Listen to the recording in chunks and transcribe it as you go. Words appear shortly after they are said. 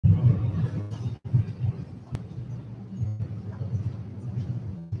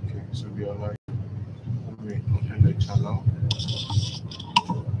This will be a live. Let me open the channel.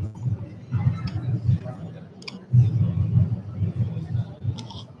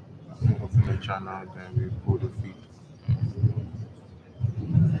 Open the channel, then we pull the feed.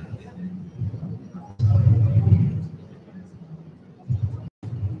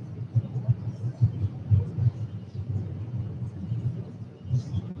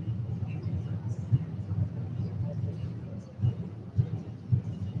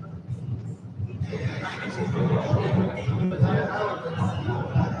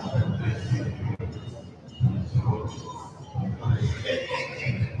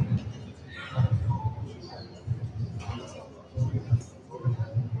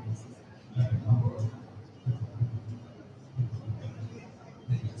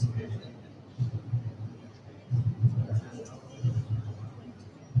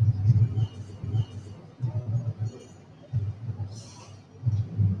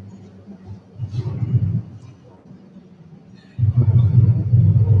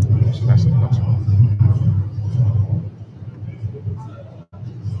 That's the first one.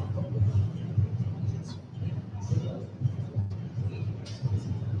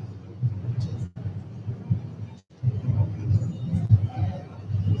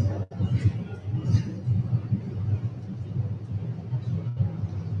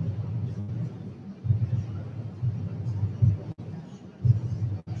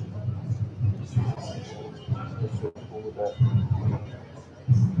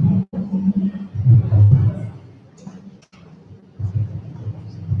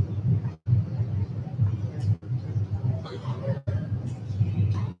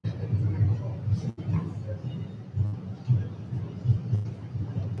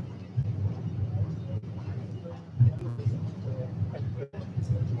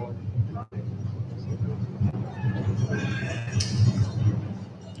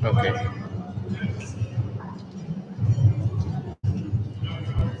 Okay.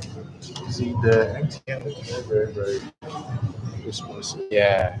 See, the MTN is very, very responsive.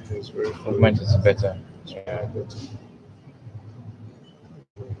 Yeah, It's very movement is better. Yeah, but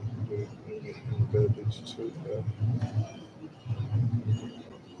embedded too.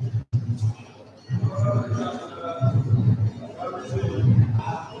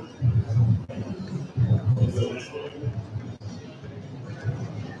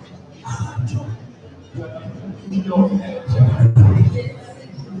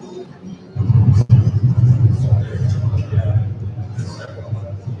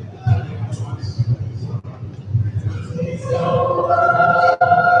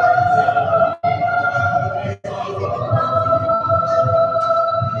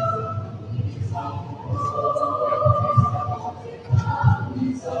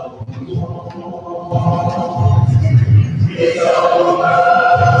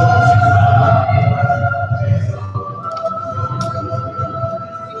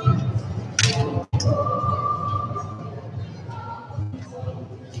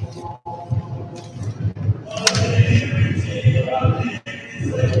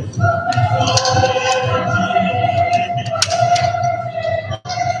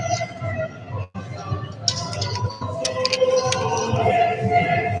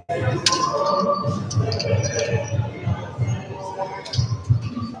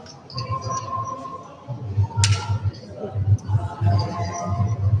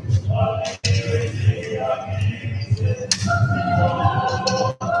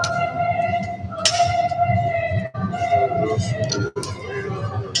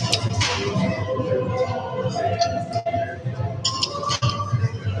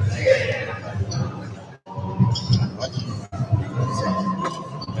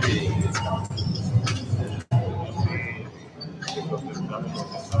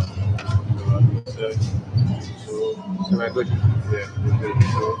 So I go to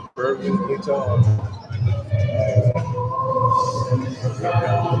so Berlin later on.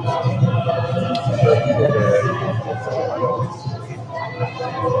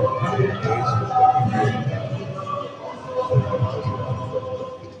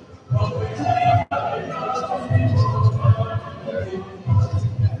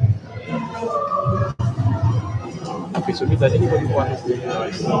 Okay, so does anybody want to see this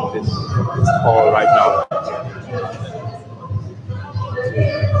call right now?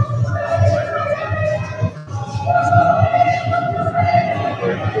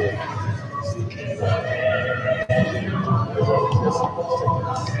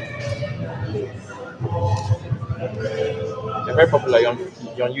 They're very popular on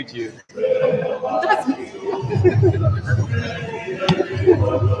YouTube.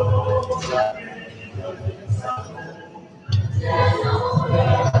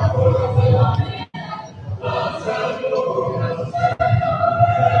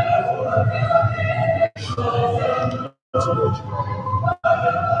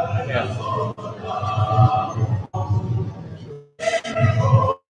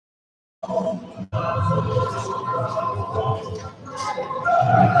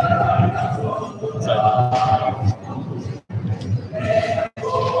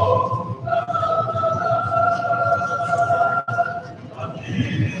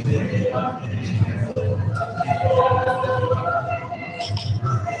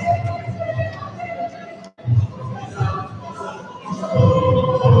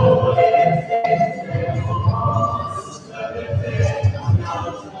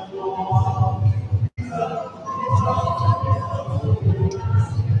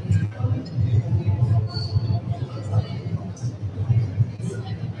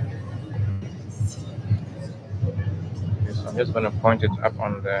 just going to point it up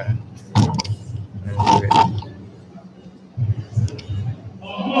on the and do it.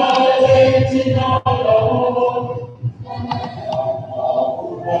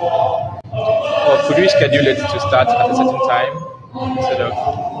 Or could we schedule it to start at a certain time instead of?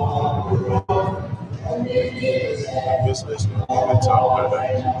 Just listening to the talk about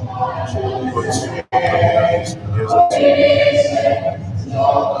that. But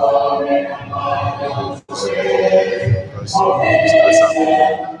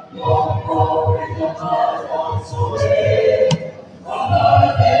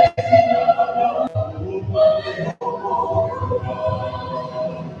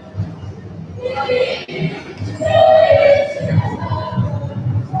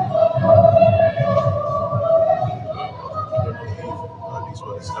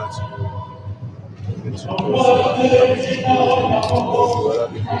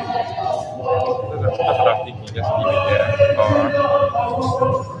That's what I'm thinking. Just leave it there.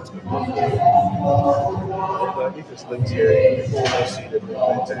 I think it's linked here. People will see the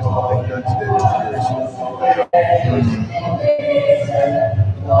movement and think that's the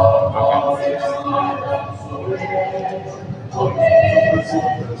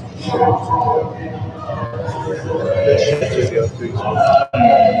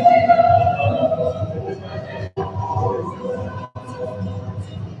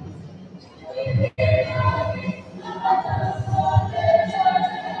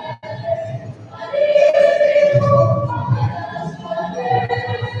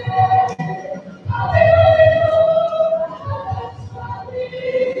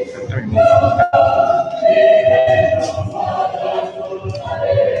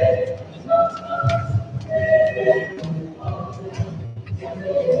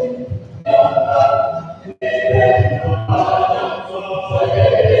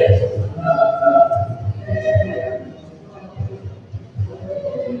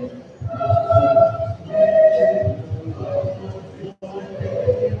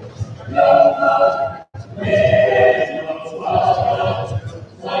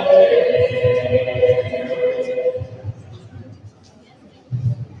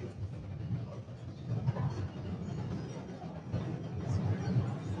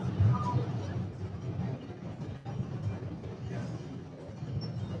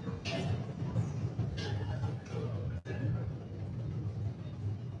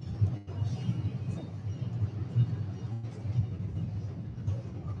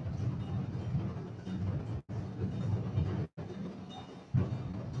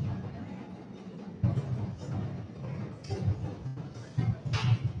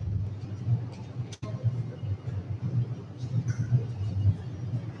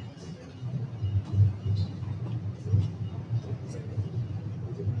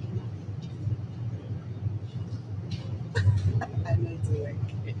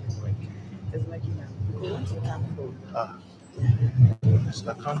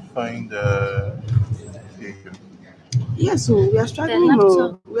I can't find the figure. Yeah, so we are struggling.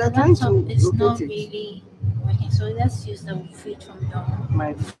 We are trying to. It's not really working, so let's use the feed from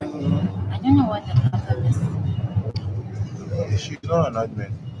my phone. I don't know what the problem is. She's not an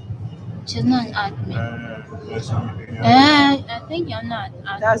admin. She's not an admin. I think you're not an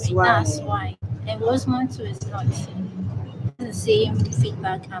admin. That's why. And Rosemont too is not. It's the same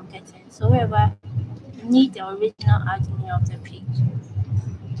feedback I'm getting. So whoever need the original admin of the page.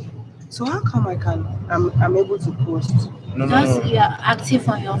 So how come I'm able to post? No. You are active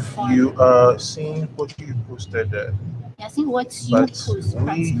on your phone. You are seeing what you posted there. You're seeing what you post,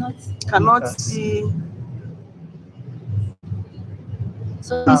 but cannot see.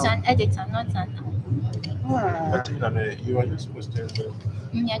 So it's an editor, not an. You are just posting.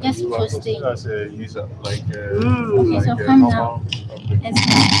 You're just posting as a user, like. Okay, so from now, it's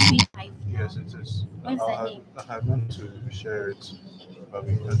Kofi. Yes, it is. What's the name? I want to share it.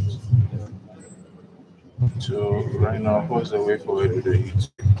 So right now, what's the way forward with the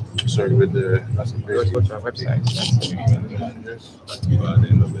YouTube? Sorry, with the go to our website.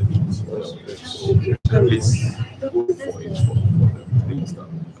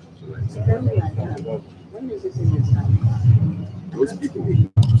 Those people, we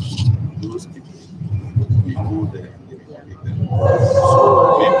go there.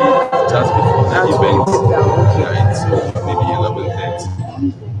 So maybe just before the event, right? So maybe 11:30.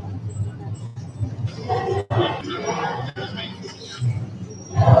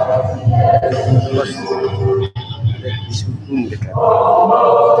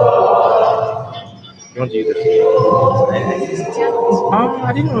 You want to use it? I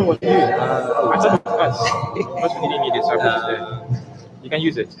didn't know what to use. I thought it was us. Most we didn't need it, so I put it there. You can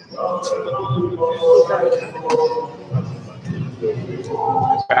use it.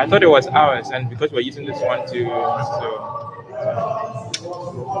 I thought it was ours, and because we're using this one too, so.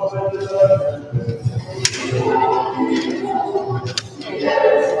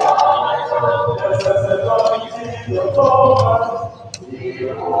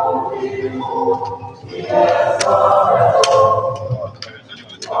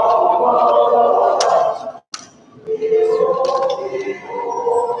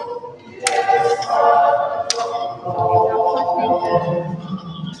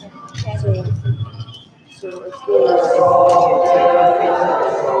 So it's going on.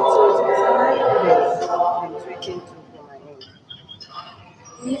 So it's switching to my end.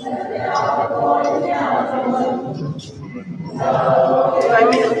 So I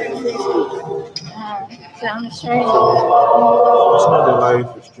mean, open Facebook. So I'm sure It's not the live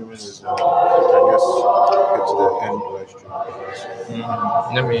streaming, is I guess it's the end live stream.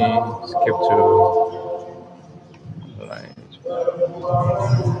 Let me skip to live.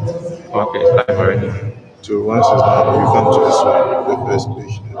 Okay, it's live already. So once it's done, you come to this one, the first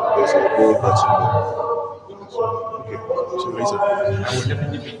page. There's a gold button there. Okay, so later. I will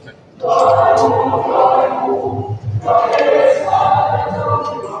definitely be in touch.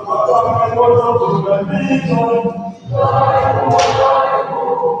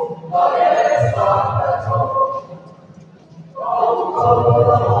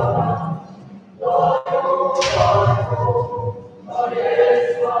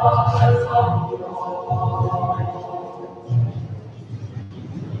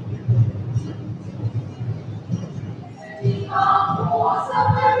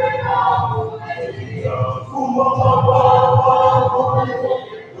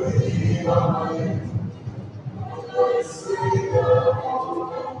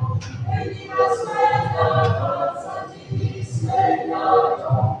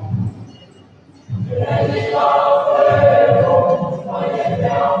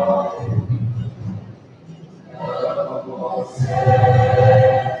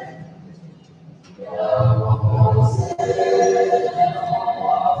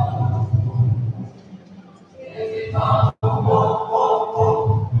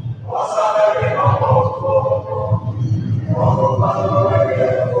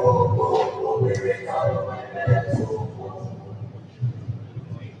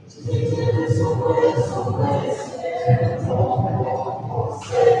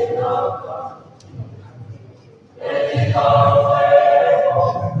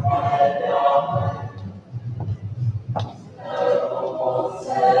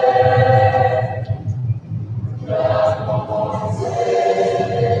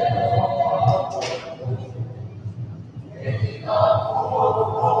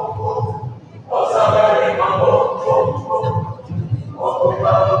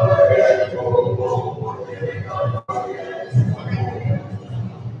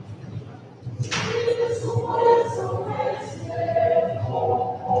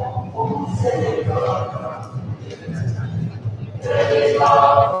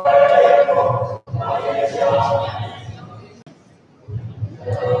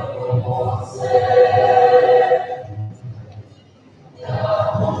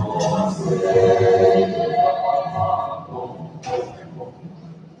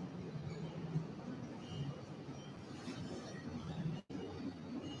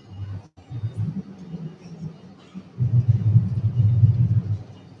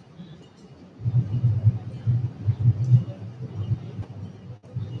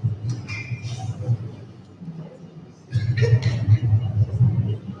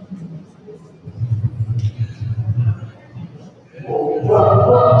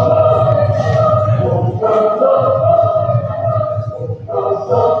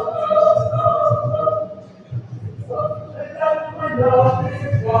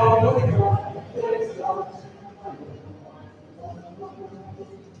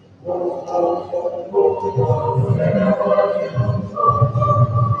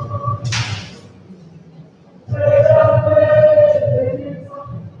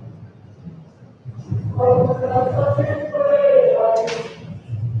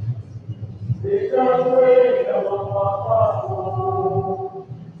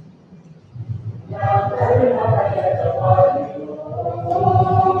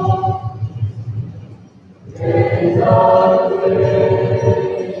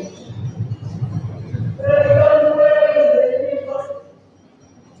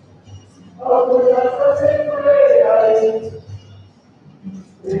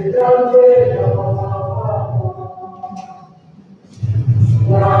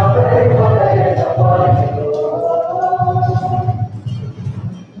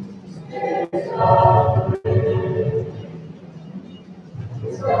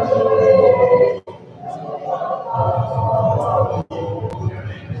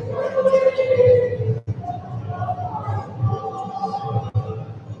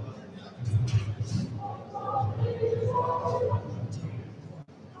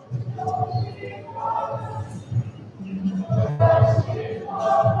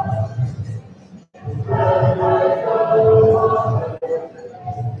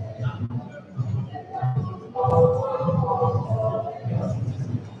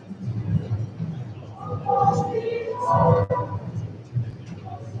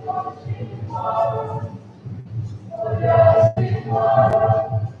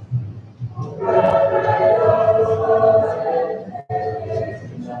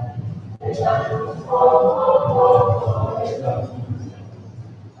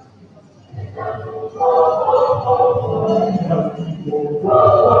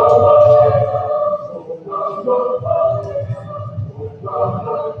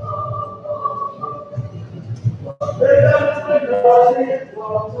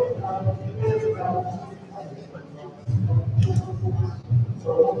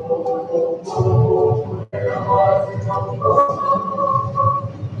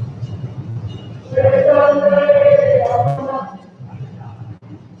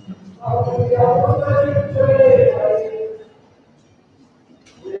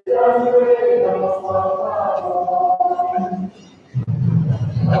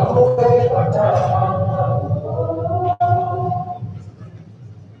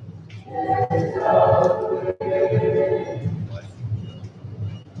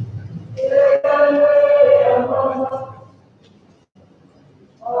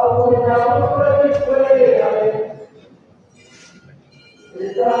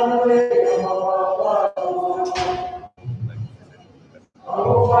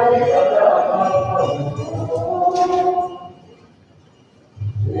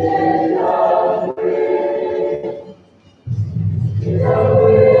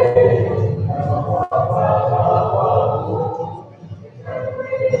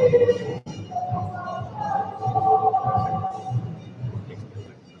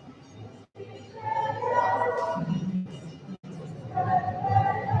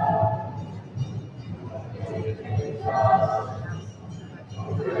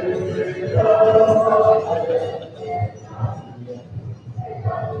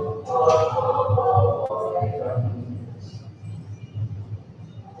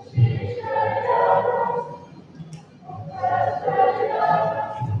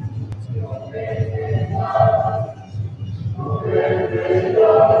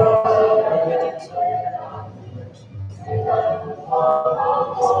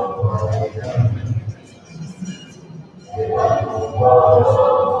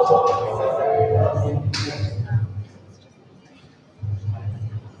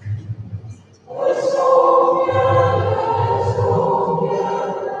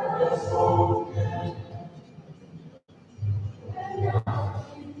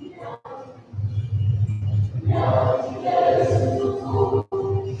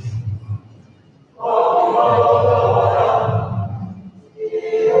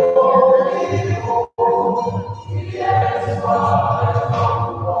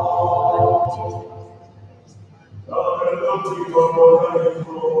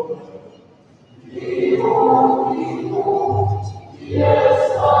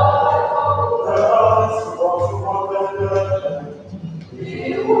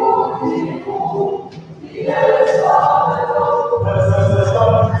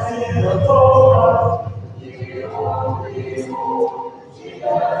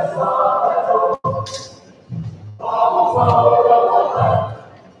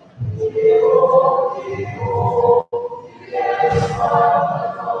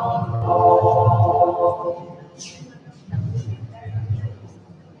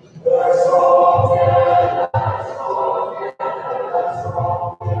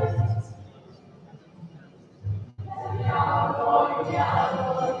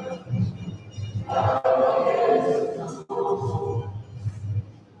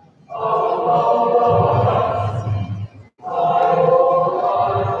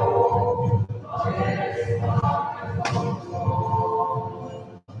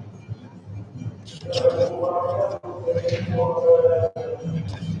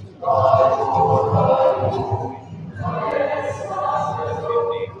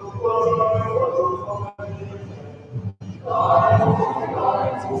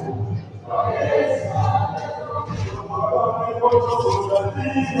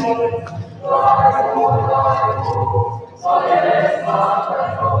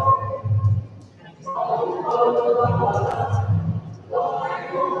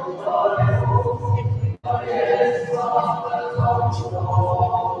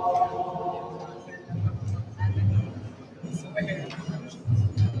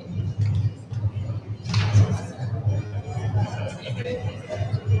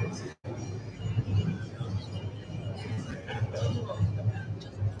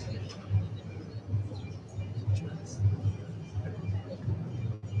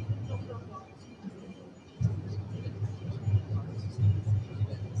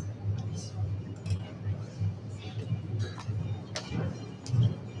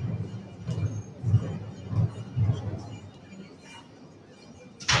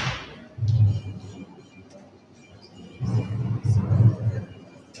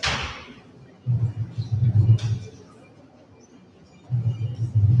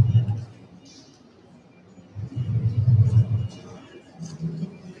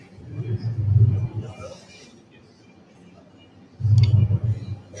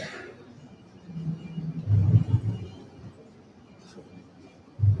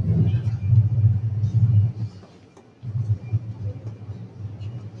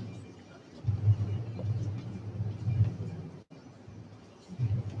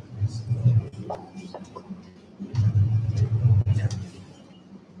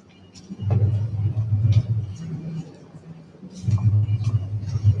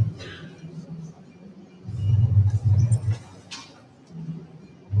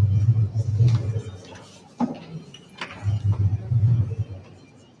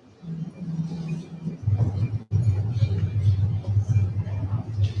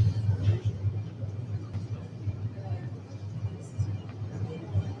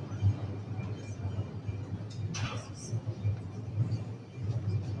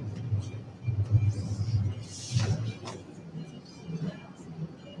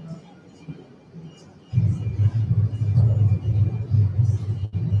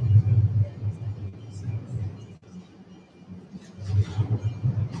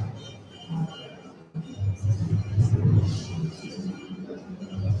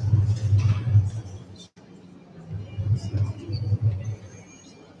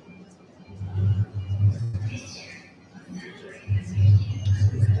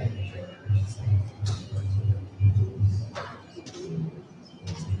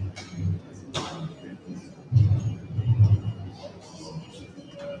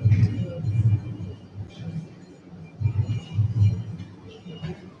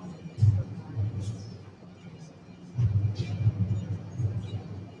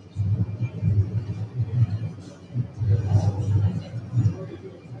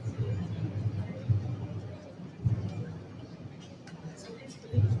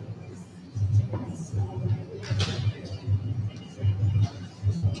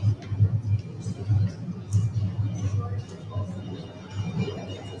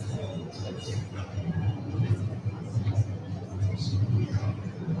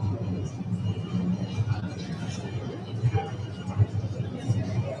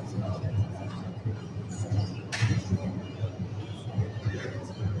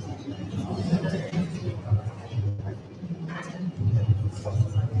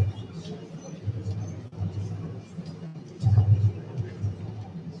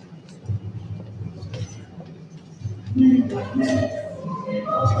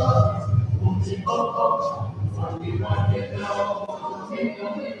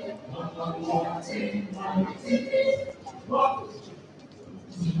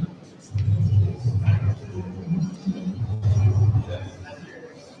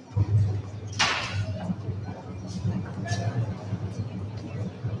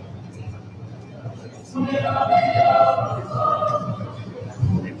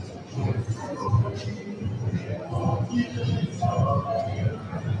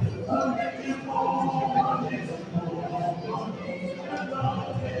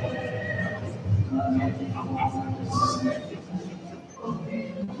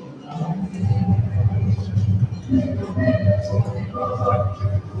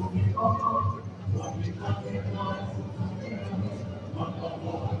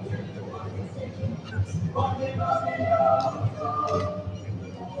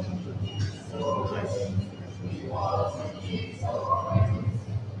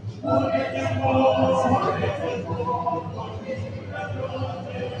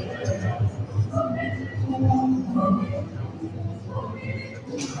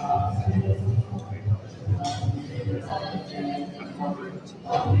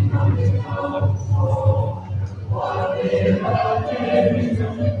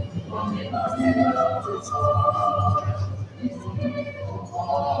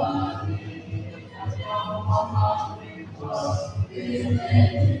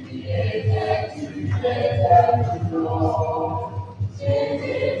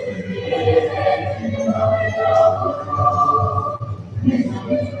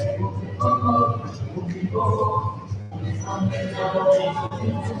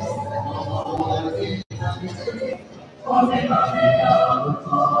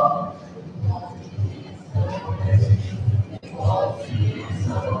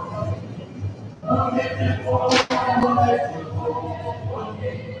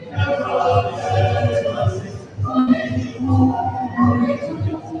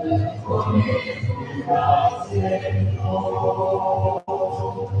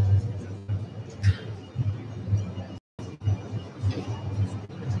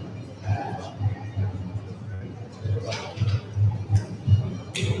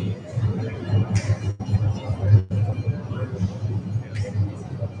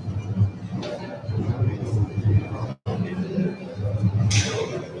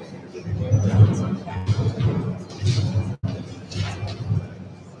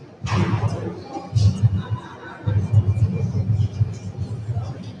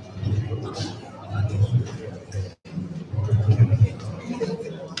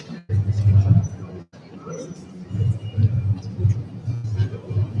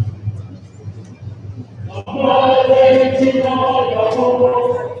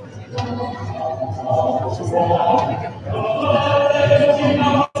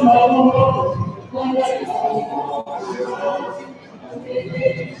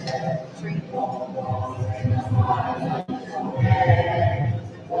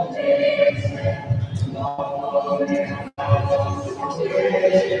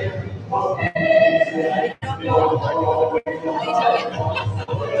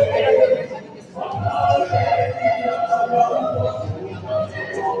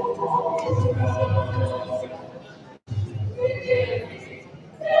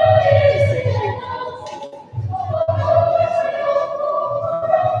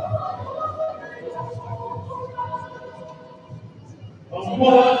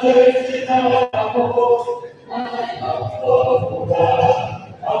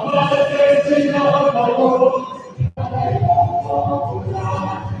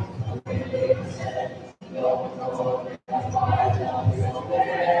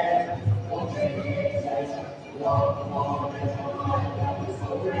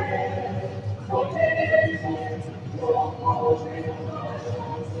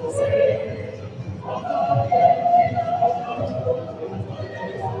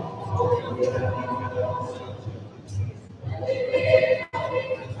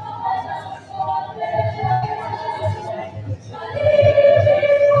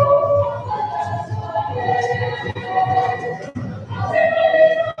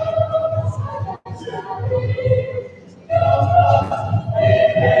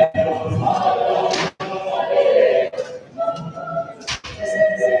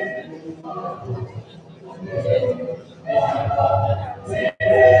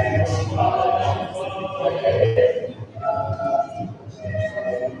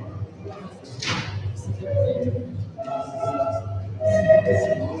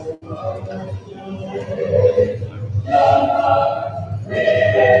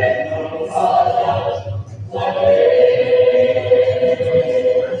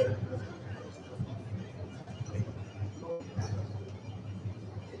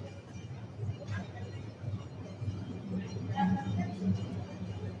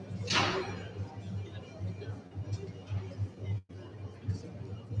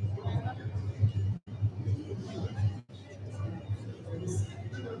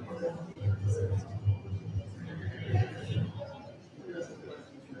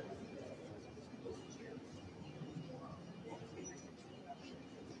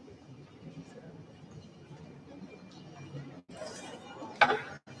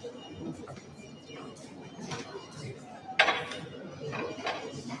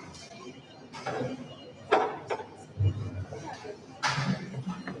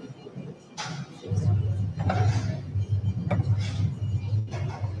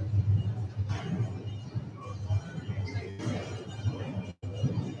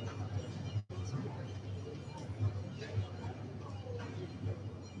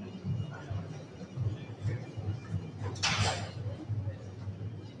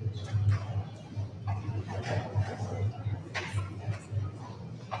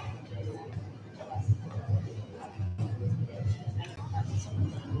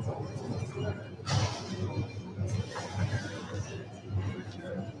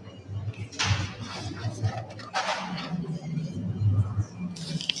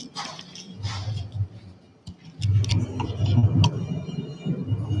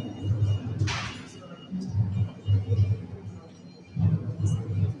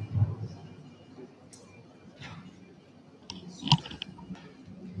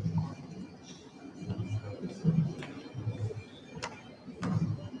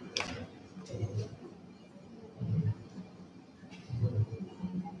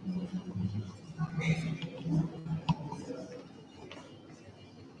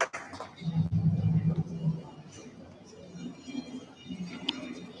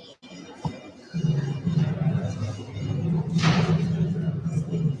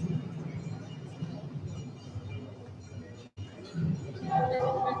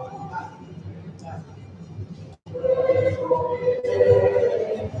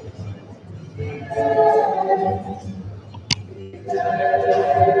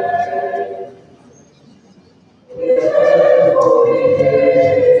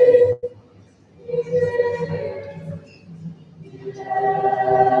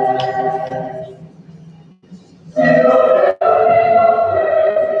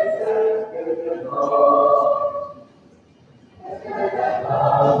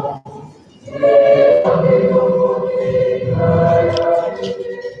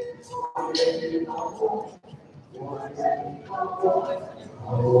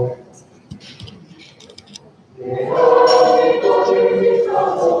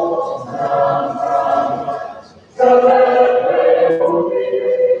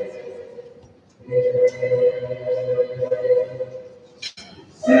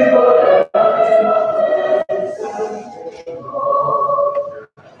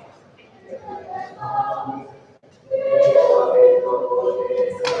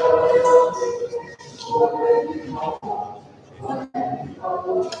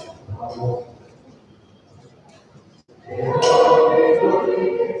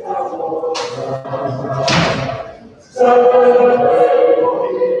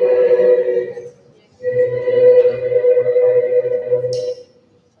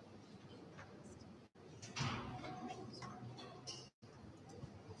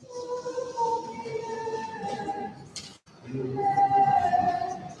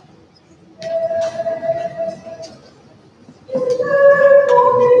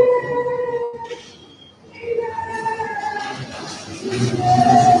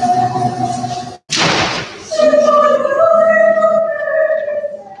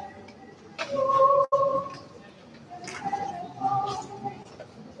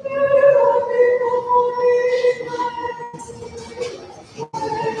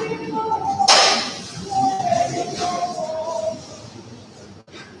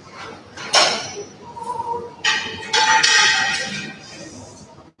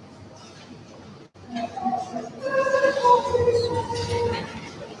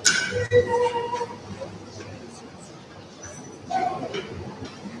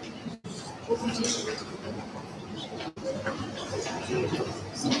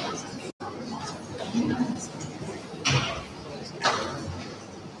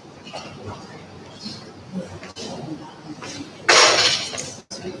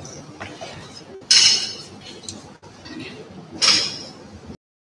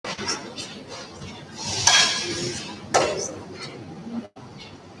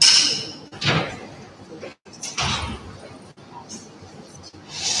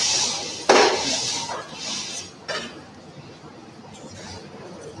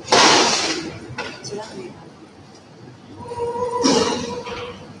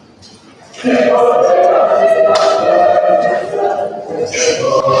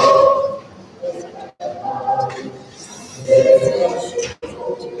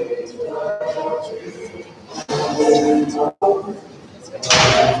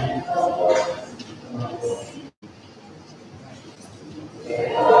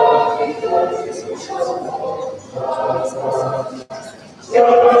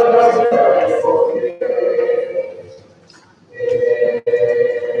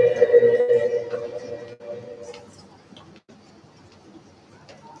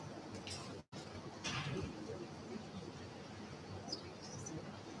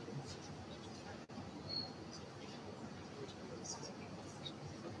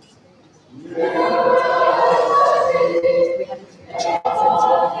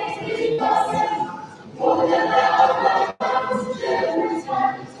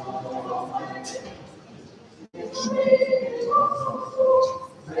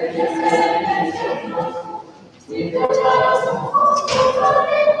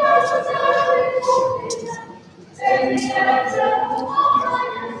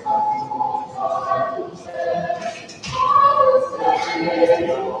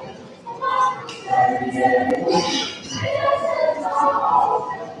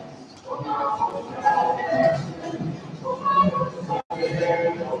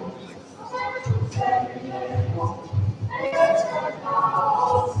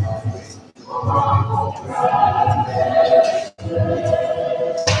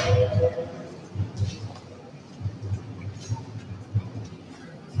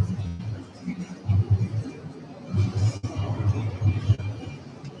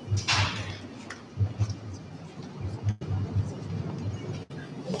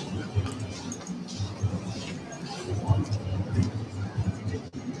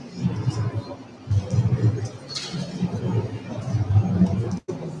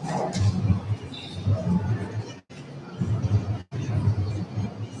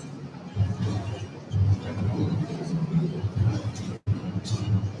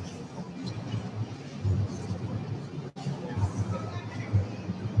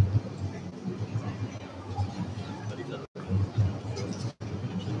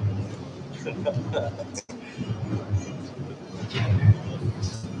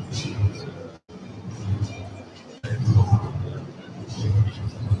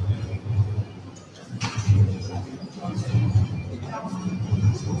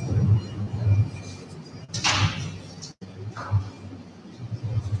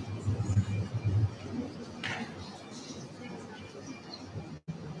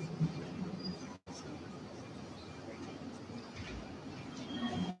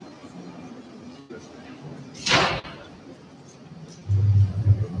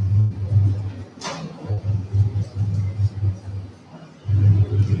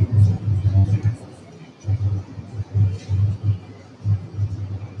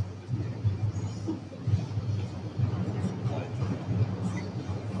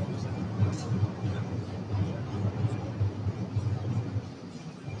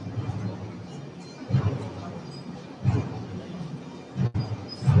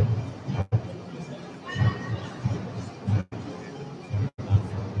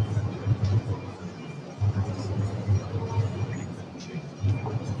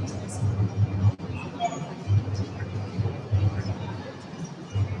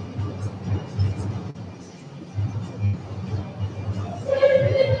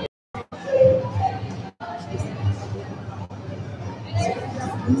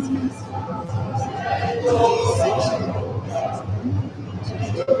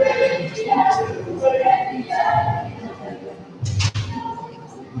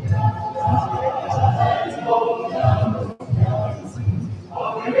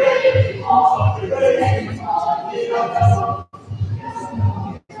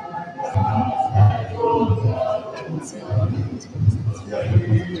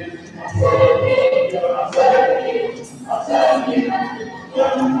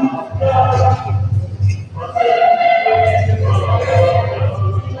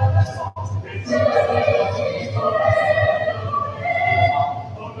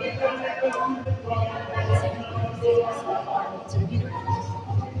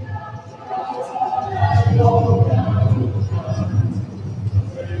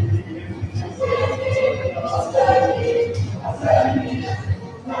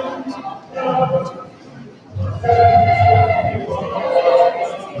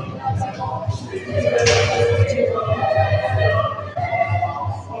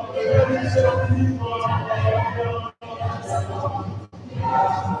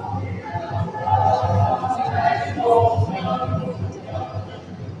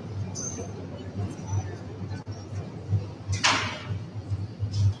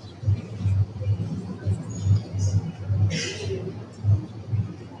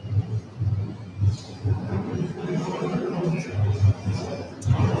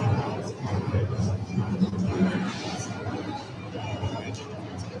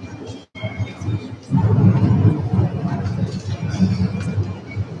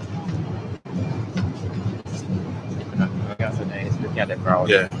 Looking at the crowd.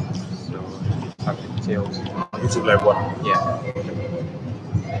 Yeah. So have the details. YouTube like what? Yeah.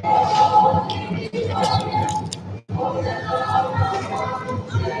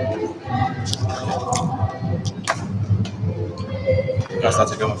 That's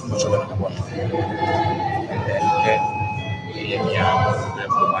not a game of much of one.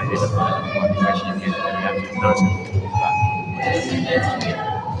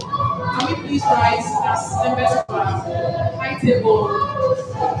 Can we please rise as members of our high table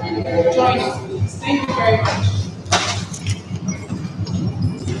join us, please? Thank you very much.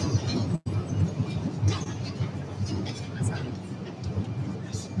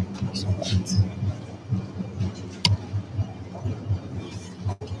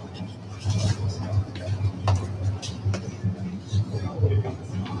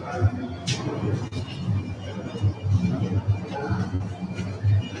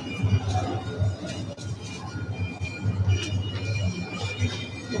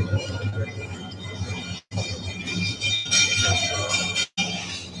 You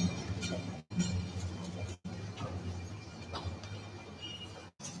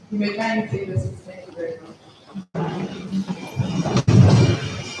may kindly take this. Thank you very much.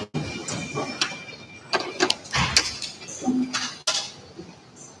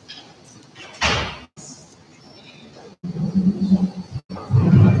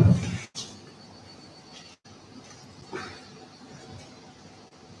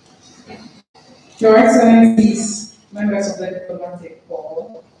 Your Excellencies, members of the diplomatic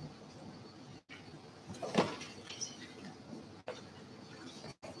corps,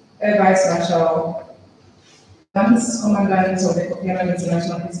 Air Vice Marshal, Lance Commandant of the Kofi Annan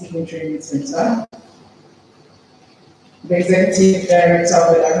International Peacekeeping Training Center, the Executive Director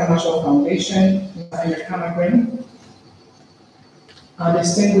of the Hammarskjöld Foundation, Mr. Hammarskjöld, our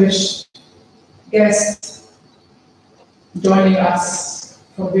distinguished guests joining us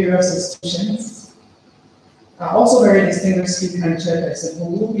from various institutions, also very distinguished speaker and chairperson who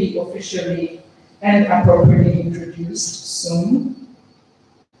will be officially and appropriately introduced soon.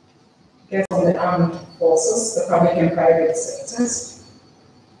 Guests from the armed forces, the public and private sectors,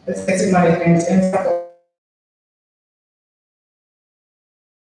 the executive management and staff.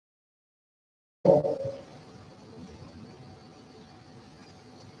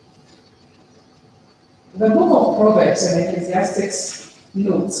 The book of Proverbs and Ecclesiastes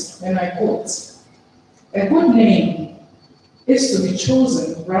notes, and I quote, "A good name is to be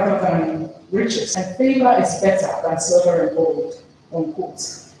chosen rather than riches, and favor is better than silver and gold," unquote.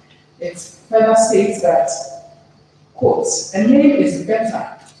 It further states that, quote, "A name is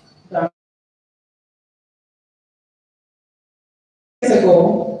better than..." Years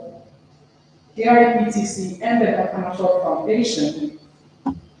ago, KAIPTC and the Hammarskjöld Foundation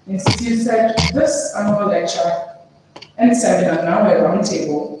instituted this annual lecture and seminar, now a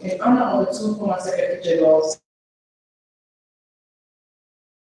roundtable, in honor of the two former Secretary Generals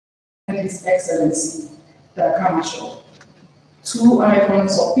and His Excellency, the Hammarskjöld, two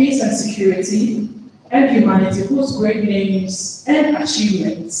icons of peace and security and humanity whose great names and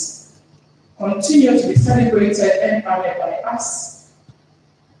achievements continue to be celebrated and honored by us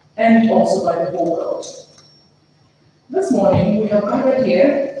and also by the whole world. This morning, we have gathered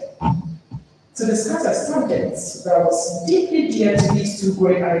here to discuss a subject that was deeply dear to these two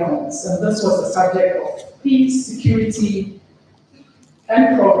great icons, and this was the subject of peace, security,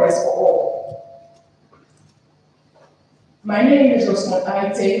 and progress for all. My name is Rosemont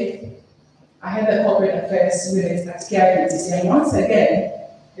Aite. I head the Corporate Affairs Unit at KAIPTC, and once again,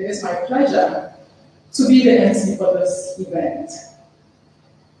 it is my pleasure to be the MC for this event.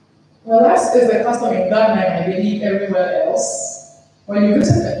 Well, as is the custom in Ghana, and I believe everywhere else, when you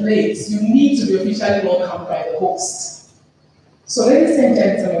visit a place, you need to be officially welcomed by the host. So, ladies and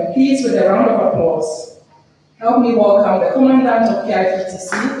gentlemen, please, with a round of applause, help me welcome the Commandant of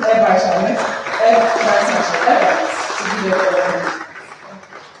KAIPTC, Air Vice Marshal Evans, to be there for welcome.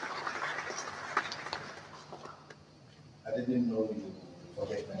 I didn't know you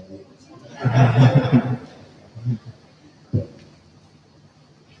forget my name.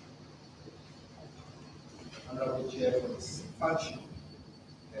 Honorable Chair for this function,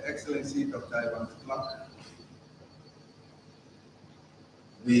 Her Excellency Dr. Ivan Clark,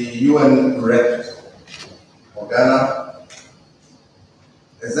 the UN Rep for Ghana,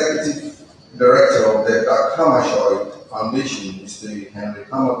 Executive Director of the Hammarskjöld Foundation, Mr. Henry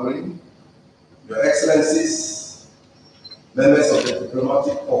Hammarskjöld, Your Excellencies, members of the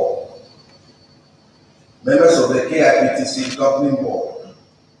Diplomatic Corps, members of the KAIPTC Governing Board,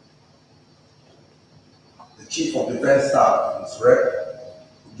 the Chief of Defense Staff, His Rep,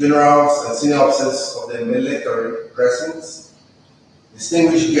 generals and senior officers of the military presence,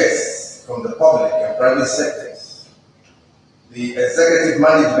 distinguished guests from the public and private sectors, the executive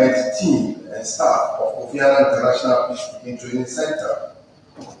management team and staff of Kofi Annan International Peacekeeping Training Center,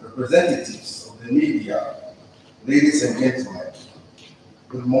 representatives of the media, ladies and gentlemen,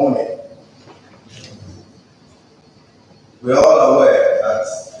 good morning. We are all aware that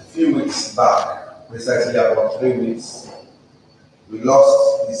a few weeks back, precisely about 3 weeks, we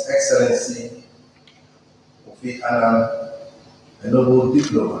lost His Excellency Kofi Annan, a noble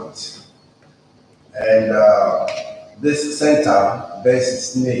diplomat. And this center bears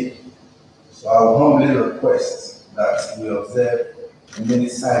his name. So I will humbly request that we observe a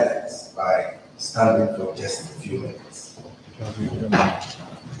minute silence by standing for just a few minutes.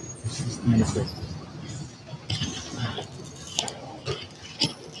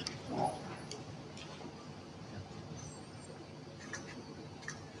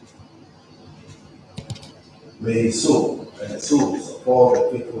 May his soul and the souls of all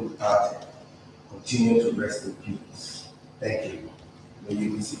the faithful departed continue to rest in peace. Thank you. May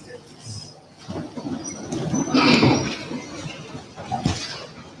you be seated, please.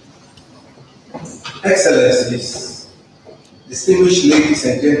 Excellencies, distinguished ladies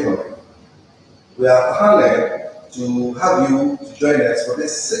and gentlemen, we are honored to have you to join us for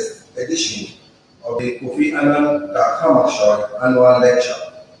this 6th edition of the Kofi Annan Hammarskjöld Annual Lecture.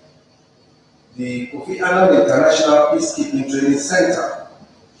 The Kofi Annan International Peacekeeping Training Center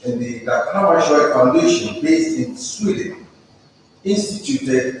and the Hammarskjöld Foundation, based in Sweden,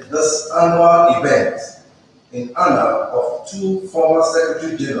 instituted this annual event in honor of two former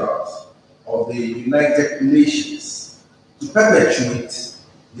Secretary Generals of the United Nations to perpetuate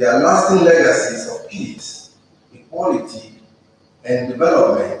their lasting legacies of peace, equality, and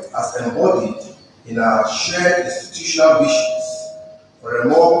development as embodied in our shared institutional visions for a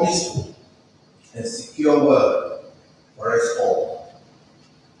more peaceful and secure world for us all.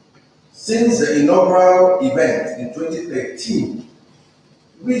 Since the inaugural event in 2013,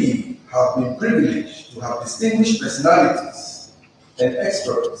 we have been privileged to have distinguished personalities and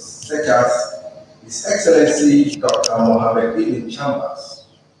experts such as His Excellency Dr. Mohammed Ibn Chambers,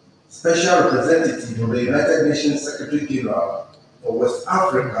 Special Representative of the United Nations Secretary General for West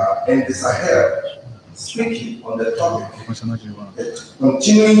Africa and the Sahel, speaking on the topic, the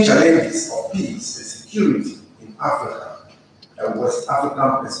continuing challenges of peace and security in Africa and West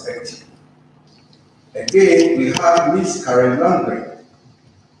African perspective. Again, we have Ms. Karen Landry,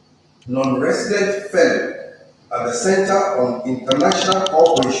 non-resident fellow at the Center on International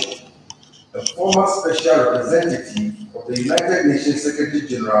Cooperation, a former special representative of the United Nations Secretary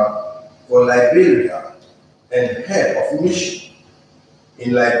General for Liberia and head of mission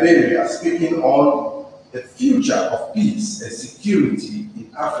in Liberia, speaking on the future of peace and security in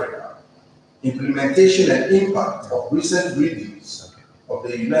Africa, implementation and impact of recent reviews of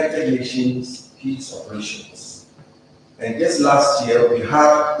the United Nations peace operations. And just last year, we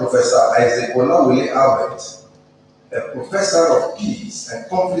had Professor Isaac Olawale Albert, a professor of peace and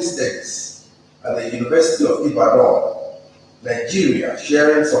conflict studies at the University of Ibadan, Nigeria,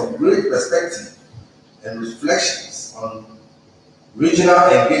 sharing some great perspective and reflections on regional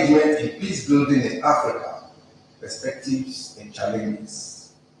engagement in peace building in Africa, perspectives and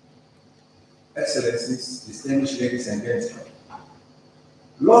challenges. Excellencies, distinguished ladies and gentlemen,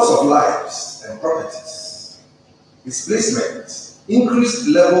 loss of lives and properties, displacement, increased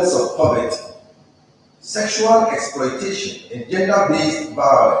levels of poverty, sexual exploitation and gender-based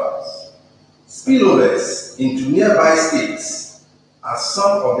violence, spillovers into nearby states are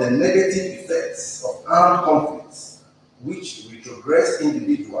some of the negative effects of armed conflicts which retrogress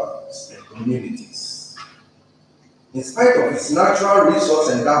individuals and communities. In spite of its natural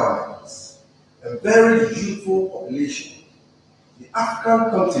resource endowments and very youthful population, the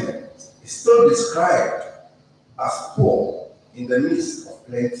African continent is still described as poor in the midst of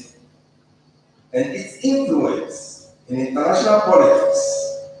plenty, and its influence in international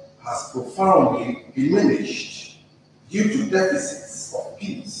politics has profoundly diminished due to deficits of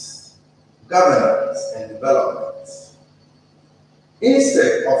peace, governance, and development.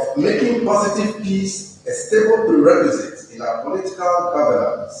 Instead of making positive peace a stable prerequisite in our political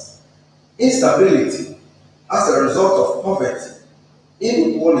governance, instability as a result of poverty,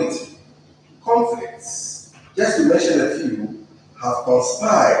 inequality, conflicts, just to mention a few, have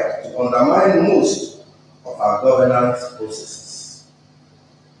conspired to undermine most of our governance processes.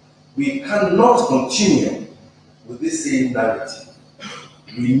 We cannot continue with this same narrative.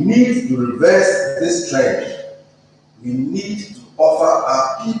 We need to reverse this trend. We need to offer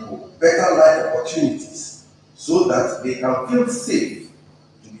our people better life opportunities so that they can feel safe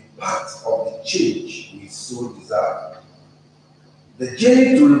to be part of the change we so desire. The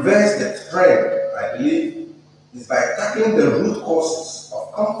journey to reverse the trend, I believe, is by tackling the root causes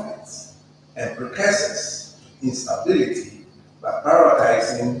of conflicts and precursors to instability by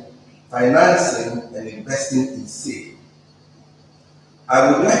prioritizing, financing, and investing in safety.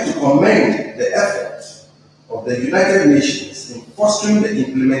 I would like to commend the effort of the United Nations in fostering the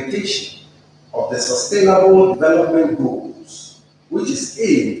implementation of the Sustainable Development Goals, which is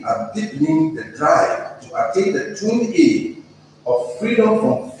aimed at deepening the drive to attain the twin aim of freedom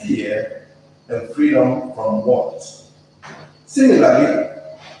from fear and freedom from want. Similarly,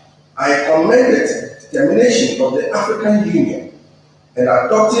 I commend the determination of the African Union in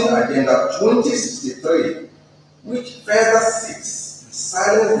adopting Agenda 2063, which further seeks to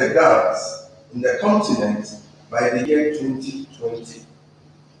silence the guns in the continent by the year 2020.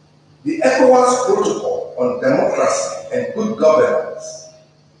 The ECOWAS Protocol on Democracy and Good Governance,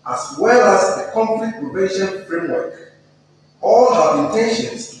 as well as the Conflict Prevention Framework, all have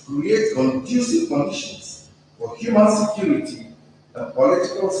intentions to create conducive conditions for human security and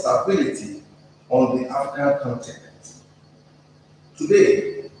political stability on the African continent.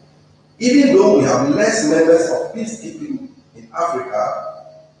 Today, even though we have less members of peacekeeping in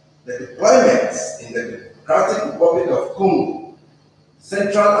Africa, the deployments in the Democratic Republic of Congo,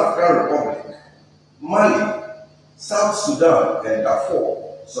 Central African Republic, Mali, South Sudan, and Darfur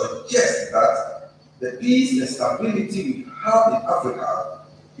suggest that the peace and stability we have in Africa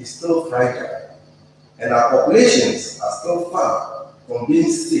is still fragile, and our populations are still far from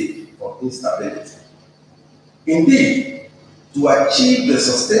being safe from instability. Indeed, to achieve the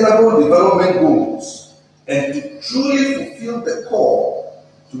sustainable development goals and to truly fulfill the call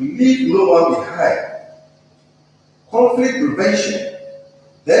to leave no one behind, conflict prevention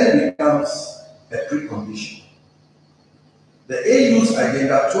then becomes a precondition. The AU's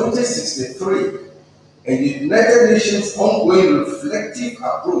Agenda 2063 and the United Nations' ongoing reflective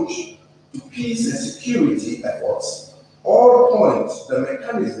approach to peace and security efforts all point to the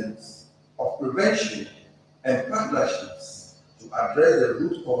mechanisms of prevention and partnerships to address the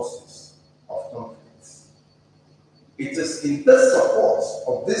root causes of conflicts. It is in the support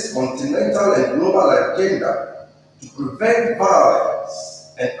of this continental and global agenda to prevent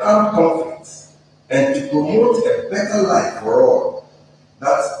violence and armed conflicts and to promote a better life for all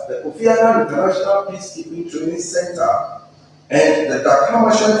that the Kofi Annan International Peacekeeping Training Center and the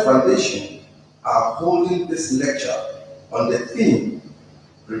Hammarskjöld Foundation are holding this lecture on the theme,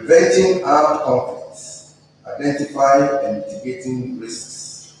 Preventing Armed Conflicts, Identifying and Mitigating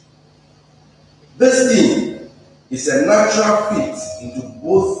Risks. This theme is a natural fit into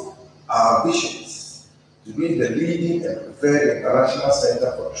both our visions to be the leading and preferred international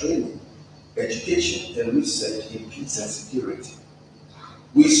center for training, education, and research in peace and security.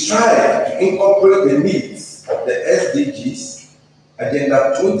 We strive to incorporate the needs of the SDGs,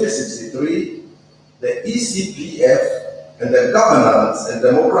 Agenda 2063, the ECPF, and the governance and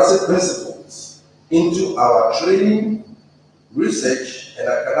democracy principles into our training, research, and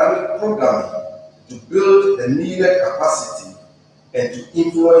academic programming to build the needed capacity and to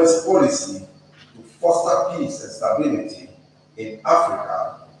influence policy to foster peace and stability in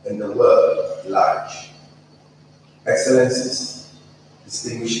Africa and the world at large. Excellencies,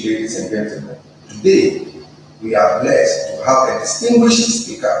 distinguished ladies and gentlemen, today we are blessed to have a distinguished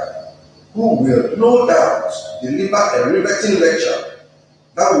speaker who will no doubt deliver a riveting lecture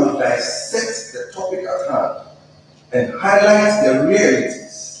that will dissect the topic at hand and highlight the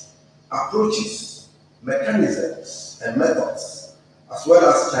realities, approaches, mechanisms, and methods, as well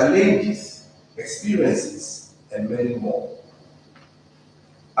as challenges, experiences, and many more.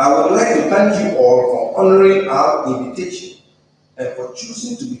 I would like to thank you all for honoring our invitation and for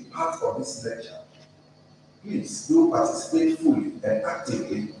choosing to be part of this lecture. Please do participate fully and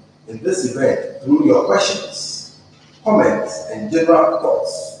actively in this event through your questions, comments, and general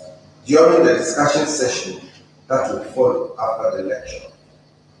thoughts during the discussion session that will follow after the lecture.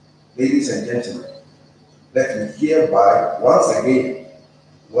 Ladies and gentlemen, let me hereby once again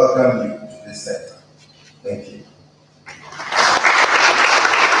welcome you to this center. Thank you.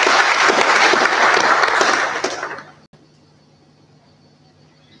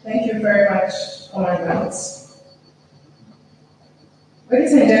 Thank you very much, Commandant.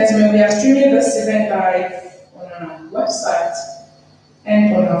 Ladies and gentlemen, we are streaming this event live on our website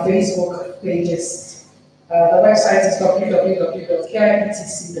and on our Facebook pages. The website is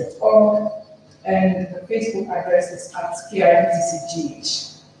www.kaiptc.org and the Facebook address is at KAIPTCGH.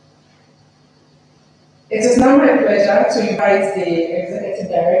 It is now my pleasure to invite the Executive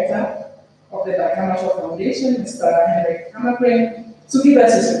Director of the Hammarskjöld Foundation, Mr. Henrik Hammarskjöld, to give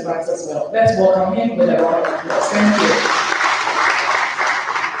us his remarks as well. Let's welcome him with a round of applause. Thank you.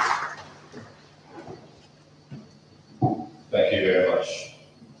 Thank you very much.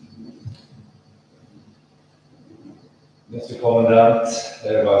 Mr. Commandant,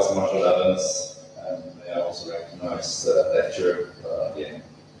 Air Vice Marshal Evans, and may I also recognize the lecturer,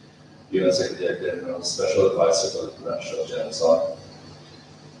 UN Secretary General Special Advisor for the Prevention of Genocide,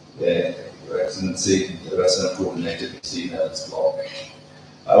 Your Excellency, the Resident Coordinator, Christine Block.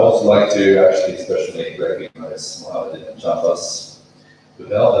 I would also like to actually especially recognize Mohammed and Chambas, who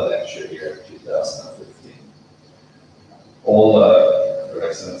held a lecture here in 2015. All Your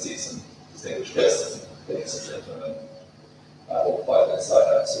Excellencies and distinguished guests, ladies and gentlemen, I hope by this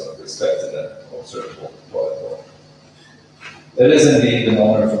I have sort of respected and observable protocol. It is indeed an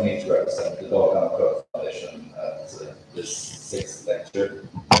honor for me to represent the Hammarskjöld Foundation at this sixth lecture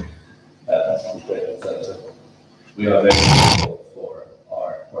at the Training Center. We are very grateful for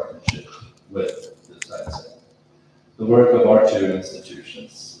our partnership with the center. The work of our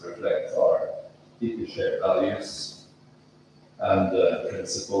institutions reflect our deeply shared values and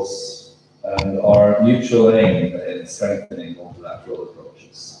principles, and our mutual aim in strengthening multilateral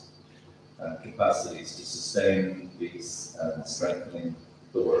approaches and capacities to sustain peace and strengthening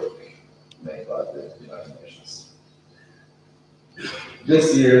the work made by the United Nations.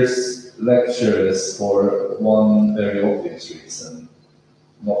 This year's lecture is for one very obvious reason,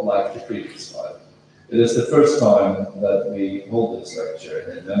 not like the previous one. It is the first time that we hold this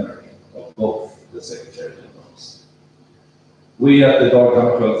lecture in memory of both the Secretary Generals. We at the Dag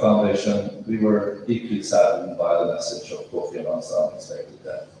Hammarskjöld Foundation, we were deeply saddened by the message of Kofi Annan's unexpected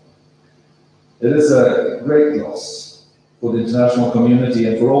death. It is a great loss for the international community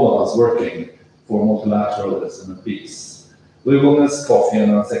and for all of us working for multilateralism and peace. We will miss Kofi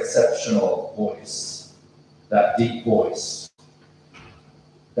Annan's exceptional voice, that deep voice,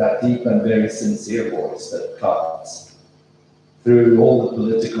 that deep and very sincere voice that cuts through all the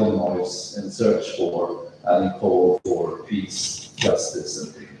political noise in search for and in call for peace, justice,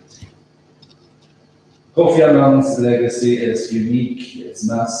 and dignity. Kofi Annan's legacy is unique, it's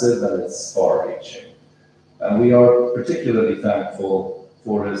massive, and it's far-reaching. And we are particularly thankful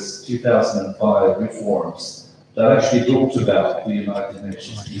for his 2005 reforms that actually brought about the United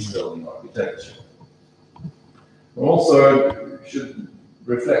Nations peace-building architecture. We also should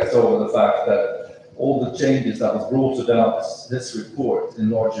reflect over the fact that all the changes that was brought about this report in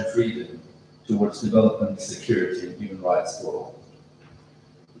larger freedom towards development, security, and human rights for all.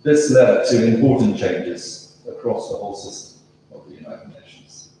 This led to important changes across the whole system of the United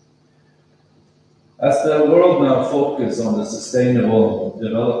Nations. As the world now focuses on the sustainable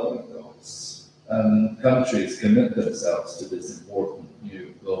development goals and countries commit themselves to this important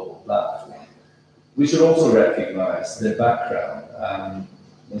new global platform, we should also recognize their background and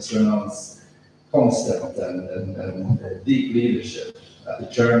Mr. Annan's constant and deep leadership at the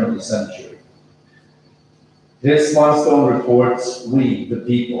turn of the century. His milestone reports, we, the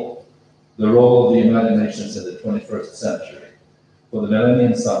people, the role of the United Nations in the 21st century for the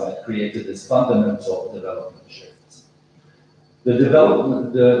Millennium Summit created this fundamental development shift. The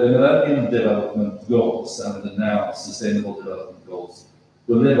Millennium Development Goals and the now Sustainable Development Goals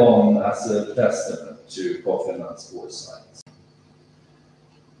will live on as a testament to Kofi Annan's foresight.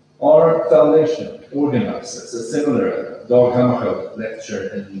 Our foundation organizes a similar Dag Hammarskjöld lecture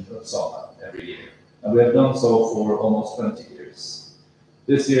in Uppsala every year, and we have done so for almost 20 years.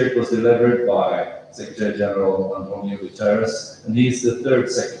 This year it was delivered by Secretary General Antonio Guterres, and he's the third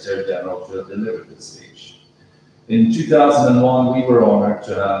Secretary General to have delivered this speech. In 2001, we were honored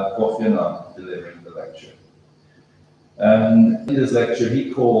to have Kofi Annan delivering the lecture. And in this lecture,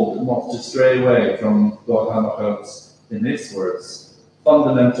 he called not to stray away from Dag Hammarskjöld's, in his words,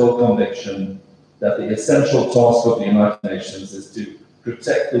 fundamental conviction that the essential task of the United Nations is to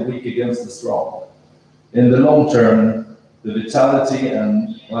protect the weak against the strong. In the long term, the vitality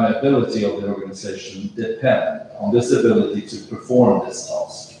and viability of the organization depend on this ability to perform this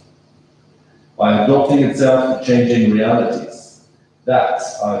task. By adapting itself to changing realities, that,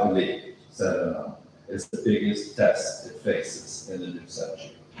 I believe, said Annan, is the biggest test it faces in the new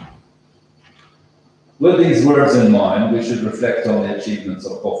century. With these words in mind, we should reflect on the achievements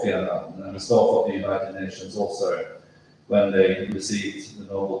of Kofi Annan and the staff of the United Nations also when they received the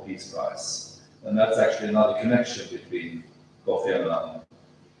Nobel Peace Prize. And that's actually another connection between Kofi Annan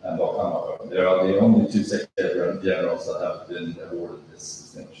and Dag Hammarskjöld. They are the only two Secretary Generals that have been awarded this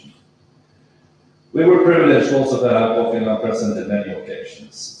distinction. We were privileged also to have Kofi Annan present in many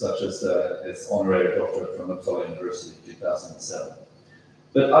occasions, such as his honorary doctorate from Uppsala University in 2007.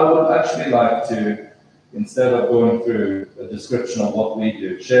 But I would actually like to, instead of going through a description of what we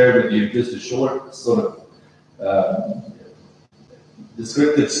do, share with you just a short sort of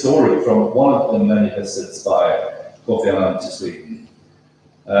descriptive story from one of the many visits by Kofi Annan to Sweden.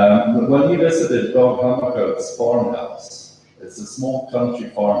 When he visited Dag Hammarskjöld's farmhouse, it's a small country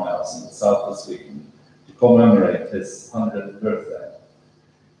farmhouse in the south of Sweden, to commemorate his 100th birthday.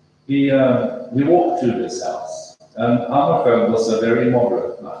 We walked through this house, and Hammarskjöld was a very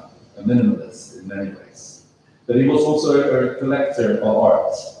moderate man, a minimalist in many ways. But he was also a collector of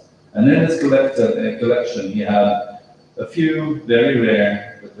art. And in his collection, he had a few very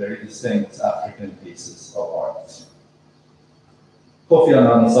rare but very distinct African pieces of art. Kofi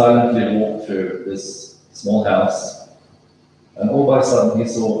Annan silently walked through this small house, and all by a sudden he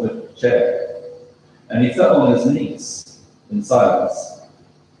saw a chair. And he fell on his knees in silence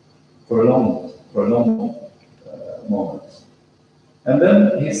for a long moment. And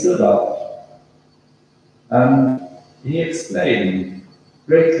then he stood up and he explained,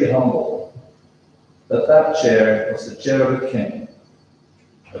 greatly humble, that that chair was the chair of a king,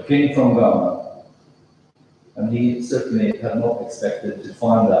 a king from Ghana, and he certainly had not expected to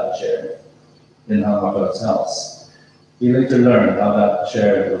find that chair in Hammarskjöld's house. He later learned how that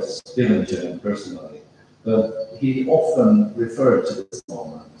chair was given to him personally, but he often referred to this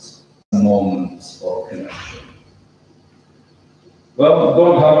moment as a moment of connection. Well,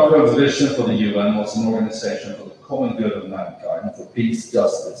 Dag Hammarskjöld's vision for the UN was an organization for the common good of mankind, for peace,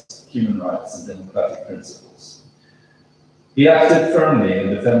 justice, human rights, and democratic principles. He acted firmly in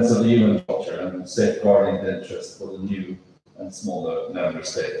defense of the UN Charter and safeguarding the interest for the new and smaller member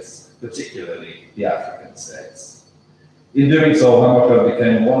states, particularly the African states. In doing so, Hammarskjöld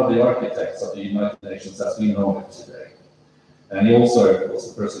became one of the architects of the United Nations as we know it today. And he also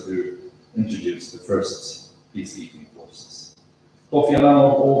was the person who introduced the first peacekeeping forces. Kofi Annan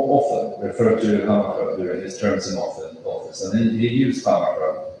often referred to Hammarskjöld during his terms in office, and he used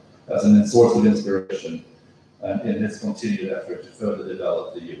Hammarskjöld as a source of inspiration and in his continued effort to further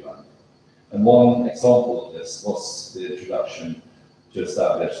develop the UN. And one example of this was the introduction to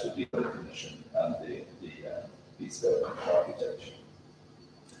establish the People Commission and the peace-building architecture.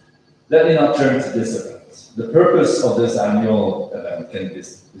 Let me now turn to this event. The purpose of this annual event can be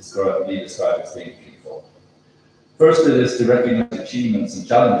described as being threefold. First, it is to recognize achievements and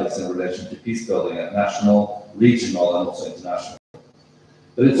challenges in relation to peace building at national, regional, and also international.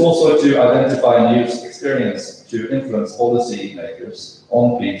 But it's also to identify and use experience to influence policy makers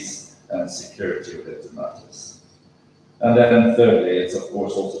on peace and security-related matters. And then thirdly, it's of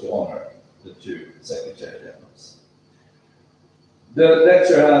course also to honor the two Secretary Generals. The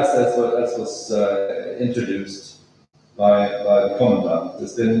lecture has, as was introduced by the Commandant,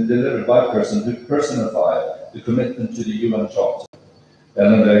 has been delivered by a person who personified the commitment to the UN Charter.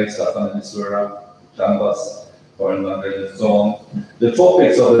 Ellen Day, Staffan Missoura, Canvas, Foreign London, and so on. The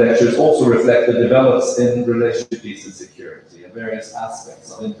topics of the lectures also reflect the develops in relation to peace and security and various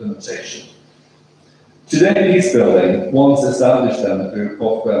aspects of implementation. Today, peace building, once established through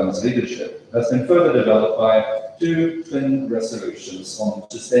Kofi's leadership, has been further developed by two twin resolutions on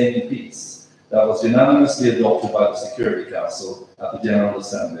sustaining peace that was unanimously adopted by the Security Council at the General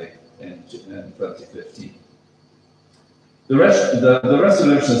Assembly in 2015. The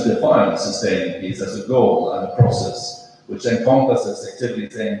resolutions define sustaining peace as a goal and a process which encompasses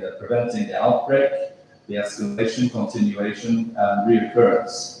activities aimed at preventing the outbreak, the escalation, continuation, and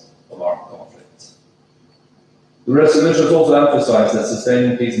reoccurrence of armed conflict. The resolutions also emphasize that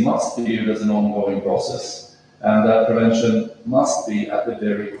sustaining peace must be viewed as an ongoing process and that prevention must be at the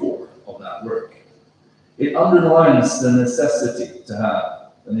very core of that work. It underlines the necessity to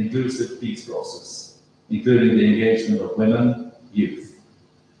have an inclusive peace process, including the engagement of women, youth.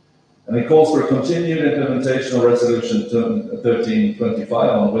 And it calls for a continued implementation of Resolution 1325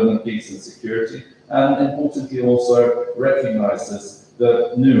 on women, peace and security, and importantly also recognizes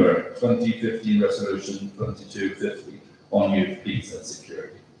the newer 2015 Resolution 2250 on youth, peace and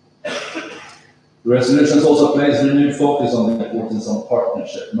security. The resolutions also place renewed focus on the importance of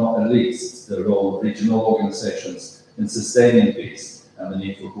partnership, not at least the role of regional organizations in sustaining peace and the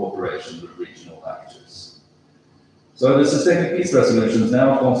need for cooperation with regional actors. So the Sustaining Peace resolutions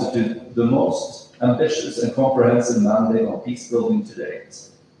now constitute the most ambitious and comprehensive mandate on peace building to date,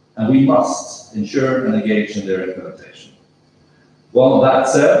 and we must ensure and engage in their implementation. Well, that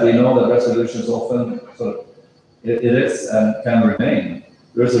said, we know that resolutions often it is and can remain.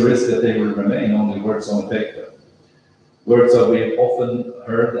 There is a risk that they will remain only words on paper, words that we've often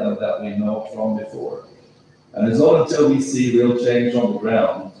heard and that we know from before. And it's not until we see real change on the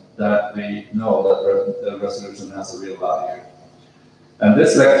ground that we know that the resolution has a real value. And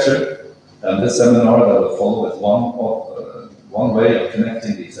this lecture and this seminar that will follow is one way of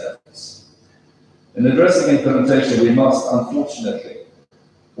connecting these efforts. In addressing implementation, we must unfortunately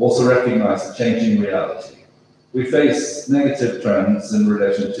also recognize the changing reality. We face negative trends in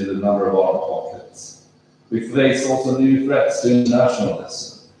relation to the number of armed conflicts. We face also new threats to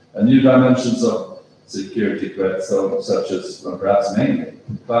internationalism and new dimensions of security threats, such as perhaps mainly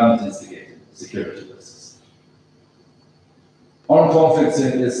climate-instigated security risks. Armed conflicts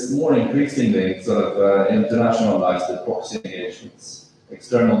is more increasingly internationalized with proxy engagements,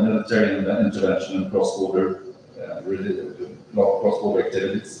 external military intervention, and cross-border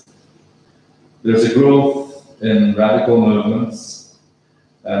activities. There's a growth in radical movements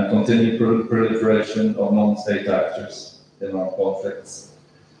and continued proliferation of non-state actors in armed conflicts.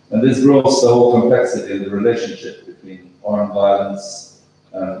 And this grows the whole complexity of the relationship between armed violence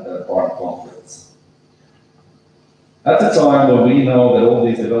and armed conflicts. At the time when we know that all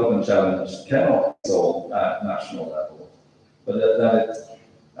these development challenges cannot be solved at national level, but that it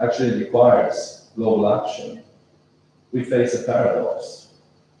actually requires global action, we face a paradox.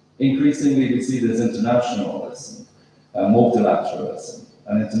 Increasingly, we see this internationalism and multilateralism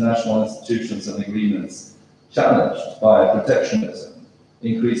and international institutions and agreements challenged by protectionism,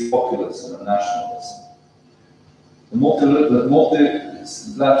 increased populism and nationalism. The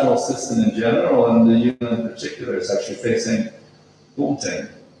multilateral system in general and the UN in particular is actually facing daunting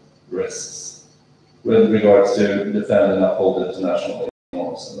risks with regards to defend and uphold international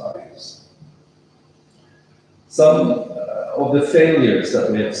norms and values. Some of the failures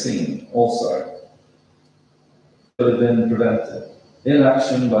that we have seen also could have been prevented.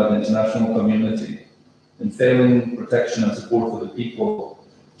 Inaction by the international community in failing protection and support for the people,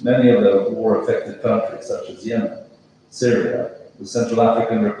 many of the war-affected countries such as Yemen, Syria, the Central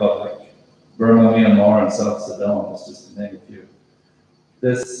African Republic, Burma, Myanmar, and South Sudan, just to name a few.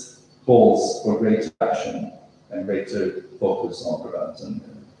 This calls for greater action and greater focus on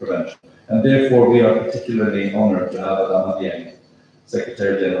prevention. And therefore, we are particularly honored to have Annan,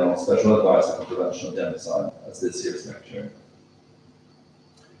 Secretary General, Special Advisor for Prevention of Genocide, as this year's lecturer.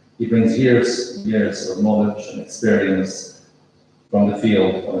 He brings years of knowledge and experience from the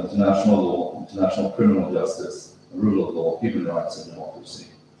field of international law, international criminal justice, rule of law, human rights, and democracy.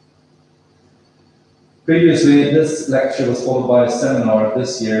 Previously, this lecture was followed by a seminar.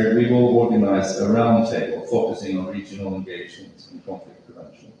 This year, we will organize a roundtable focusing on regional engagement in conflict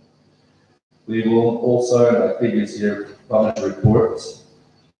prevention. We will also, like previous year, publish reports,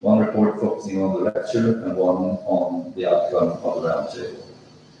 one report focusing on the lecture and one on the outcome of the roundtable.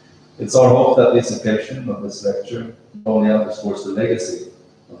 It's our hope that this occasion of this lecture not only underscores the legacy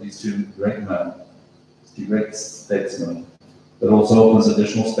of these two great men, two great statesmen, but also opens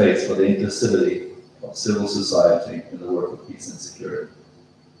additional space for the inclusivity of civil society in the work of peace and security.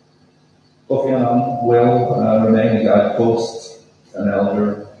 Kofi Annan will remain a guidepost, an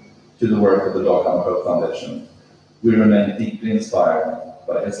elder to the work of the Hammarskjöld Foundation. We remain deeply inspired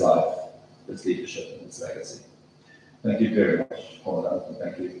by his life, his leadership, and his legacy. Thank you very much for that, and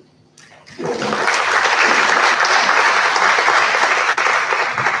thank you.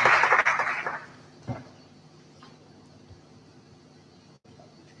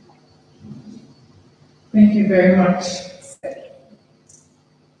 Thank you very much.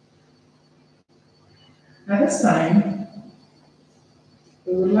 At this time,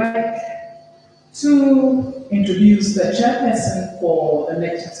 we would like to introduce the chairperson for the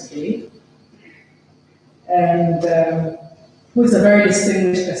lecture today, and who is a very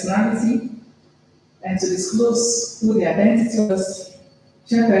distinguished personality, and to disclose who the identity of this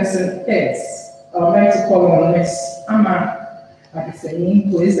chairperson is, I would like to call on Ms. Annan,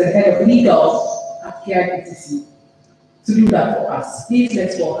 who is the head of legal at KAIPTC, to do that for us. Please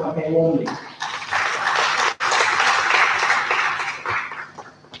let's welcome her warmly.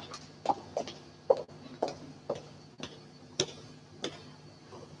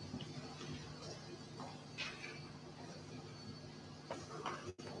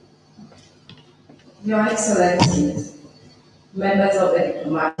 Your Excellencies, members of the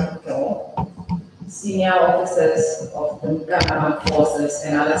diplomatic corps, senior officers of the Ghana Armed Forces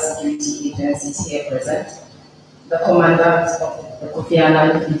and other security agencies here present, the commandant of the Kofi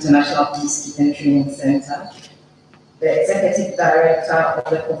Annan International Peacekeeping Training Center, the executive director of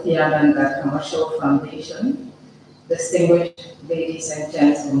the Kofi Annan Hammarskjöld Foundation, distinguished ladies and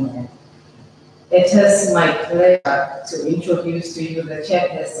gentlemen. It is my pleasure to introduce to you the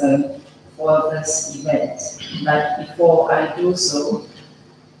chairperson for this event. But before I do so,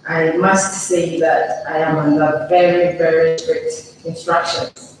 I must say that I am under very, very strict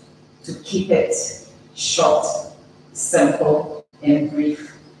instructions to keep it short, simple, and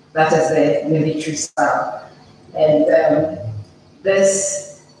brief. That is the military style. And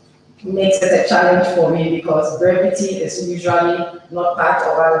this makes it a challenge for me because brevity is usually not part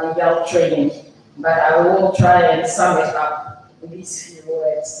of our legal training. But I will try and sum it up in these few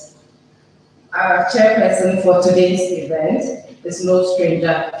words. Our chairperson for today's event is no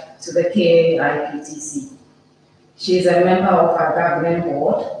stranger to the KAIPTC. She is a member of our governing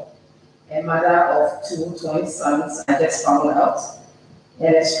board, a mother of 2 twin sons, I just found out,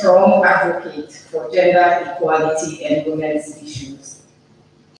 and a strong advocate for gender equality and women's issues.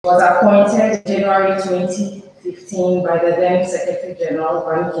 She was appointed in January 2015 by the then Secretary General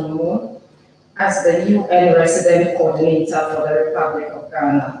Ban Ki-moon as the UN Resident Coordinator for the Republic of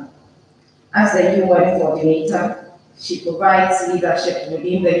Ghana. As the UN coordinator, she provides leadership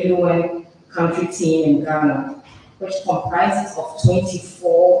within the UN country team in Ghana, which comprises of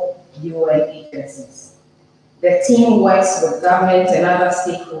 24 UN agencies. The team works with government and other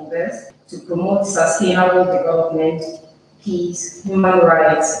stakeholders to promote sustainable development, peace, human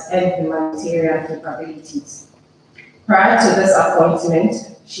rights, and humanitarian capabilities. Prior to this appointment,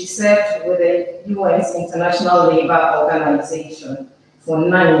 She served with the UN's International Labour Organization for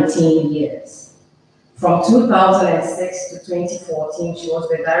 19 years. From 2006 to 2014, she was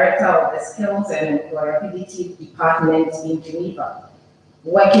the director of the Skills and Employability Department in Geneva,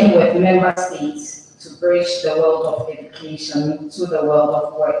 working with member states to bridge the world of education to the world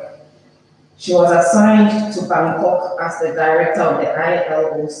of work. She was assigned to Bangkok as the director of the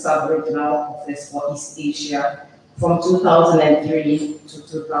ILO Sub-Regional Office for East Asia from 2003 to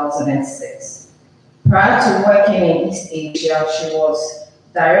 2006. Prior to working in East Asia, she was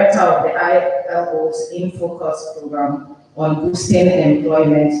director of the ILO's InFocus program on boosting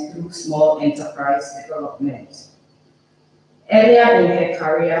employment through small enterprise development. Earlier in her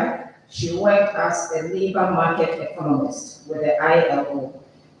career, she worked as a labor market economist with the ILO.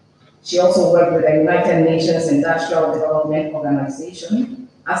 She also worked with the United Nations Industrial Development Organization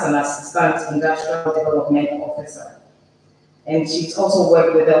as an assistant industrial development officer. And she's also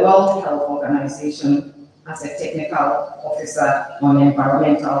worked with the World Health Organization as a technical officer on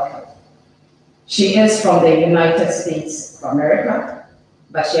environmental health. She is from the United States of America,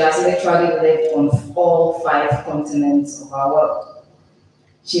 but she has literally lived on all 5 continents of our world.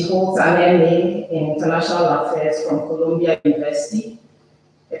 She holds an MA in International Affairs from Columbia University,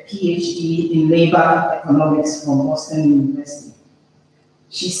 a PhD in Labor Economics from Boston University.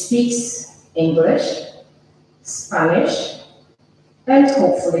 She speaks English, Spanish, and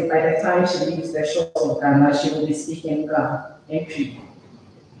hopefully by the time she leaves the shores of Ghana, she will be speaking Ghana in Cree.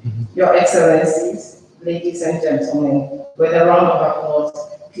 Your Excellencies, ladies and gentlemen, with a round of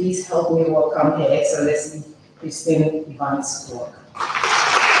applause, please help me welcome Her Excellency Christine Evans-Clark.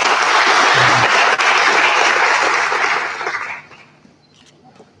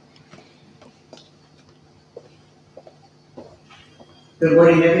 Good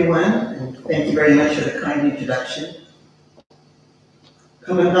morning, everyone, and thank you very much for the kind introduction.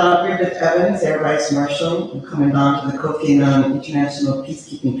 Commandant Griffith Evans, Air Vice Marshal, and Commandant of the Kofi Annan International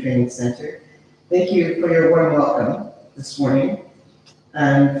Peacekeeping Training Center, thank you for your warm welcome this morning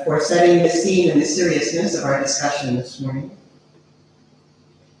and for setting the scene and the seriousness of our discussion this morning.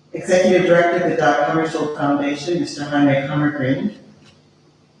 Executive Director of the Hammarskjöld Foundation, Mr. Heinrich Hammergren,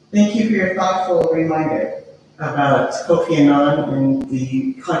 thank you for your thoughtful reminder about Kofi Annan and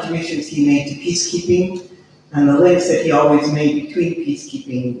the contributions he made to peacekeeping and the links that he always made between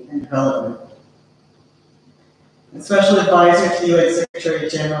peacekeeping and development. And Special Advisor to the UN Secretary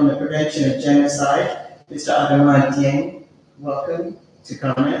General on the Prevention of Genocide, Mr. Annan Dieng, welcome to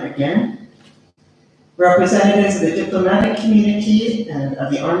Ghana again. Representatives of the diplomatic community and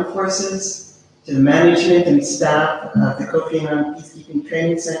of the armed forces, to the management and staff of the Kofi Annan Peacekeeping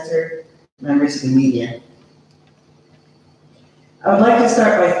Training Center, members of the media. I would like to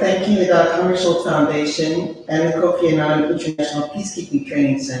start by thanking the Hammarskjöld Foundation and the Kofi Annan International Peacekeeping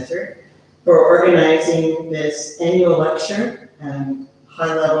Training Center for organizing this annual lecture and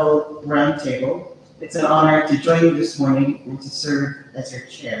high-level roundtable. It's an honor to join you this morning and to serve as your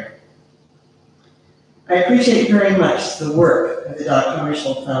chair. I appreciate very much the work of the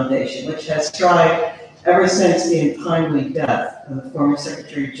Hammarskjöld Foundation, which has strived ever since the untimely death of the former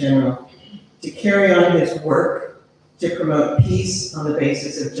Secretary General to carry on his work to promote peace on the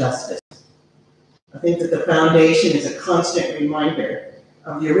basis of justice. I think that the foundation is a constant reminder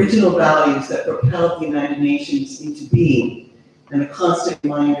of the original values that propelled the United Nations into being, and a constant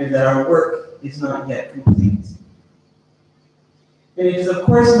reminder that our work is not yet complete. And it is of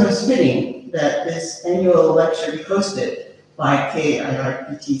course most fitting that this annual lecture be hosted by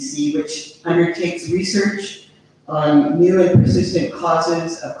KAIPTC, which undertakes research on new and persistent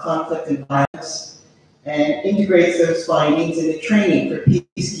causes of conflict and violence, and integrates those findings into training for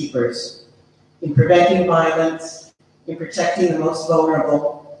peacekeepers in preventing violence, in protecting the most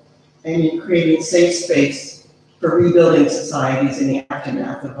vulnerable, and in creating safe space for rebuilding societies in the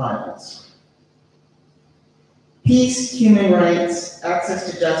aftermath of violence. Peace, human rights,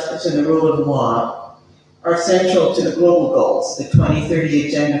 access to justice, and the rule of law are central to the global goals, the 2030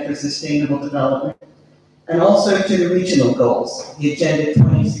 Agenda for Sustainable Development, and also to the regional goals, the Agenda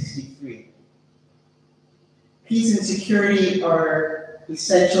 2063. Peace and security are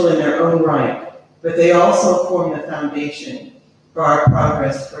essential in their own right, but they also form the foundation for our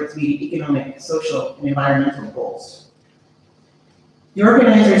progress towards meeting economic, social, and environmental goals. The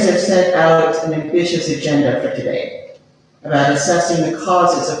organizers have set out an ambitious agenda for today about assessing the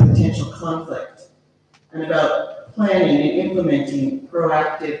causes of potential conflict and about planning and implementing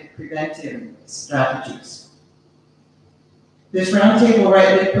proactive preventive strategies. This roundtable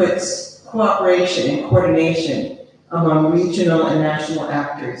rightly puts cooperation and coordination among regional and national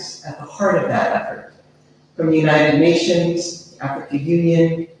actors at the heart of that effort, from the United Nations, African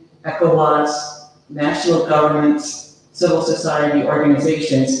Union, ECOWAS, national governments, civil society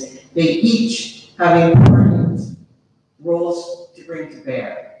organizations, they each have important roles to bring to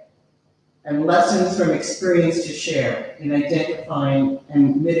bear and lessons from experience to share in identifying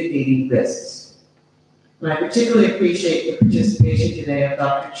and mitigating risks. And I particularly appreciate the participation today of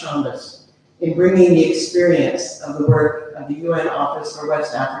Dr. Chambers in bringing the experience of the work of the UN Office for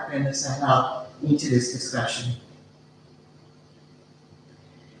West Africa and the Sahel into this discussion.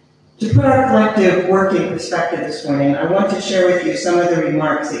 To put our collective work in perspective this morning, I want to share with you some of the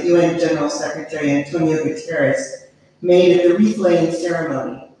remarks that UN General Secretary Antonio Guterres made at the wreath-laying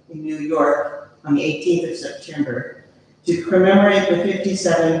ceremony in New York on the 18th of September to commemorate the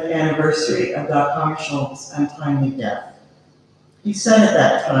 57th anniversary of Dag Hammarskjöld's untimely death. He said at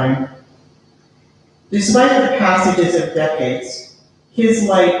that time, "Despite the passages of decades, his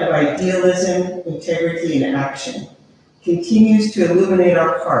light of idealism, integrity, and action continues to illuminate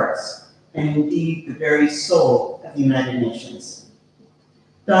our hearts and indeed the very soul of the United Nations.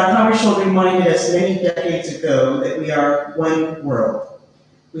 Dag Hammarskjöld reminded us many decades ago that we are one world.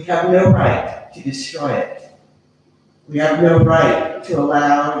 We have no right to destroy it. We have no right to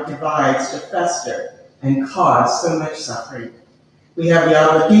allow divides to fester and cause so much suffering. We have the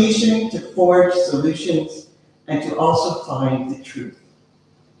obligation to forge solutions and to also find the truth."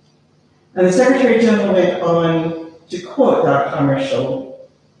 And the Secretary General went on to quote Dr. Hammarskjöld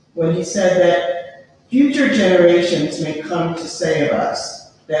when he said that future generations may come to say of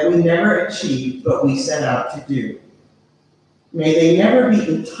us that we never achieved what we set out to do. May they never be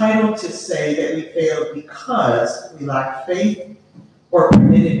entitled to say that we failed because we lacked faith or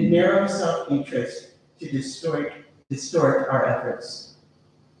permitted narrow self-interest to distort our efforts.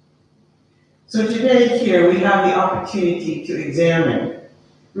 So today here we have the opportunity to examine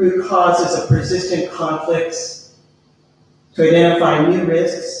root causes of persistent conflicts, to identify new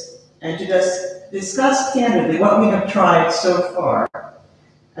risks, and to discuss candidly what we have tried so far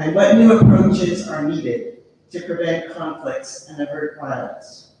and what new approaches are needed to prevent conflicts and avert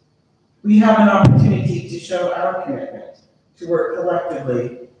violence. We have an opportunity to show our commitment to work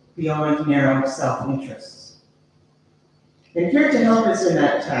collectively beyond narrow self-interests. And here to help us in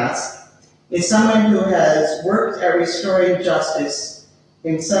that task is someone who has worked at restoring justice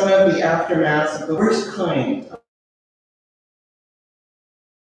in some of the aftermaths of the worst kind of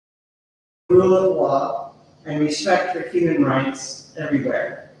rule of law and respect for human rights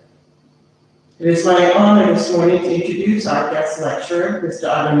everywhere. It is my honor this morning to introduce our guest lecturer, Mr.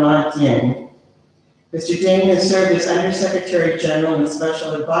 Adama Dieng. Mr. Dieng has served as Undersecretary General and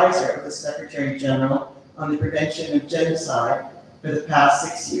Special Advisor of the Secretary General on the Prevention of Genocide for the past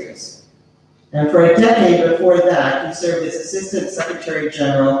 6 years. And for a decade before that, he served as Assistant Secretary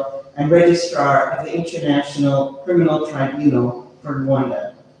General and Registrar of the International Criminal Tribunal for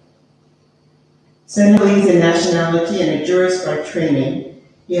Rwanda. Senegalese in nationality and a jurist by training,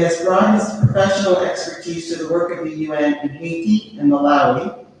 he has brought his professional expertise to the work of the UN in Haiti and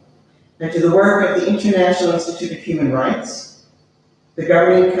Malawi, and to the work of the International Institute of Human Rights, the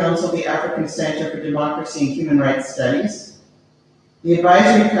Governing Council of the African Center for Democracy and Human Rights Studies, the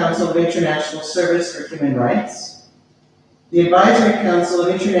Advisory Council of International Service for Human Rights, the Advisory Council of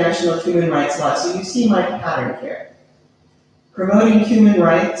International Human Rights Law. So you see my pattern here. Promoting human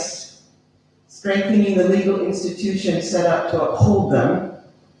rights, strengthening the legal institutions set up to uphold them,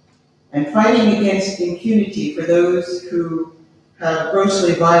 and fighting against impunity for those who have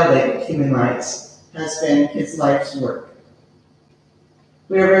grossly violated human rights has been his life's work.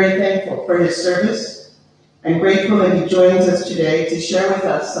 We are very thankful for his service and grateful that he joins us today to share with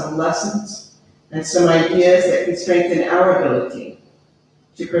us some lessons and some ideas that can strengthen our ability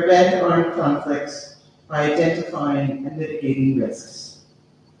to prevent armed conflicts by identifying and mitigating risks.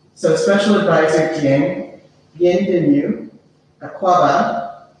 So Special Advisor Dieng, bienvenue, Akwaba,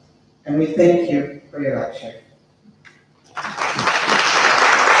 and we thank you for your lecture.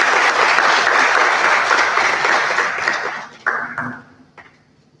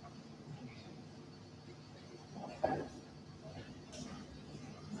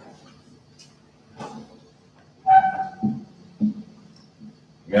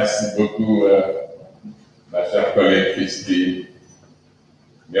 Merci beaucoup, ma chère collègue Christine.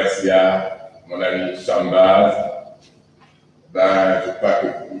 Merci à mon ami Chambaz. Je crois que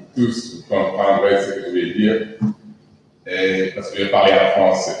vous tous vous comprendrez ce que je vais dire, parce que je vais parler en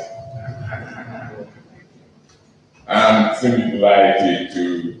français. I'm extremely delighted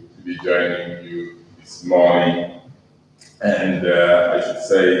to be joining you this morning, and I should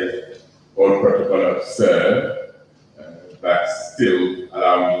say, all protocol observed, but still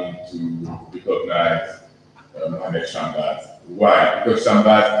allow me to recognize Mohamed Chambers. Why? Because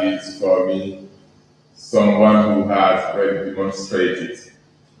Chambers is, for me, someone who has already demonstrated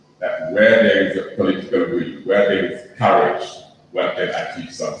that where there is a political will, where there is courage, one can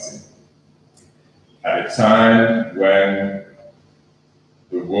achieve something. At a time when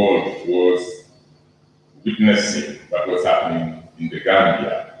the world was witnessing what was happening in the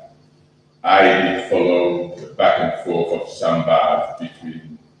Gambia, I did follow the back and forth of Chambers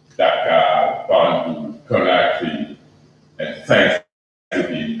between Dakar, Banjul, Conakry, and thanks to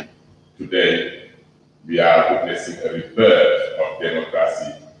him, today we are witnessing a rebirth of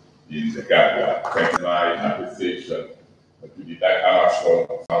democracy in the Gambia. Thanks to my appreciation to the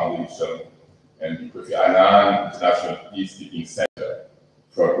Hammarskjöld Foundation and the Kofi Annan International Peacekeeping Center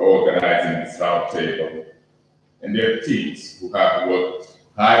for organizing this roundtable, and their teams who have worked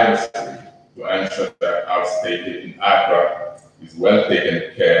tirelessly to ensure that our stay in Accra is well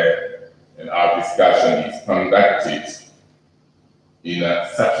taken care and our discussion is conducted in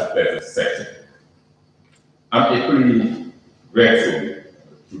such a pleasant setting. I'm equally grateful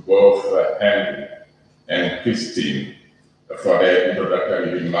to both Henry and Christine for their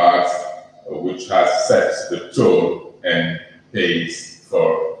introductory remarks, which has set the tone and pace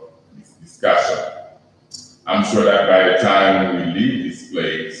for this discussion. I'm sure that by the time we leave this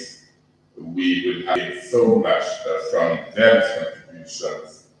place, we will have so much from various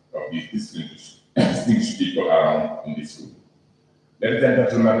contributions of these distinguished people around in this room. Ladies and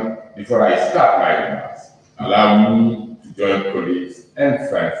gentlemen, before I start my remarks, allow me to join colleagues and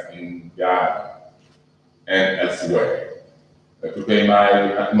friends in Ghana and elsewhere to pay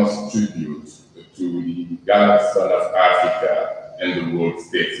my utmost tribute to the gallant son of Africa and the world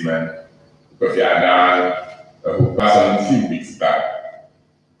statesman, Kofi Annan, who passed on a few weeks back.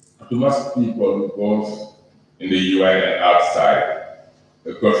 To most people, both in the UN and outside,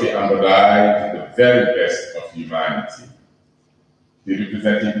 Kofi embodied the very best of humanity. He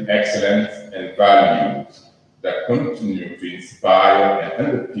represented excellence and values that continue to inspire and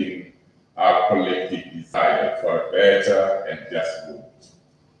underpin our collective desire for a better and just world.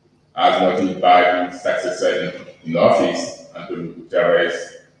 As noted by his successor in office, Antonio Guterres,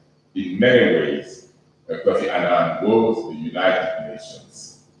 in many ways, Kofi Annan was the United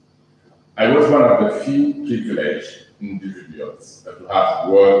Nations. I was one of the few privileged individuals to have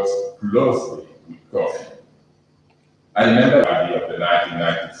worked closely with Kofi. I remember the idea of the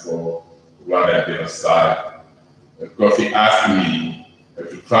 1994 Rwandan genocide. Kofi asked me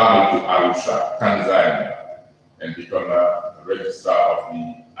to travel to Arusha, Tanzania, and become a registrar of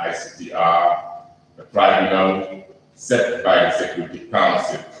the ICTR, a tribunal set by the Security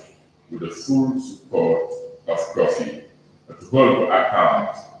Council with the full support of Kofi to hold to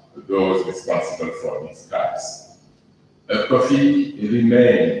account those responsible for these crimes. Kofi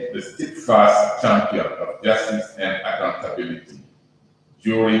remained the steadfast champion of justice and accountability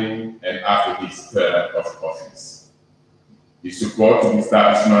during and after his term of office. His support to the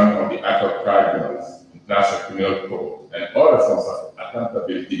establishment of the ad hoc tribunals, International Criminal Court, and other forms of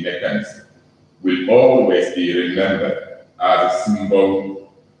accountability mechanisms will always be remembered as a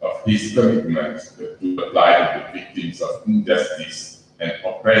symbol of his commitment to apply to the victims of injustice and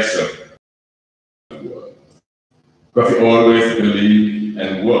oppression in the world. Kofi always believed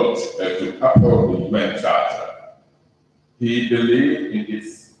and worked to uphold the UN Charter. He believed in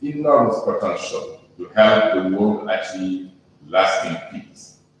its enormous potential to help the world achieve lasting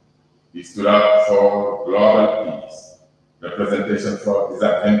peace. He stood up for global peace, representation for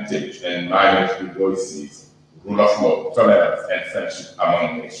disadvantaged and minority voices, rule of law, tolerance, and friendship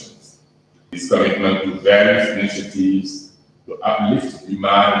among nations. His commitment to various initiatives to uplift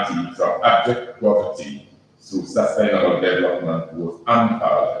humanity from abject poverty through sustainable development was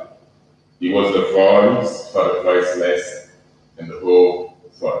unparalleled. He was the voice for the voiceless and the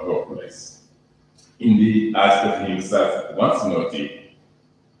hope for the hopeless. Indeed, as Kofi himself once noted,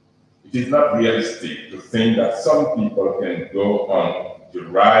 it is not realistic to think that some people can go on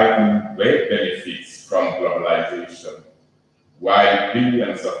deriving great benefits from globalization, while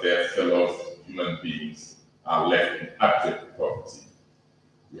billions of their fellow human beings are left in abject poverty.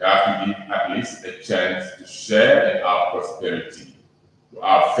 We have to give at least a chance to share in our prosperity to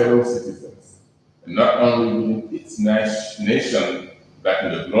our fellow citizens, and not only within its nation, but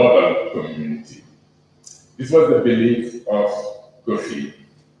in the global community. This was the belief of Kofi,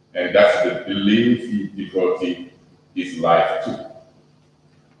 and that's the belief he devoted his life to.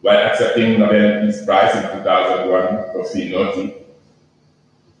 While accepting Nobel Peace Prize in 2001, Kofi noted,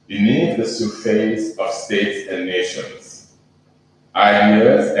 beneath the surface of states and nations,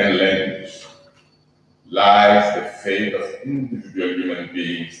 ideas and language, lies the fate of individual human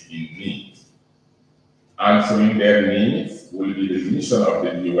beings in need. answering their needs will be the mission of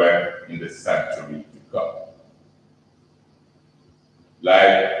the UN in the century to come.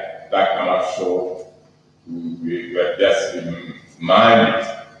 Like Dr. Hammarskjöld, who we were just reminded,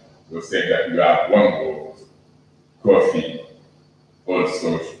 was saying that you have one goal. Kofi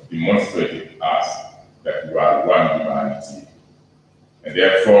also demonstrated us that you are one humanity. And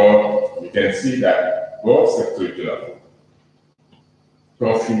therefore, we can see that both Secretary General,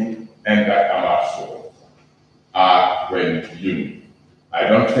 Kofi and Dr. Hammarskjöld are very unique. I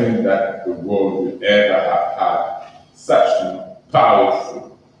don't think that the world will ever have had such a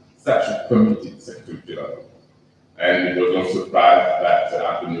powerful, such a committed Secretary General. And it was no surprise that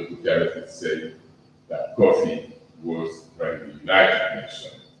Antonio Guterres would say that Kofi was from the United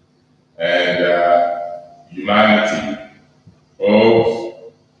Nations. And humanity owes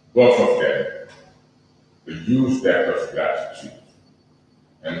both of them a huge debt of gratitude.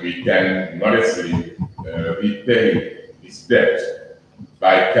 And we can modestly repay this debt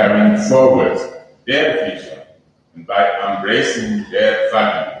by carrying forward their vision and by embracing their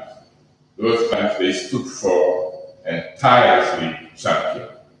values, those values they stood for and tirelessly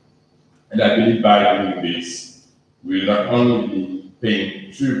championed. And I believe by doing this, we will not only be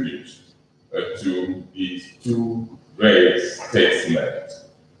paying tribute to these two great statesmen,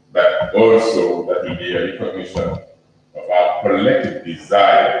 but also that will be a recognition of our collective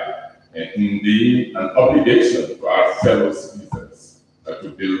desire and indeed an obligation to our fellow citizens to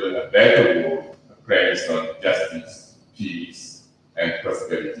build a better world premised on justice, peace, and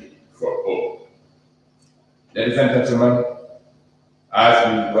prosperity for all. Ladies and gentlemen, as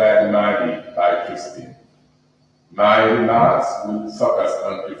we were reminded by Christine, my remarks will focus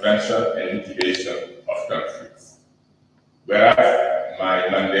on prevention and mitigation of conflicts, whereas my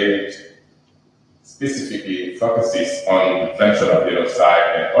mandate specifically focuses on prevention of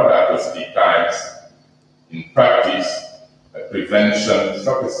genocide and other atrocity crimes. In practice, prevention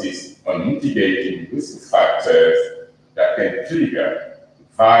focuses on mitigating risk factors that can trigger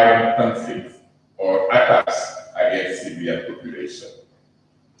violent conflicts or attacks against civilian population.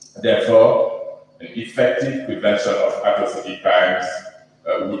 Therefore, an effective prevention of atrocity crimes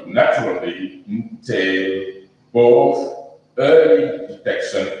would naturally entail both early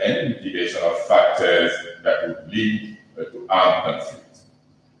detection and mitigation of factors that would lead to armed conflict.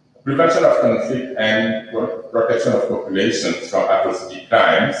 Prevention of conflict and protection of populations from atrocity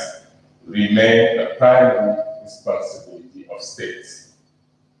crimes remain a primary responsibility of states.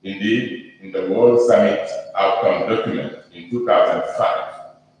 Indeed, in the World Summit Outcome Document in 2005,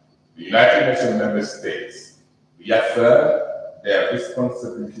 the United Nations member states reaffirmed their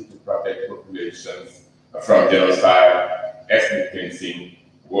responsibility to protect populations from genocide, ethnic cleansing,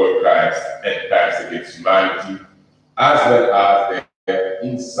 war crimes, and crimes against humanity, as well as their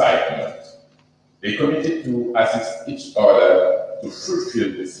incitement. They committed to assist each other to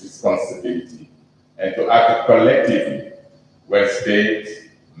fulfill this responsibility and to act collectively when states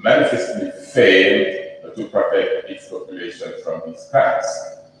manifestly failed to protect its population from these crimes.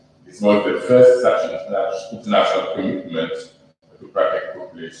 This was the first such international commitment to protect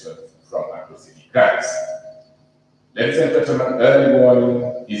populations from atrocity crimes. Ladies and gentlemen, early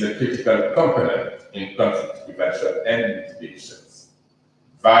warning is a critical component in conflict prevention and mitigations.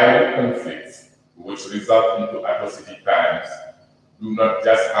 Violent conflicts which result into atrocity crimes do not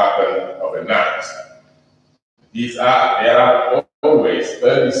just happen overnight. There are always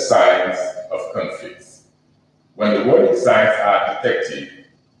early signs of conflicts. When the warning signs are detected,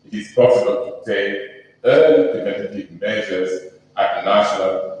 it is possible to take early preventative measures at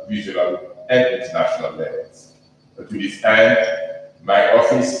national, regional, and international levels. To this end, my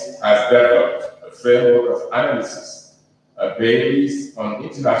office has developed a framework of analysis based on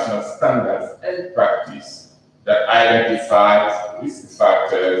international standards and practice that identifies risk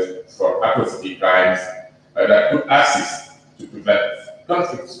factors for atrocity crimes that could assist to prevent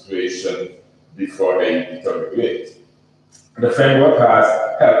conflict situations before they deteriorate. The framework has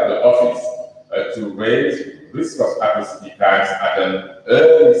helped the office to raise risk of atrocity crimes at an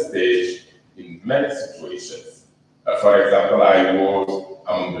early stage in many situations. For example, I was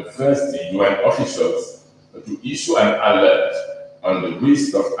among the first UN officials to issue an alert on the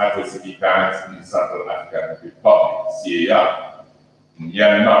risk of atrocity crimes in the Central African Republic, CAR, in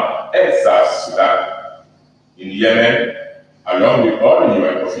Myanmar, and South Sudan. In Yemen, along with other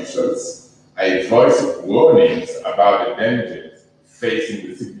UN officials, I voiced warnings about the dangers facing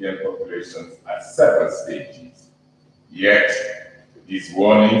the civilian populations at several stages. Yet, these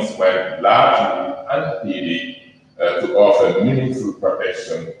warnings were largely unheeded to offer meaningful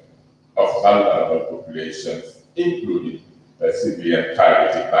protection of vulnerable populations, including civilians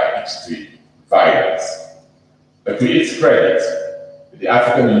targeted by extreme violence. To its credit, the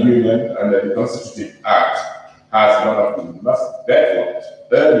African Union under the Constitutive Act has one of the most developed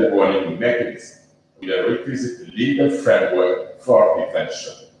early warning mechanisms with a requisite legal framework for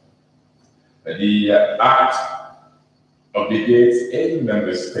prevention. The Act obligates any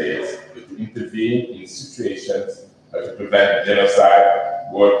member state to intervene in situations to prevent genocide,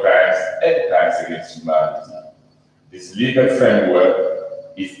 war crimes, and crimes against humanity. This legal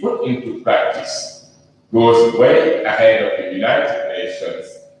framework, if put into practice, goes way ahead of the United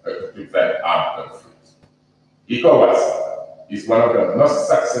Nations to prevent armed conflict. ECOWAS is one of the most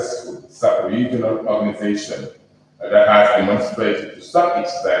successful sub-regional organizations that has demonstrated to some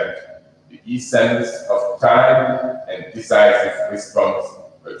extent the essence of timely and decisive response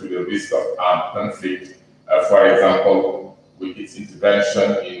to the risk of armed conflict. For example, with its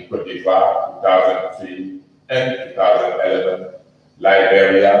intervention in Côte d'Ivoire 2003 and 2011,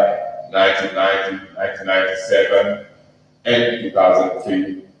 Liberia 1990, 1997, and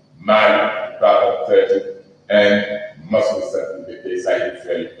 2003, Mali 2013, and most recently the case I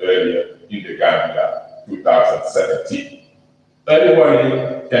referred earlier in the Gambia 2017. Early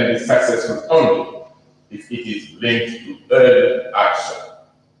warning can be successful only if it is linked to early action.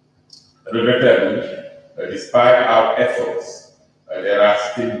 Regrettably, despite our efforts, there are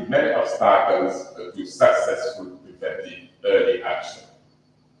still many obstacles to successful preventive early action.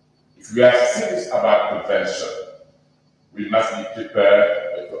 If we are serious about prevention, we must be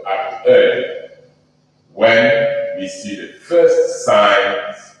prepared to act early when we see the first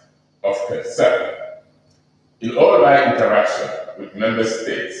signs of concern. In all my interaction with member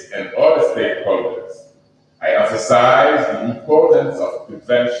states and other stakeholders, I emphasize the importance of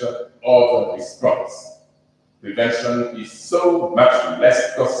prevention over response. Prevention is so much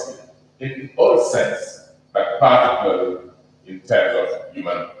less costly in all sense, but particularly in terms of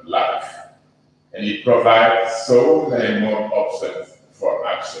human life. And it provides so many more options for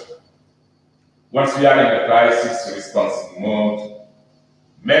action. Once we are in the crisis response mode,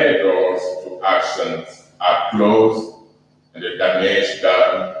 many doors to actions are closed and the damage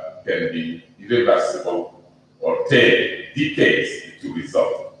done can be irreversible or take decades to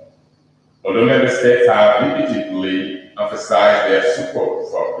resolve. Although member states have repeatedly emphasized their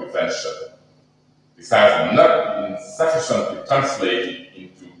support for prevention, this has not been sufficiently translated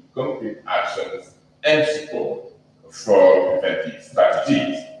into concrete actions and support for preventive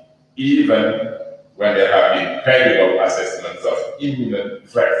strategies, even when there have been credible assessments of imminent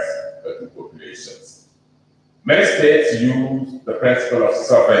threats to populations. Many states use the principle of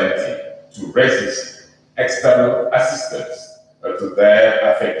sovereignty to resist external assistance to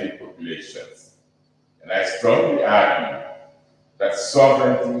their affected populations. And I strongly argue that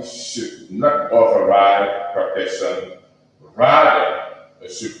sovereignty should not override protection, rather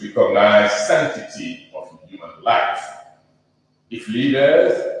should recognize sanctity of human life. If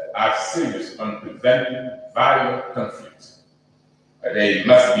leaders are serious on preventing violent conflict, they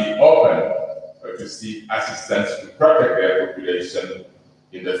must be open to seek assistance to protect their population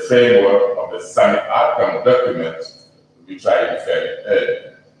in the framework of the summit outcome document which I referred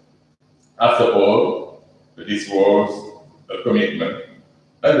earlier. After all, this was a commitment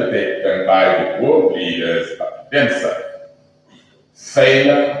undertaken by the world leaders themselves.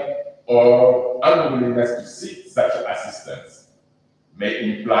 Failure or unwillingness to seek such assistance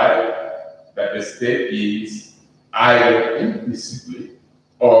may imply that the state is either implicitly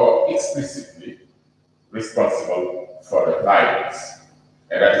or explicitly responsible for the violence.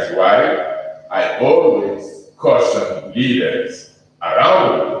 And that is why I always caution leaders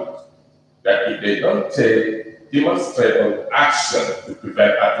around the world that if they don't take demonstrable action to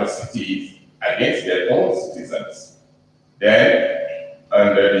prevent atrocities against their own citizens, then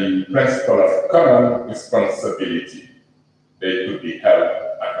under the principle of common responsibility, they could be held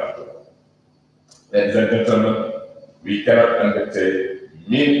accountable. Ladies and gentlemen, we cannot undertake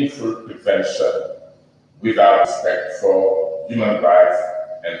meaningful prevention without respect for human rights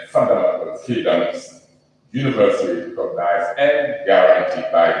and fundamental freedoms universally recognized and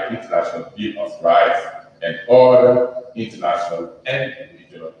guaranteed by the International Bill of Rights and other international and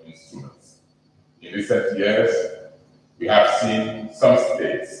regional instruments. In recent years, we have seen some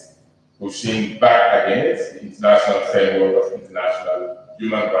states pushing back against the international framework of international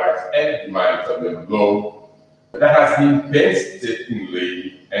human rights and humanitarian law that has been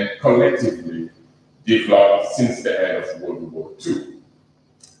painstakingly and collectively developed since the end of World War II.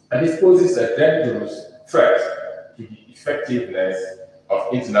 And this poses a dangerous threat to the effectiveness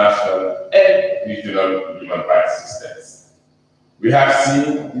of international and regional human rights systems. We have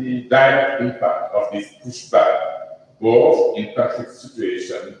seen the direct impact of this pushback both in conflict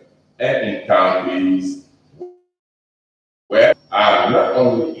situations and in countries are not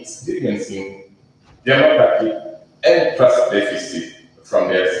only experiencing democratic and trust deficit from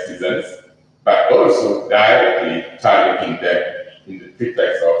their citizens, but also directly targeting them in the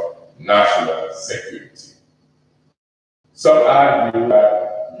pretext of national security. Some argue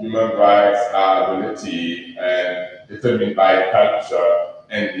that human rights are relative and determined by culture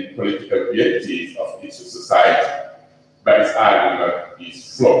and the political realities of each society, but this argument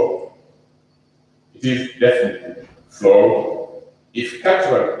is flawed. It is definitely flawed if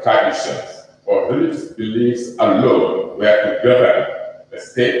cultural traditions or religious beliefs alone were to govern the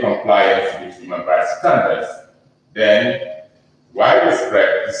state compliance with human rights standards, then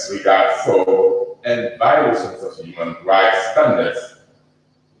widespread disregard for and violations of human rights standards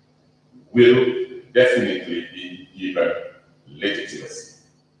will definitely be given legitimacy.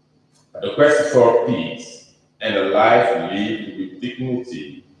 The quest for peace and a life lived with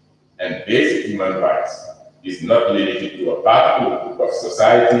dignity and basic human rights is not limited to a particular group of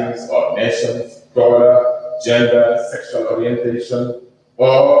societies or nations, color, gender, sexual orientation,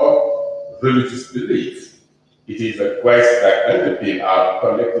 or religious belief. It is a quest that underpins our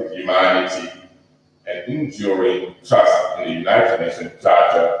collective humanity and enduring trust in the United Nations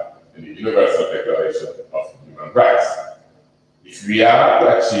Charter and the Universal Declaration of Human Rights. If we are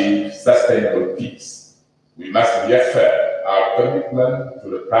to achieve sustainable peace, we must reaffirm our commitment to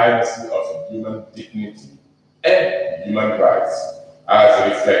the primacy of human dignity and human rights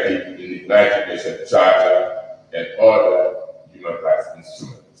as reflected in the United Nations Charter and other human rights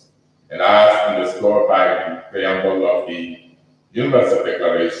instruments, and as underscored by the preamble of the Universal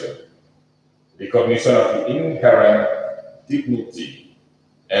Declaration. Recognition of the inherent dignity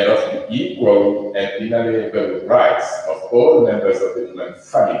and of the equal and inalienable rights of all members of the human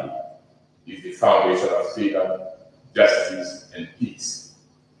family is the foundation of freedom, justice, and peace.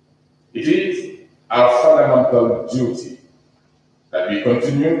 It is our fundamental duty that we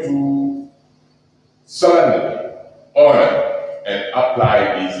continue to solemnly honor and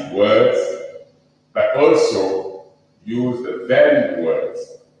apply these words, but also use the very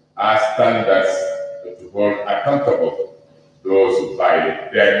words as standards to hold accountable those who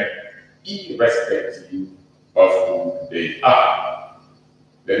violate them, irrespective of who they are.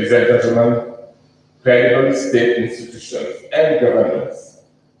 Ladies and gentlemen, credible state institutions and governments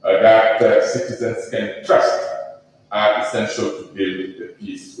that citizens can trust are essential to build a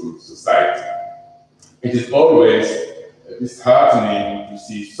peaceful society. It is always disheartening to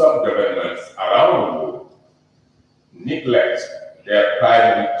see some governments around the world neglect their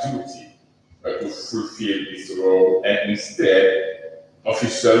primary duty to fulfill this role, and instead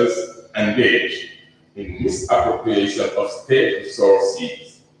officials engage in misappropriation of state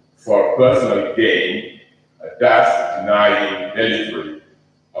resources for personal gain, thus denying delivery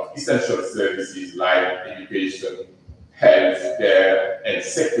of essential services like education, health care, and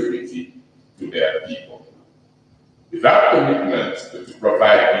security to their people. Without commitment to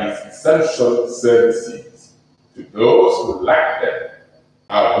provide these essential services to those who lack them,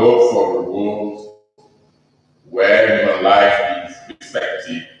 our hope for a world where human life is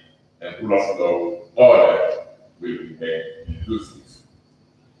respected and rule of law order will remain elusive.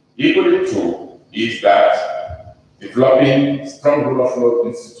 Equally true is that developing strong rule of law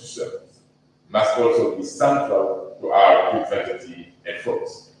institutions must also be central to our preventative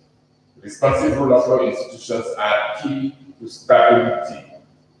efforts. Responsive rule of law institutions are key to stability,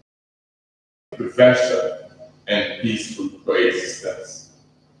 prevention, and peaceful coexistence.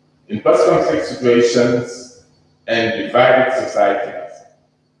 In post-conflict situations and divided societies,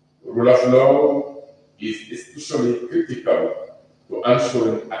 rule of law is especially critical to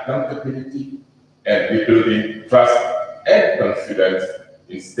ensuring accountability and rebuilding trust and confidence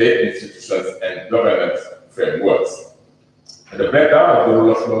in state institutions and governance frameworks. And the breakdown of the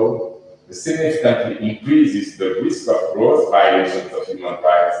rule of law significantly increases the risk of gross violations of human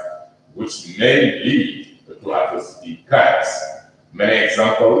rights, which may lead to atrocity crimes. Many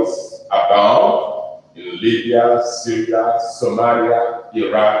examples abound in Libya, Syria, Somalia,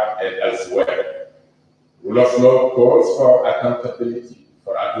 Iraq, and elsewhere. Rule of law calls for accountability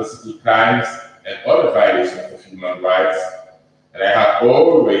for atrocity crimes and other violations of human rights, and I have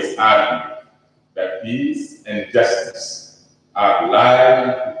always argued that peace and justice are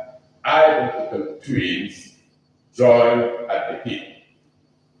like identical twins joined at the hip.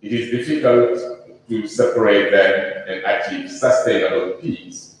 It is difficult to separate them and achieve sustainable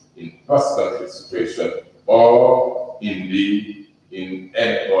peace in post-conflict situation or indeed in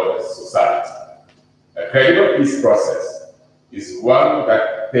any other society. A credible peace process is one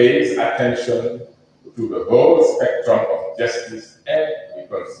that pays attention to the whole spectrum of justice and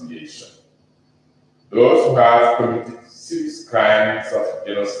reconciliation. Those who have committed serious crimes of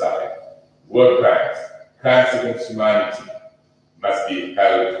genocide, war crimes, crimes against humanity must be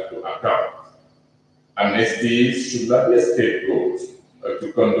held to account. Amnesties should not be a scapegoat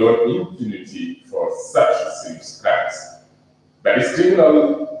to condone impunity for such serious crimes. But this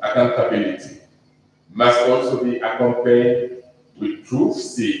criminal accountability must also be accompanied with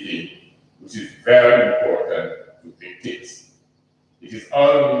truth-seeking, which is very important to victims. It is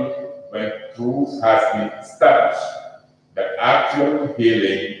only when truth has been established that actual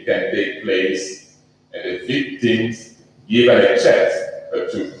healing can take place and the victims given a chance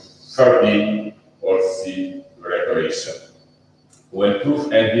to forgive or seek reparation. When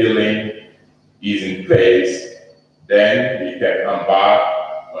truth and healing is in place, then we can embark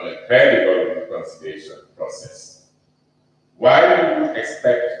on a credible reconciliation process. While we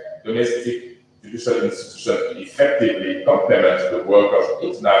expect domestic judicial institutions to effectively complement the work of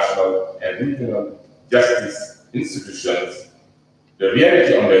international and regional justice institutions, the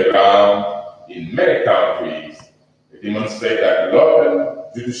reality on the ground in many countries demonstrates that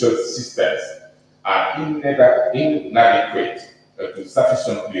local judicial systems are inadequate to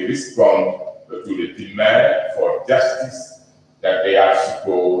sufficiently respond to the demand for justice that they are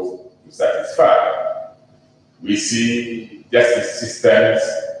supposed to satisfy. We see justice systems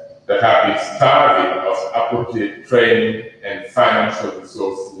that have been starving of appropriate training and financial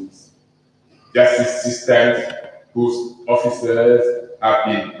resources, justice systems whose officers have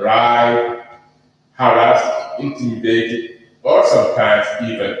been bribed, harassed, intimidated, or sometimes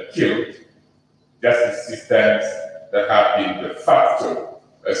even killed, justice systems that have been de facto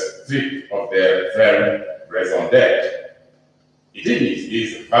stripped of their very raison d'etre. It is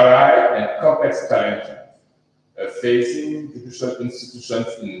these varied and complex challenges facing judicial institutions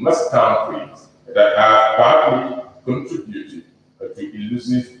in most countries that have partly contributed to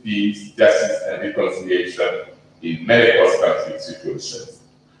elusive peace, justice, and reconciliation in many post-conflict situations.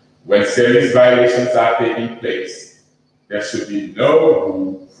 When serious violations are taking place, there should be no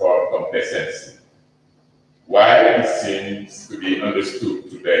room for complacency. While this seems to be understood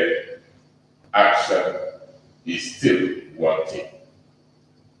today, action is still wanting.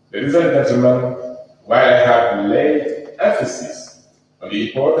 Ladies and gentlemen, while I have laid emphasis on the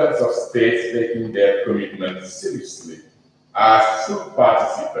importance of states taking their commitment seriously as full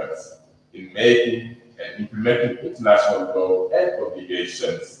participants in making and implementing international law and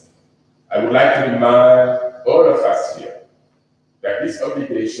obligations, I would like to remind all of us here that this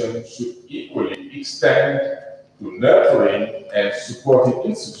obligation should equally extend to nurturing and supporting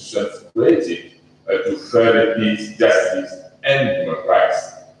institutions created to further peace, justice, and human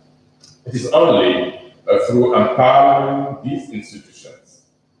rights. It is only through empowering these institutions,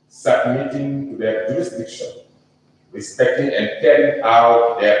 submitting to their jurisdiction, respecting and carrying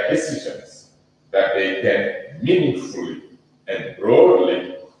out their decisions, that they can meaningfully and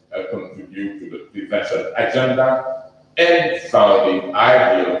broadly contribute to the prevention agenda and founding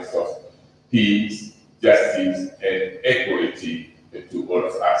ideals of peace, justice, and equality to all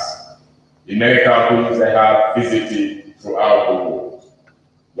of us. In many countries I have visited throughout the world,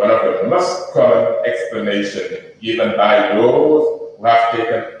 one of the most common explanations given by those who have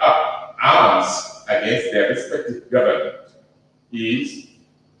taken up arms against their respective government is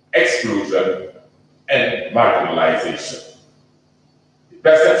exclusion and marginalization. The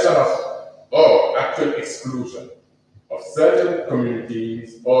perception of or actual exclusion of certain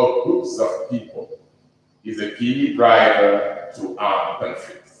communities or groups of people is a key driver to armed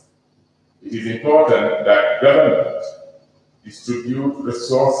conflicts. It is important that government distribute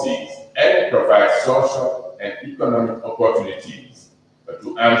resources and provide social and economic opportunities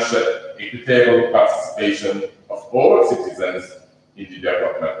to ensure equitable participation of all citizens in the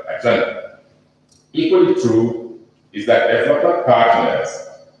development agenda. Equally true is that development partners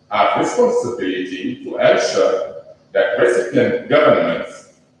have responsibility to ensure that recipient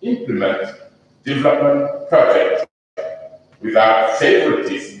governments implement development projects without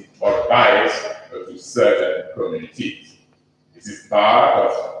favoritism or bias to certain communities. This is part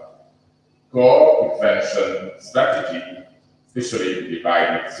of core prevention strategy, especially in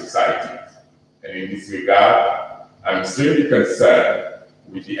divided societies. And in this regard, I'm extremely concerned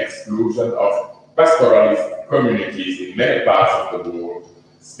with the exclusion of pastoralist communities in many parts of the world,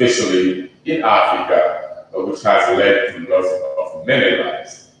 especially in Africa, which has led to loss of many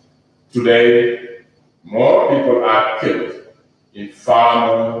lives. Today, more people are killed in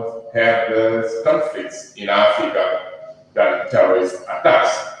farmers, herders, conflicts in Africa than terrorist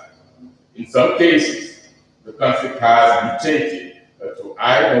attacks. In some cases, the conflict has mutated to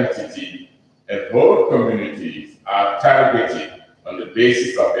identity, and whole communities are targeted on the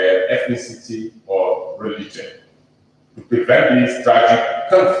basis of their ethnicity or religion. To prevent these tragic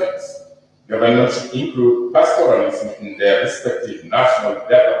conflicts, governments should include pastoralism in their respective national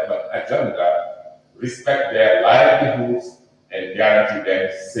development agenda, respect their livelihoods, and guarantee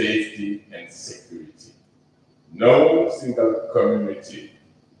them safety and security. No single community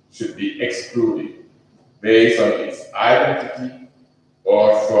should be excluded based on its identity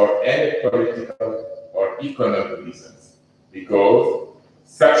or for any political or economic reasons, because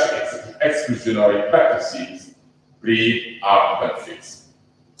such exclusionary practices breed armed conflicts.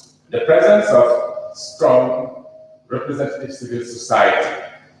 The presence of strong representative civil society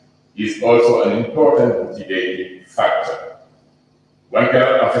is also an important motivating factor. One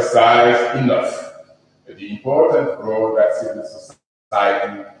cannot emphasize enough the important role that civil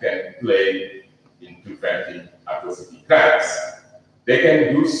society can play in preventing atrocity crimes. They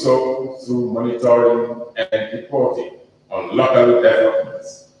can do so through monitoring and reporting on local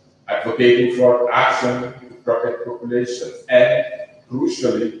developments, advocating for action to protect populations, and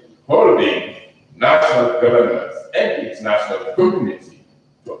crucially, holding national governments and international community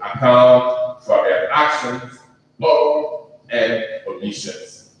to account for their actions and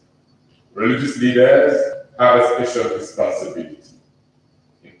omissions. Religious leaders have a special responsibility.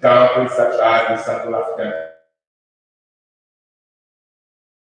 In countries such as the Central African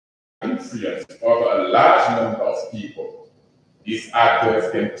influence over a large number of people, these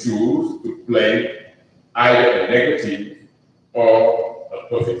actors can choose to play either a negative or a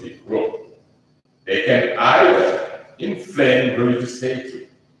positive role. They can either inflame religious hatred,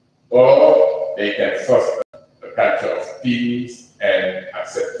 or they can foster a culture of peace and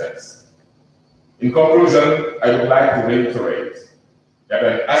acceptance. In conclusion, I would like to reiterate that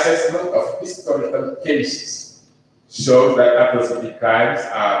an assessment of historical cases shows that atrocity crimes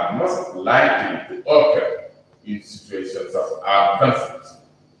are most likely to occur in situations of armed conflict.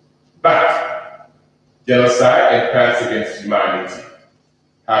 But genocide and crimes against humanity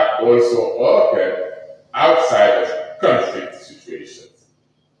have also occurred outside of conflict situations.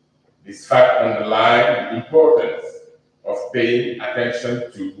 This fact underlines the importance of paying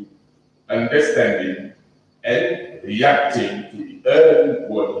attention to understanding and reacting to the early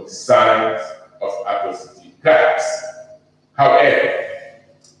warning signs of atrocity crimes. However,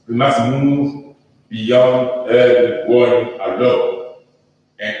 we must move beyond early warning alone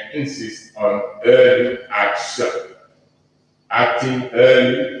and insist on early action. Acting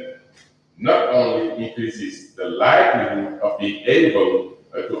early not only increases the likelihood of being able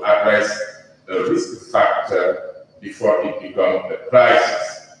to address the risk factor before it becomes a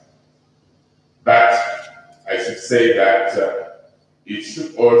crisis, but I should say that it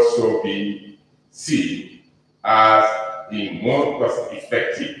should also be seen as being more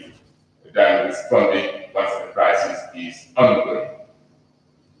cost-effective than responding once the crisis is ongoing.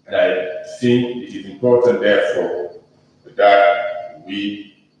 And I think it is important, therefore, that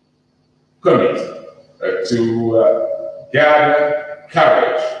we commit to gather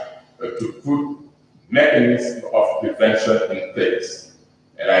courage to put mechanisms of prevention in place.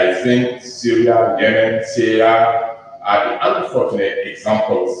 And I think Syria, Yemen, Syria are the unfortunate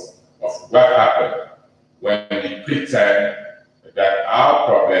examples of what happened when we pretend that our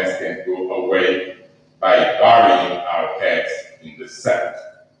problems can go away by burying our heads in the sand.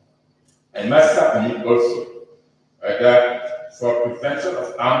 I must admit also that for prevention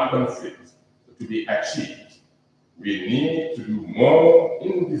of armed conflict to be achieved, we need to do more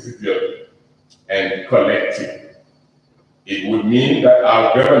individually and collectively. It would mean that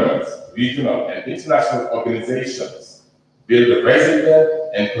our governments, regional and international organizations build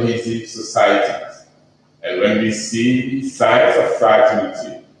resilient and cohesive societies. And when we see signs of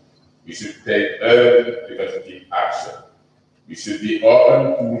fragility, we should take early preventative action. We should be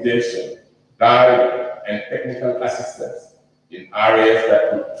open to mediation, dialogue, and technical assistance in areas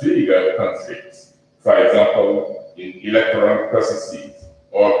that could trigger conflicts, for example, in electoral processes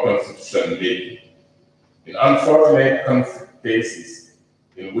or constitution making. In unfortunate conflict cases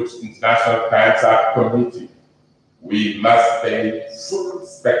in which international crimes are committed, we must pay full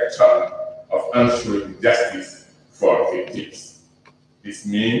spectrum of ensuring justice for victims. This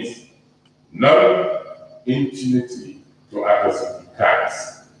means no impunity to atrocity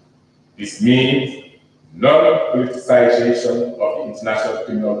crimes. This means no politicization of the International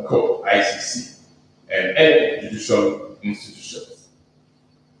Criminal Court, ICC, and any judicial institutions.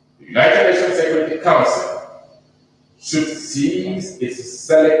 The United Nations Security Council should cease its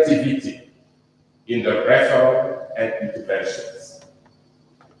selectivity in the referral and interventions.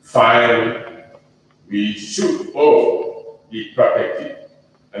 Finally, we should all be protected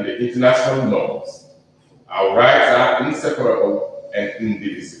under international norms. Our rights are inseparable and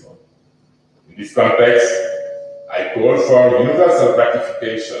indivisible. In this context, I I call for universal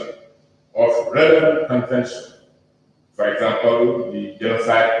ratification of relevant conventions. For example, the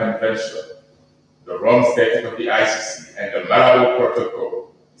Genocide Convention, the Rome Statute of the ICC, and the Malabo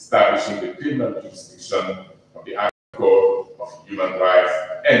Protocol establishing the criminal jurisdiction of the Court of Human Rights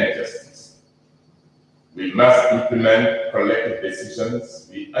and Justice. We must implement collective decisions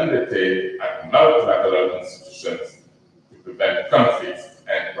we undertake at multilateral institutions to prevent conflicts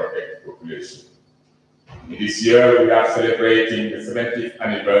and protect the population. In this year, we are celebrating the 70th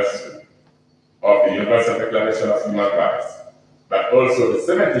anniversary of the Universal Declaration of Human Rights, but also the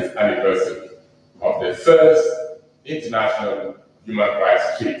 70th anniversary of the first international human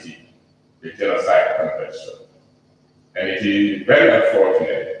rights treaty, the Genocide Convention. And it is very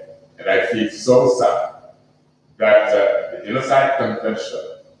unfortunate, and I feel so sad, that the Genocide Convention,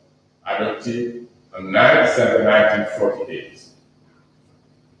 adopted on 9 December 1948,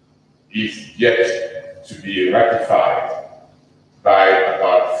 is yet to be ratified by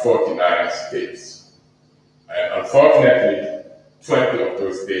about 49 states. And unfortunately, 20 of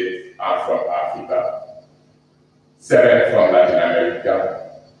those states are from Africa, 7 from Latin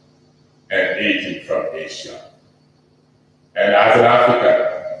America, and 18 from Asia. And as an African,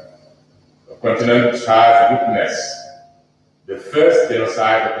 the continent has witnessed the first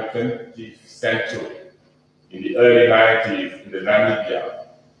genocide of the 20th century in the early 90s in the Namibia,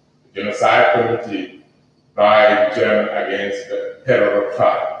 the genocide committed by the Germans against the Herero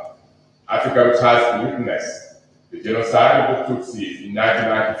tribe. Africa, which has witnessed the genocide of the Tutsis in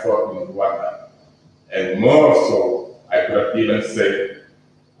 1994 in Rwanda. And more so, I could have even said,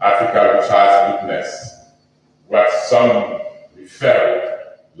 Africa, which has witnessed what some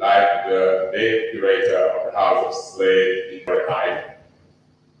refer like the late curator of the House of Slaves in Island,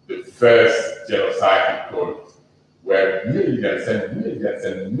 the first genocide code, where millions and millions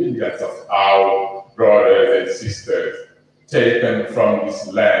and millions of our brothers and sisters taken from this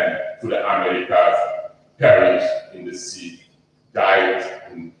land to the Americas perished in the sea, died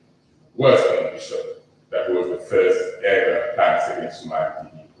in worse condition. That was the first ever crimes against humanity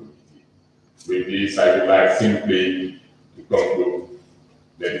in community. With this, I would like simply to conclude,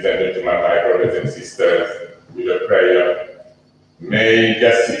 ladies and gentlemen, my brothers and sisters, with a prayer. May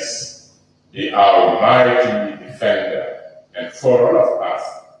justice be our mighty defender, and for all of us,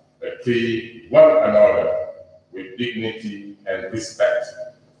 treat one another with dignity and respect,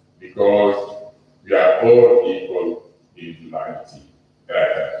 because we are all equal in humanity. And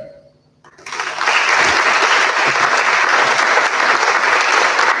I thank you.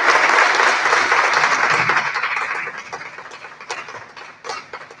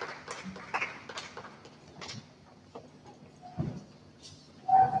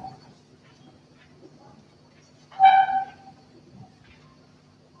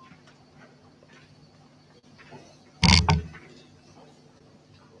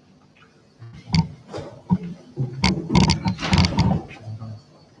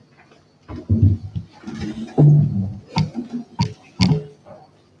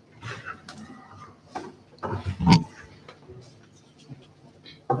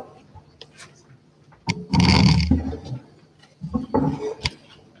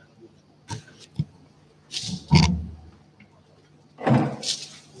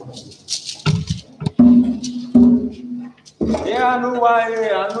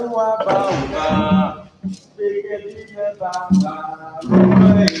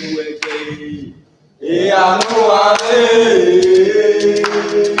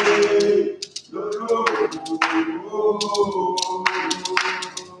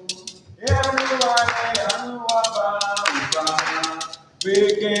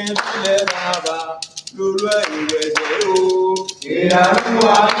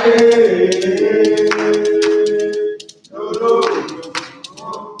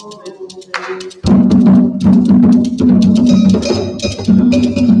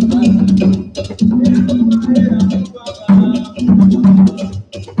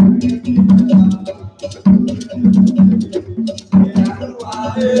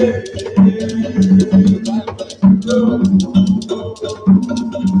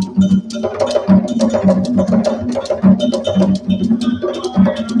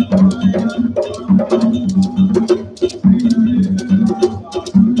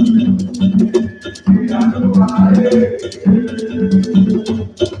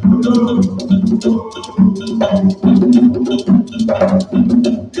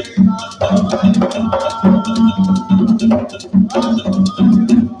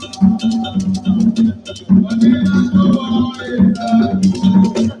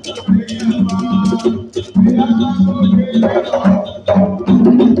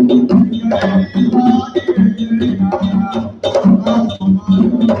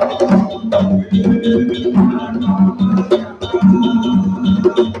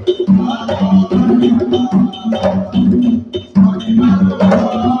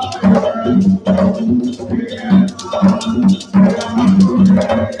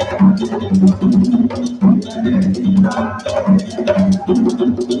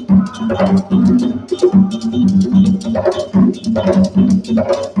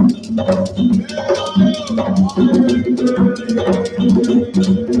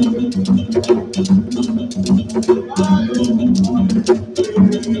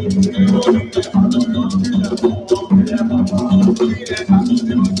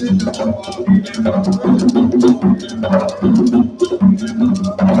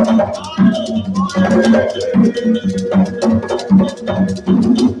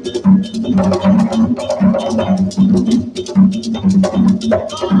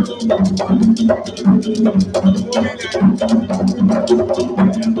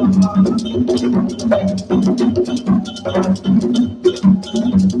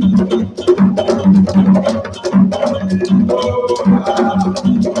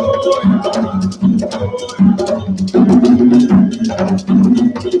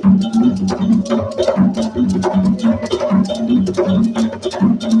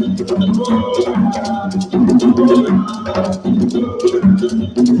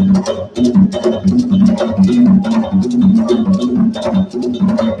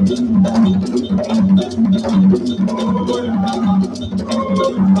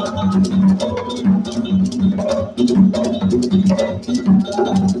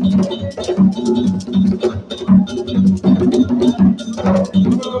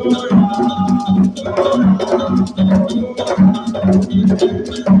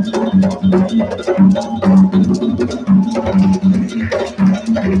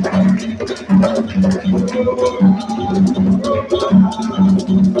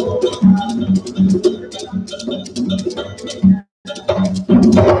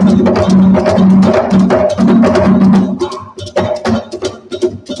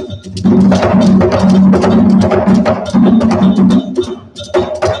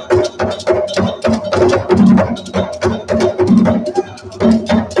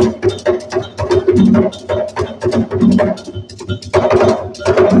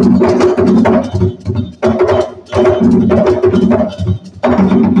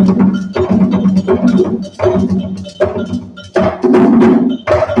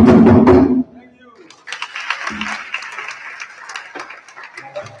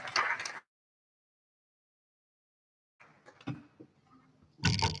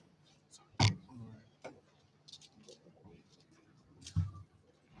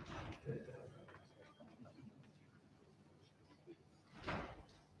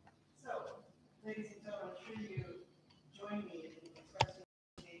 Ladies and gentlemen, I'm sure you join me in expressing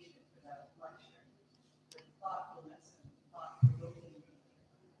appreciation for that lecture, with thoughtfulness and thought-provoking.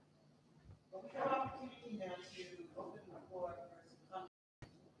 But we have an opportunity now to open the floor for some comments,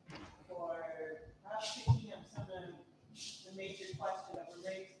 for perhaps picking up some of the major questions that were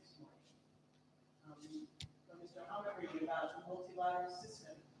raised this morning. From Mr. Hammarskjöld about the multilateral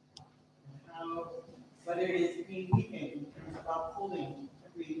system and how, whether it is being weakened in terms of upholding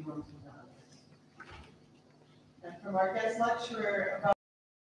agreed norms and values. And from our guest lecturer about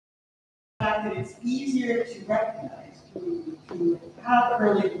the fact that it's easier to recognize, to have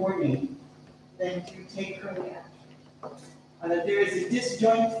early warning than to take early action. And that there is a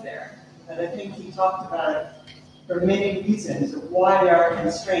disjoint there that I think he talked about for many reasons of why there are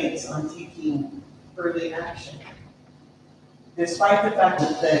constraints on taking early action. Despite the fact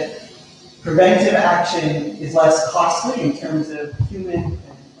that preventive action is less costly in terms of human and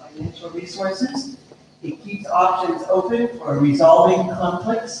financial resources, it keeps options open for resolving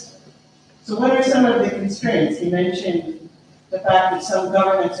conflicts. So what are some of the constraints? He mentioned the fact that some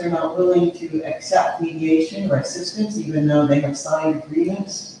governments are not willing to accept mediation or assistance, even though they have signed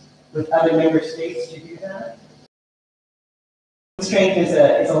agreements with other member states to do that. Constraint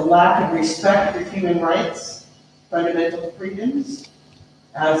is a lack of respect for human rights, fundamental freedoms,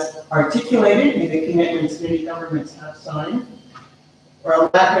 as articulated in the commitments many governments have signed, or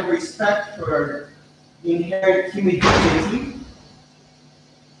a lack of respect for the inherent human dignity.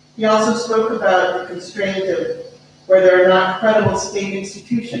 He also spoke about the constraint of where there are not credible state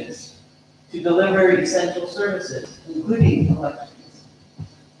institutions to deliver essential services, including elections,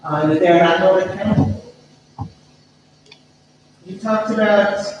 that they are not held accountable. He talked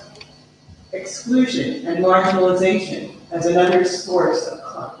about exclusion and marginalization as another source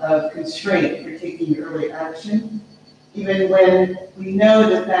of constraint for taking early action, even when we know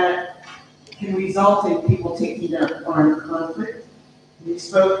that that can result in people taking up armed conflict We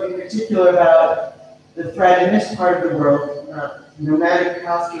spoke in particular about the threat in this part of the world, nomadic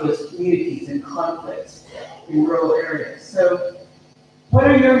pastoralist communities and conflicts in rural areas. So what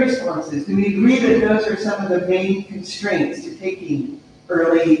are your responses? Do we agree that those are some of the main constraints to taking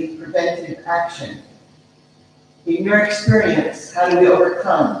early preventive action? In your experience, how do we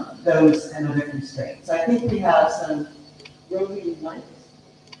overcome those and other constraints? I think we have some roving lights.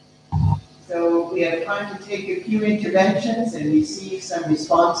 So we have time to take a few interventions and receive some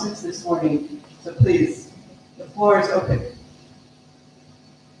responses this morning. So please, the floor is open.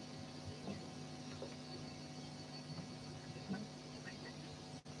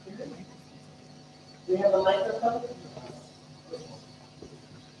 Do we have a microphone?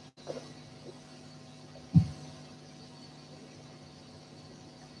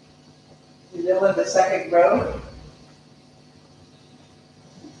 Middle of the second row.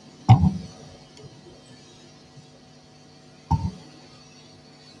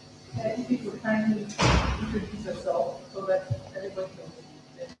 If you could kindly introduce yourself so that everybody knows.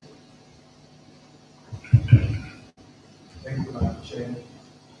 Thank you, Madam Chair.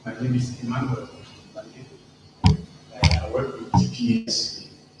 My name is Emmanuel. I work with TPS,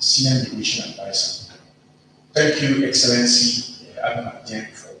 Senior Immigration Advisor. Thank you, Excellency Annan,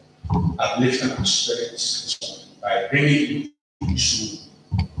 for uplifting our spirits this morning by bringing into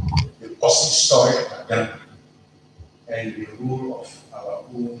the positive story of Ghana and the role of our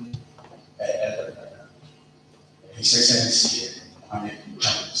own elder brother, His Excellency Mohammed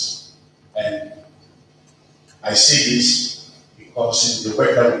Chambers. And I say this because in the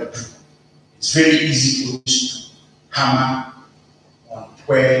work that we do, it's very easy to hammer on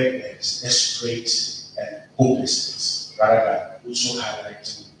where there is desperate and hopelessness, rather than also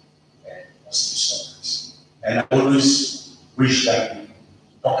highlighting positive stories. And I always wish that we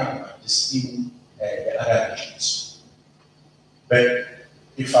talking about this in the other regions. But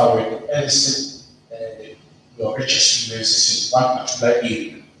if I were to elicit your rich experiences in one particular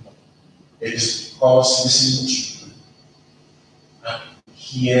area, it is because listening to you and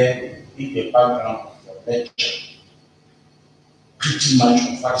hear in the background of your lecture pretty much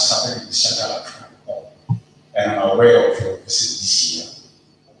of what is happening in the Central African Republic. And I'm aware of your visit this year.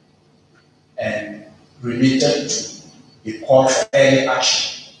 And related to the call for early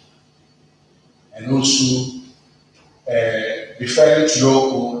action, and also referring to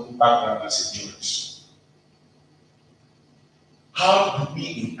your own background as a jurist. How do we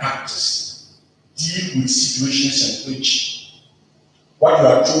in practice deal with situations in which what you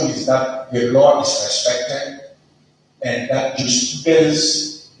are told is that the law is respected and that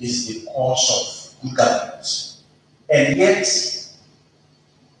jurisprudence is the cause of good governance, and yet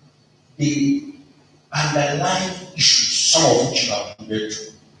the underlying issues, some of which you have alluded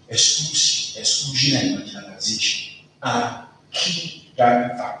to, exclusion and marginalization, are key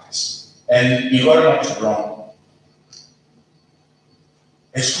driving factors. And in order not to run,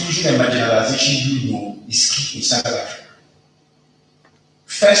 exclusion and marginalization, you know, is key in South Africa.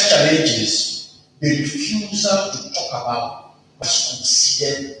 First challenge is the refusal to talk about what's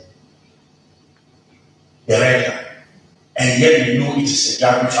considered the regular. And yet we know it is a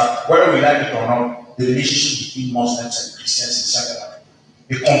driving factor. Whether we like it or not, the relationship between Muslims and Christians in South Africa,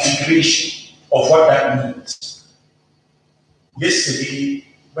 the configuration of what that means. Yesterday,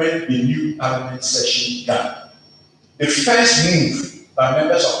 when the new parliament session began, the first move by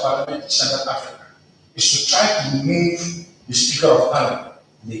members of parliament in South Africa is to try to remove the Speaker of Parliament,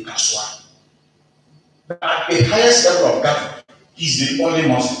 Nekaswa. But at the highest level of government, he's the only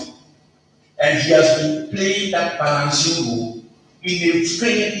Muslim. And he has been playing that balancing role in a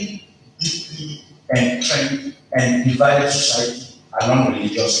very deeply entrenched and divided society along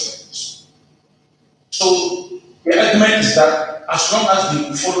religious lines. So the argument is that as long as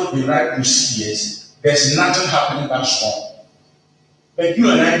they follow the right procedures, there's nothing happening that's wrong. But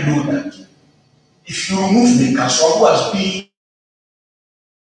you and I know that if you remove the Kaswa, who has been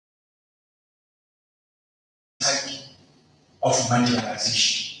of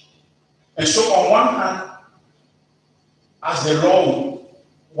marginalization. And so on one hand, as the law would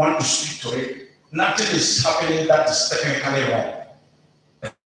want to speak to it, nothing is happening that is technically wrong.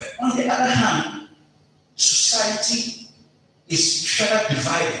 On the other hand, society is further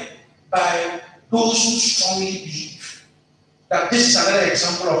divided by those who strongly believe that this is another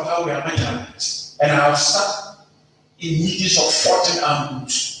example of how we are marginalized. And I'll start in meetings of 14 armed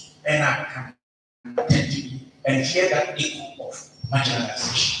groups, and I can attentively and hear that echo of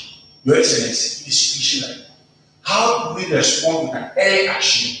marginalization. Your Excellency, in a situation like that, how do we respond with an early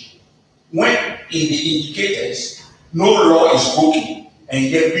action when in the indicators no law is broken and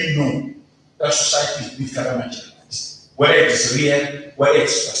yet we know that society is being further marginalized? Whether it is real, whether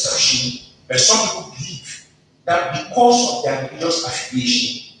it's perception, but some people believe that because of their religious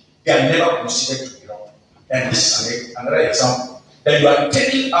affiliation, they are never considered to belong. And this is another example that you are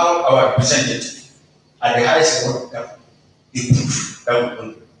taking out our representative at the highest level of government, a proof that we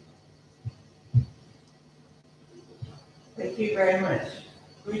don't do. Thank you very much.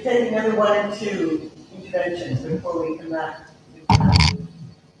 We're taking another 1 and 2 interventions before we come back.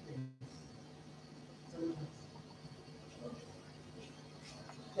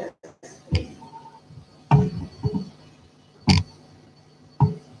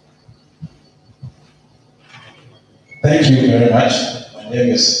 Thank you very much. My name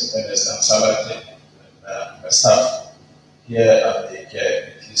is Ernest Ansalati, and I'm staff here at the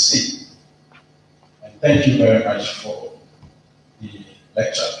KAIPTC. And thank you very much for the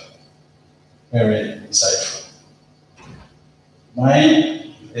lecture. Very insightful.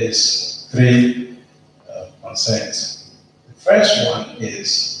 Mine is 3 concerns. The first one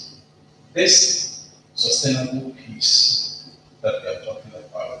is this sustainable peace that we are talking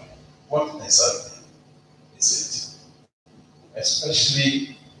about. What exactly is it?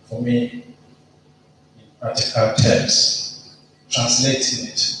 Especially for me, in practical terms, translating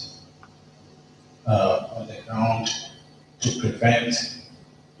it on the ground to prevent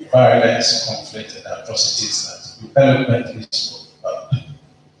violence, conflict, and atrocities that you eloquently spoke about.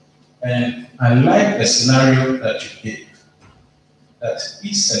 And I like the scenario that you gave, that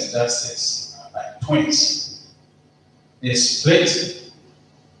peace and justice are like twins. They split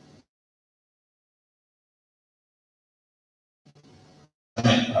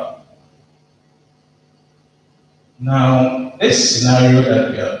up. Now, this scenario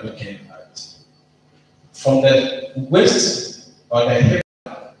that we are looking at, from the waist or the hip,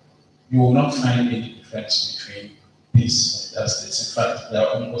 you will not find any difference between peace and justice. In fact, they are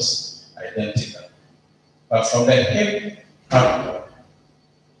almost identical. But from the hip upward,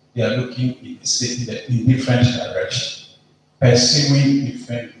 they are looking in different directions, pursuing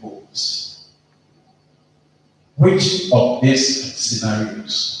different goals. Which of these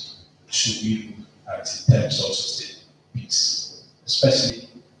scenarios should we look at in terms of sustainable peace, especially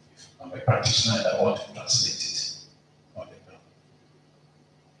if I'm a practitioner that want to translate it on the ground?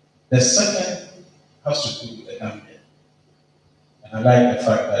 The second has to do with the Gambia. And I like the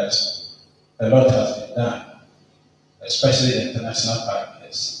fact that a lot has been done, especially the international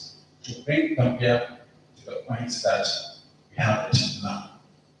partners, to bring Gambia to the point that we have it now.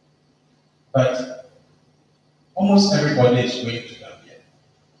 But almost everybody is going to Gambia.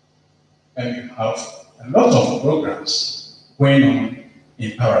 And you have a lot of programs going on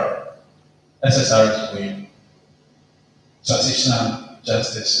in parallel. SSR is going on. Transitional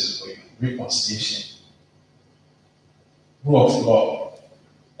justice is going on. Reconciliation, rule of law,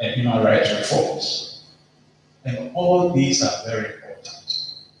 and human rights reforms. And all these are very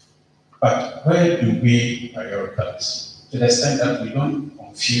important. But where do we prioritize? To the extent that we don't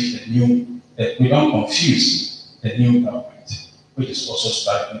confuse the new government, which is also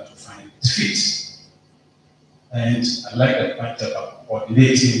starting to find its feet. And I like the point about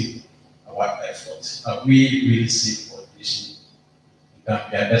coordinating our efforts. Have we really seen coordination in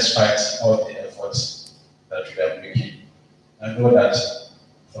Gambia despite all the efforts that we are making? I know that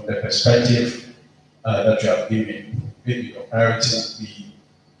from the perspective that you have given, maybe your priority will be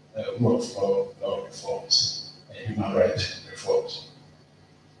rule of law reforms and human rights reforms.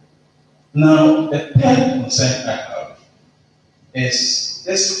 Now, the third concern I have is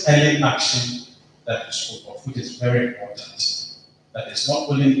this early action that you spoke of, which is very important. That is not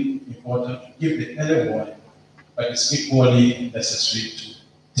only important to give the early warning, but it's equally necessary to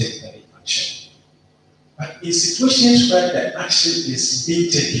take early action. But in situations where the action is being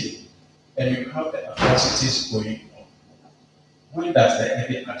taken and you have the atrocities going on, when does the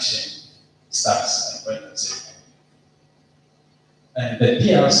early action start and when does it end? And the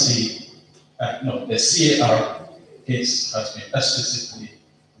PRC, the CAR case has been explicitly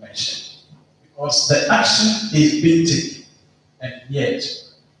mentioned because the action is being taken, and yet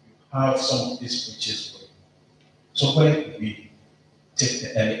you have some of these breaches going on. So where do we take the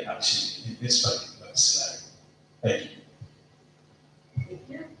early action in this particular scenario? Thank you. Thank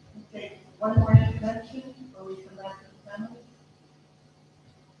you. Okay, one more introduction before we come back to the panel.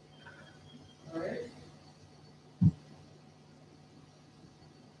 All right.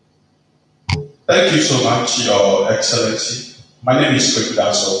 Thank you so much, Your Excellency. My name is Kofi.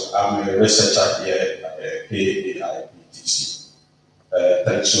 I'm a researcher here at KAIPTC.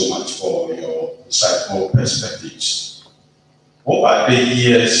 Thanks so much for your insightful perspectives. Over the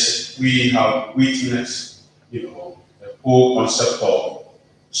years, we have witnessed, the whole concept of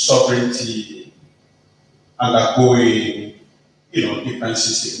sovereignty undergoing,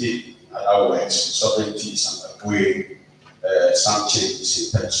 differences in other words, sovereignties undergoing some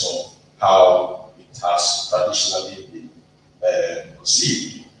changes in terms of how it has traditionally been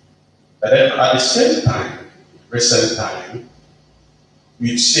conceived. But then at the same time, recent time,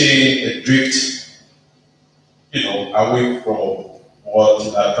 we see a drift, away from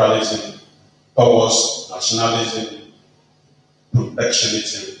multilateralism towards nationalism,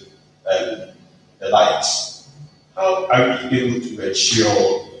 protectionism, and the likes. How are we able to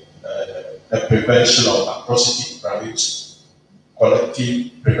ensure the prevention of atrocity crimes,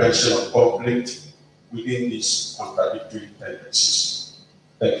 collective prevention of conflict within these contradictory tendencies?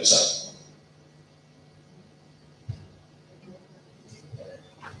 Thank you, sir.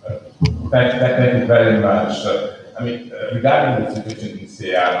 Thank you very much. Regarding the situation in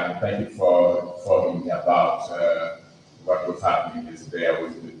Syria, thank you for informing me about what was happening yesterday. I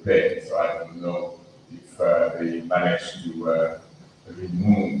was in the plane, so I don't know if they managed to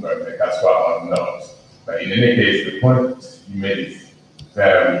remove the Kaswa or not. But in any case, the point you made is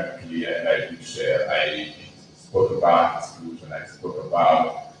very clear, and I do share. I spoke about exclusion, I spoke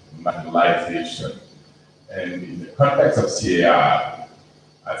about marginalization. And in the context of Syria,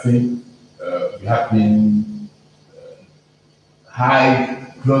 I think we have been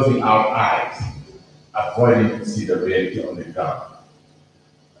closing our eyes, avoiding to see the reality on the ground.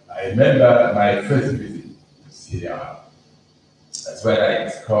 I remember my first visit to Syria. That's where I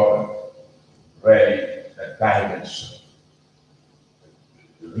discovered really the dimension,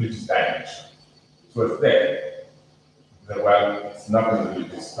 the religious dimension. It was there. Well, it's not a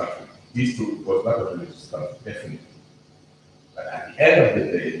religious country. This too was not a religious country, definitely. But at the end of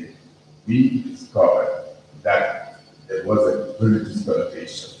the day, we discovered that there was a religious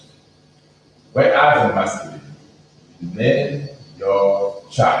connotation. Whereas a Muslim, you name your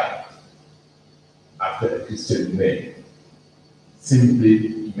child after a Christian name, simply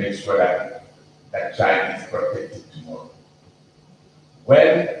to make sure that that child is protected tomorrow.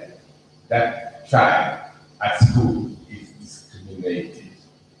 When that child at school is discriminated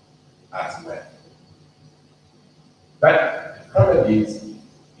as well. But the problem is,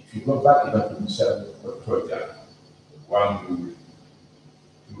 if you go back even to Michel Project, the one who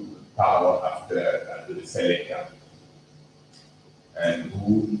took power after the Seleka, and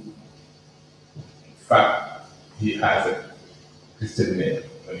who, in fact, he has a Christian name,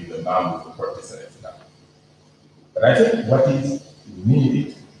 but he's a man with a Protestant now. But I think what is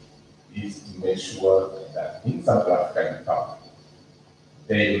needed is to make sure that in Central African Republic,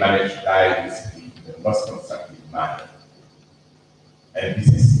 they manage diversity in the most constructive manner. And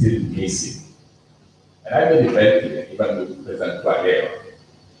this is still missing. And I made it very clear, even with President Guardiola,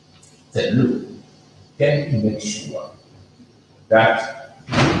 said, look, can we make sure that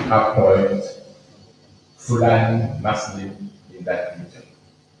we appoint Fulani Muslim in that region?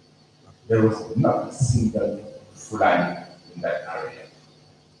 There was not a single Fulani in that area.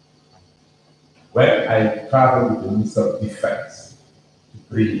 When I traveled with the Minister of Defense to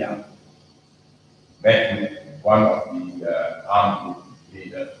Brilliant, met with one of the armed group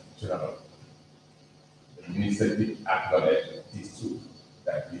leaders, General, the minister did acknowledge this too,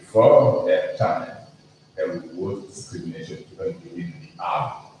 that before their time, there was discrimination even within the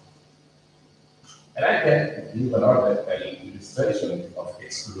army. And I can give another illustration of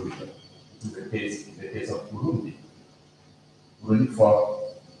exclusion. This is the case of Burundi. Burundi,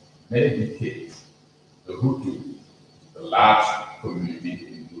 for many decades, the Hutu, the large community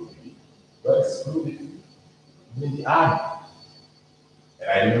in Burundi, were excluded in the army. And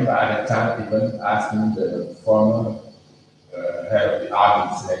I remember at the time even asking the former head of the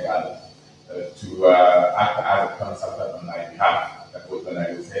army in Senegal to act as a consultant on my behalf. That was when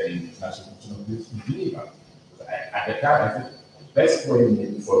I was heading the International Mission of Peace in Geneva. At the time, I said the best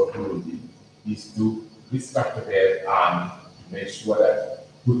way for Burundi is to restructure their army to make sure that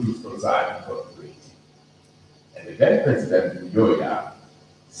Hutus also are incorporated. And the then President Buyoya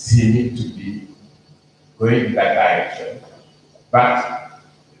seemed to be going in that direction, but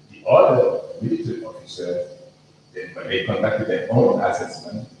the other military officers, when they conducted their own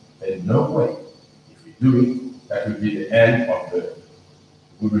assessment, said no way. If we do it, that will be the end of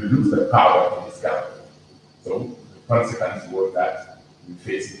we will lose the power in this country. So the consequence was that we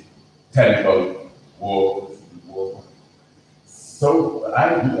face terrible war. So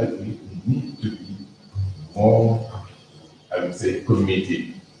I do agree we need to be more, I would say,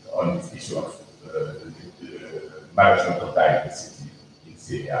 committed on this issue of management of diversity in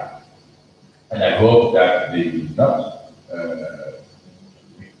Syria. And I hope that they will not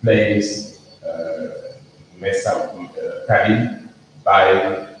replace Mesa Karim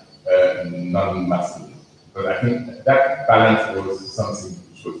by non-Muslim But I think that balance was something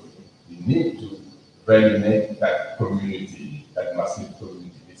which was, we need to really make that community, that Muslim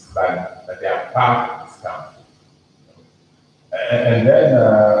community, this value, that they are part of this country. And then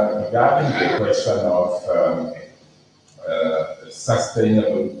regarding the question of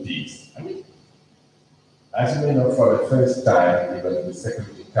sustainable peace, I mean, as you may know, for the first time, even the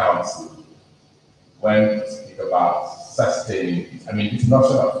Security Council, when to speak about sustaining peace, I mean, it's not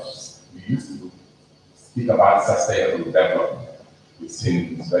sort of, we used to speak about sustainable development, which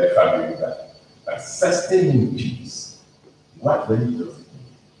seems very familiar with that. But sustaining peace, what really does it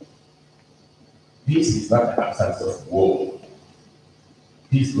mean? Peace is not the absence of war.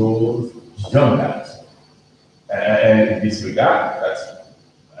 Peace goes beyond that. And in this regard, that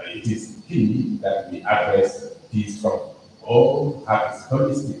it is key that we address peace from all having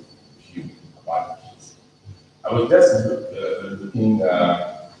holistic view about peace. I was just looking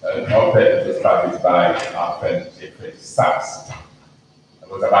an op-ed was published by our friend Jeffrey Sachs. It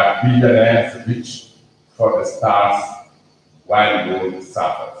was about billionaires rich for the stars while the world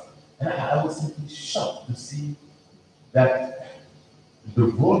suffers. And I was simply shocked to see that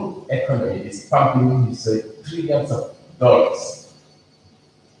the world economy is pumping trillions of dollars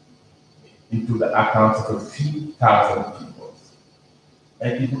into the accounts of a few thousand people.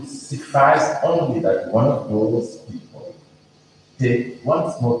 And it would suffice only that one of those people take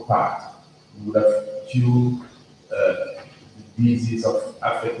one small part, we would have cured the disease of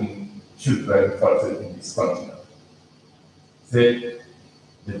affecting children in this continent. The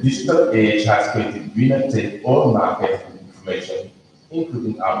digital age has created winner-take-all markets with information,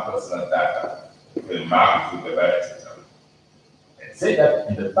 including our personal data, the market Zuckerberg, etc. And say that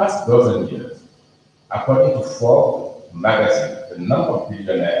in the past dozen years, according to Forbes magazine, the number of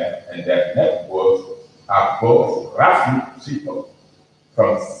billionaires and their net worth are both roughly tripled,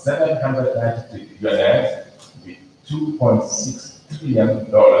 from 793 billionaires with $2.6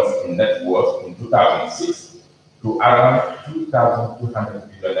 trillion in net worth in 2006 to around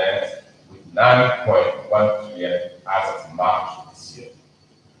 2,200 billionaires with 9.1 trillion as of March this year.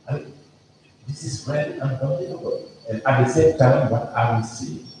 I mean, this is really unbelievable. And at the same time, what are we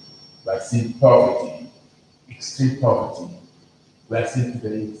seeing? We are seeing poverty, extreme poverty. We are seeing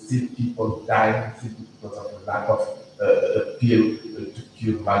today still people dying simply because of the lack of a pill to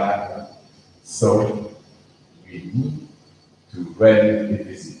cure malaria. So we need to really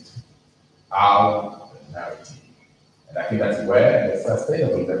revisit our narrative. And I think that's where the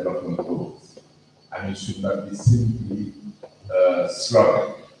sustainable development goes. I mean, it should not be simply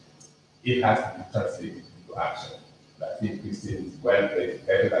slogan. It has to be translated into action. And I think Christine is well placed,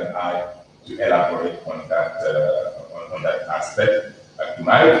 better than I, to elaborate on that aspect. But to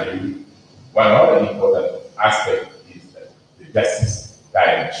my view, one other important aspect is the justice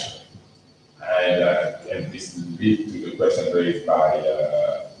dimension. And this leads to the question raised by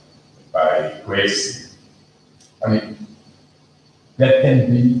Grace. I mean, there can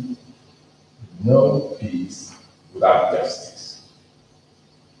be no peace without justice.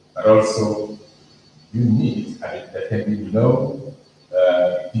 But also, you need, there can be no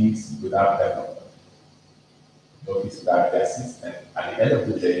peace without development. No peace without justice. And at the end of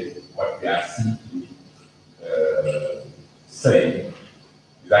the day, what we are simply saying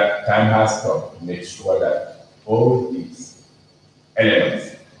is that time has come to make sure that all these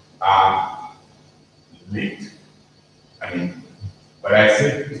elements are linked. I mean, when I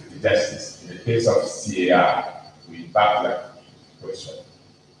say justice, in the case of CAR, we back that question.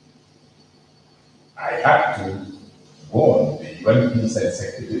 I had to warn the UN Peace and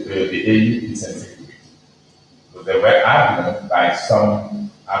Security, the AU Peace and Security. So there were arguments by some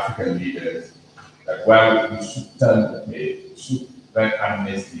African leaders that, well, we should turn the page, we should grant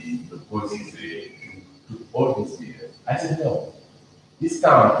amnesty, the bodies to all these leaders. I said, no. This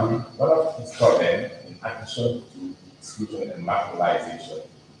country, one of its problems, in addition to exclusion and marginalization,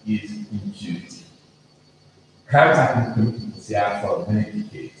 is impunity. Crimes have been committed in Sierra for many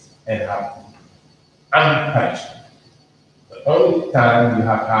decades and have been unpunished. The only time you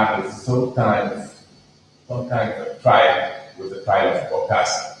have had some kind of a trial was the trial of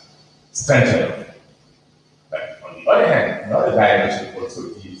Bokassa, strengthening. But on the other hand, another dimension also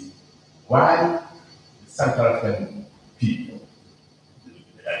is why the Central African people,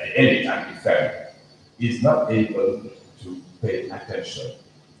 the elite and the family, is not able to pay attention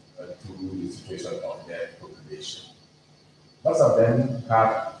to the situation of their population. Most of them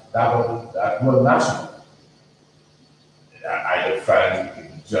have dual national, either French,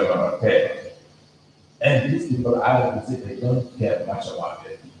 German, or Italian. And these people, I would say, they don't care much about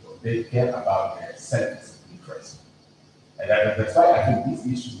their people. They care about their self-interest. And that's why I think these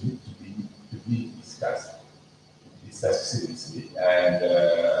issues need to be discussed. that seriously, and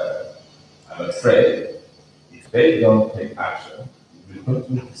I'm afraid if they don't take action, we will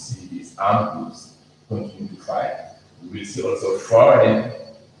continue to see these armed groups continue to fight. We will see also foreign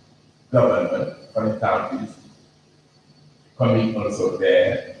government, foreign countries coming also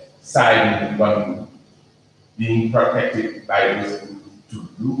there, siding with one group, being protected by those groups to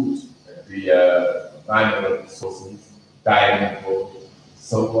lose the mineral resources, diamond gold.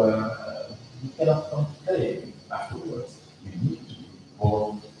 So we cannot complain afterwards. We need to be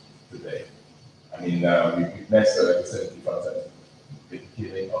bold today. I mean, we witnessed recently, for example, the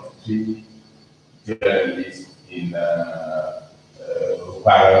killing of 3 journalists in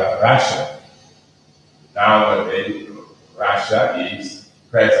Russia. Now Russia is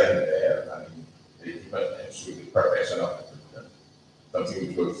present there. I mean, they even ensure the protection of the president, something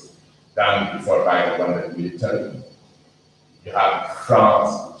which was done before by the government military. You have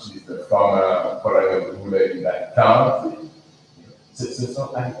France, which is the former colonial ruler in that country.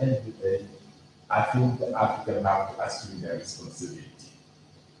 So at the end of the day, I think the Africans have to assume their responsibility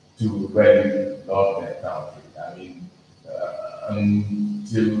to really love their country. I mean,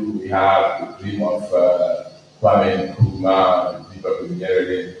 until we have the dream of Kwame Nkrumah, Liverpool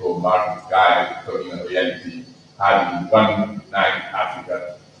Nyerere, Martin Guy becoming a reality, having one united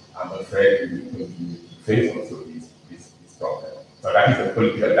Africa, I'm afraid we will continue to face also this problem. So that is a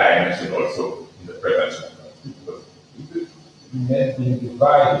political dimension also in the prevention of conflict, because men being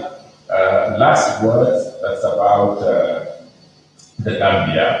divided. Last words, that's about the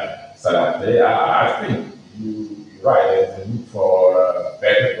Gambia, Salate. I think you're right, there's a need for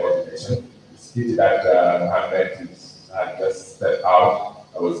better coordination. It's pity that Mohammed had just stepped out.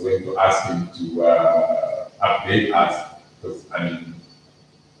 I was going to ask him to update us, because I mean,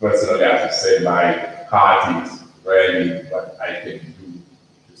 personally, I have to say my heart is really what I can do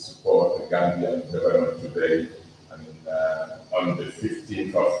to support the Gambian government today. I mean, on the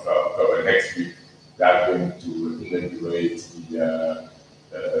 15th of October next week, they are going to inaugurate the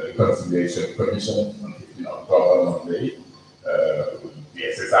Reconciliation Commission on 15th October Monday. The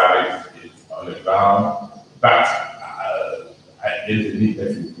SSR is on the ground, but I need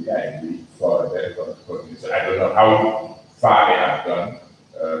definitely, I agree, for better coordination. I don't know how far they have gone,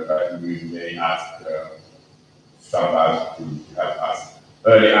 but we may ask somebody to help us.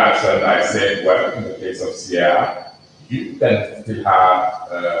 Early action, I said, well, in the case of Sierra, you can still have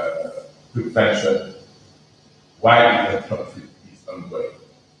prevention while the conflict is ongoing.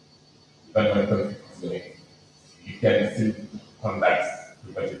 Even when conflict is going, you can still conduct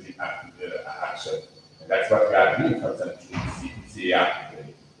preventative action. And that's what we are doing, for example, in Sierra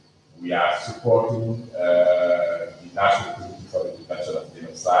today. We are supporting the National Committee for the Prevention of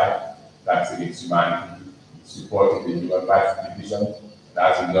Genocide, Crimes Against Humanity, supporting the Human Rights Division. And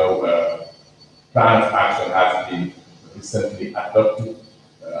as you know, plan of action has been recently adopted,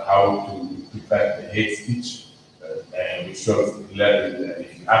 how to prevent the hate speech, and which shows clearly that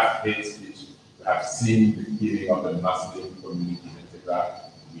if you have hate speech, you have seen the killing of the Muslim community, etc.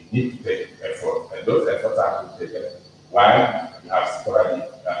 We need to take effort, and those efforts are to be taken while you have sporadic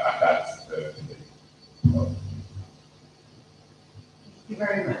attacks today. Thank you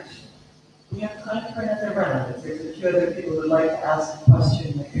very much. We have time for another round. If there's a few other people who would like to ask a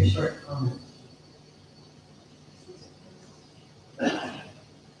question, make a short comment.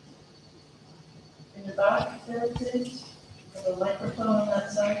 In the back, there it is. There's a microphone on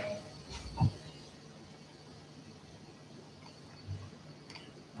that side.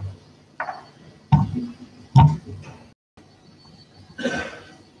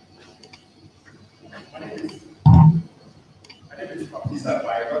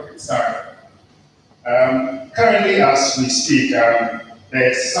 Currently, as we speak,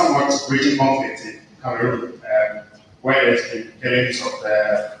 there's somewhat raging conflict in Cameroon, where there's been killings of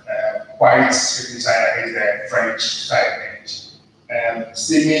the white side against the French side, and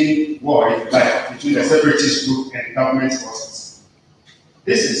seeming war, if you like, between the separatist group and government forces.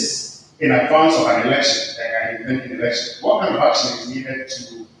 This is in advance of an election, an independent election. What kind of action is needed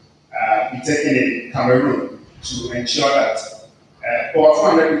to be taken in Cameroon to ensure that over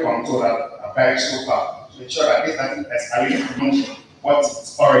 400 people I'm told have died so far, to ensure that this doesn't escalate beyond what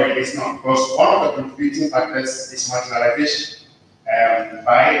it already is now? Because one of the contributing factors is marginalization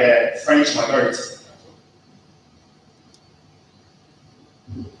by the French majority.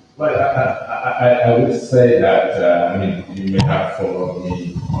 Well, I would say that, I mean, you may have followed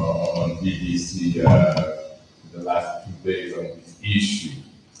me on BBC the last 2 days on this issue.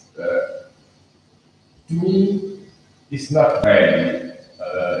 To me, it's not really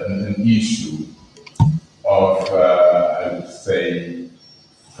an issue of, I would say,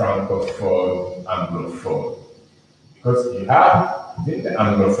 francophone, anglophone, Because you have within the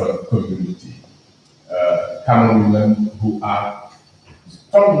Anglophone community Cameroonians who are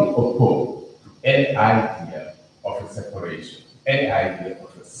strongly opposed to any idea of a separation, any idea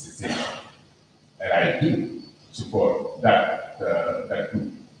of a secession. And I do support that, that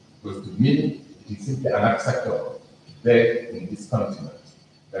group, because to me, it is simply unacceptable there in this continent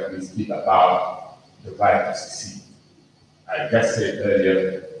that we speak about the right to secede. I just said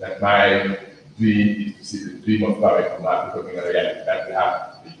earlier that my dream is to see the dream of Barack Obama becoming a reality, that we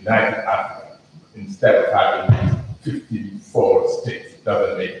have a united Africa instead of having 54 states. It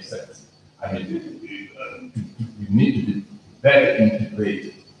doesn't make sense. I mean, we need to be very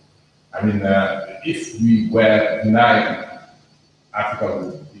integrated. I mean, if we were united, Africa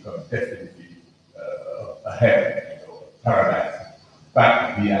would become definitely a heaven, a paradise.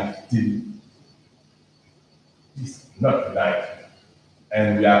 But we are still not united,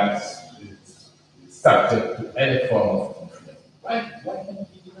 and we are subject to any form of influence. Why can't we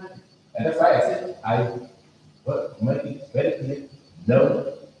be united? And that's why I said I make it very clear: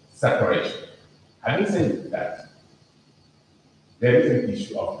 no separation. Having said that, there is an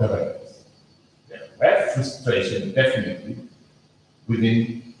issue of governance. There is frustration, definitely,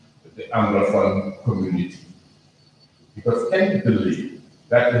 within the Anglophone community. Because can you believe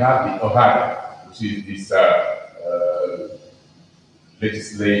that we have the OHADA, which is this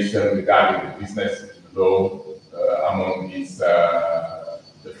legislation regarding the business law among these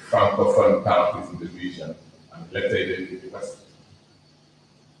the Francophone countries in the region, and let's say the West.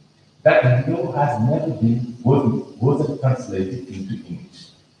 That law has never been, wasn't translated into English.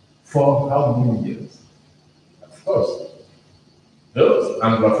 For how many years? Of course, those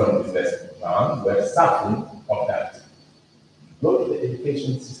Anglophone businessmen were suffering of that. Go to the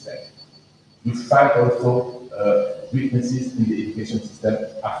education system. You find also weaknesses in the education system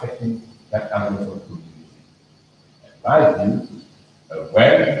affecting that Anglophone community. In my view,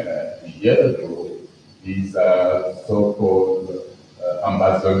 when a year ago, these so-called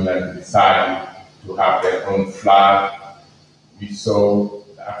Amazonians decided to have their own flag, we saw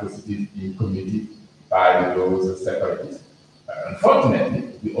the atrocities being committed by those separatists.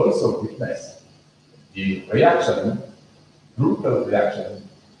 Unfortunately, we also witnessed the reaction, brutal reaction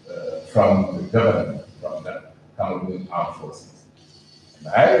from the government, from the Cameroon armed forces. And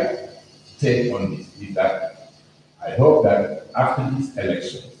my take on this is that I hope that after these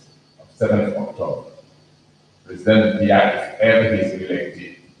elections of 7th October, President Biya, if ever he is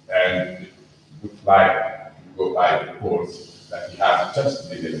elected, and it looks like you go by the polls that he has just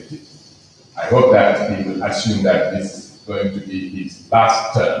been elected, I hope that he will assume that this is going to be his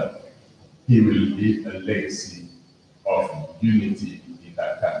last term. He will leave a legacy of unity in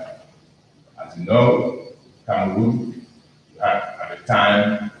that country. As you know, Cameroon, at the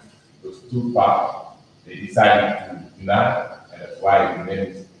time, those two parts, they decided to unite, and that's why the name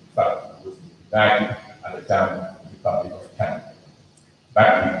is, in fact, was united at the time of the Republic of Canada.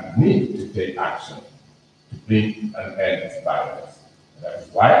 But we need to take action to bring an end to violence. And that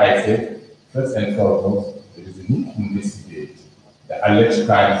is why I say, first and foremost, there is a need to investigate the alleged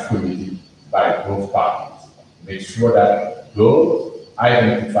crimes committed by both parties. Make sure that those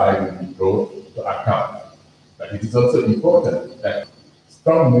identified will be brought to account. But it is also important that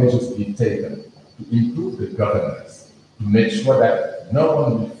strong measures be taken to improve the governance, to make sure that no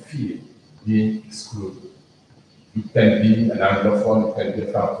one will feel being excluded. You can be an Anglophone, you can be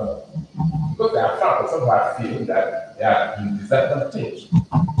a Francophone. Because there are Francophones who are feeling that they are in disadvantage.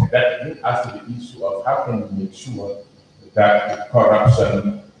 And that brings us to the issue of how can we make sure that the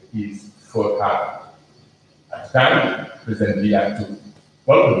corruption is fought hard. At the time, President Biya took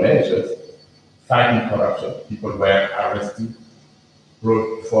all the measures fighting corruption. People were arrested,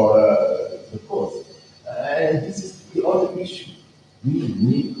 brought for the court. And this is the only issue. We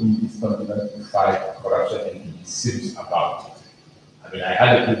need in this continent to fight corruption and to be serious about it. I mean, I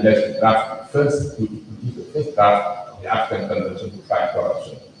had the privilege to draft to do the first draft of the African Convention to fight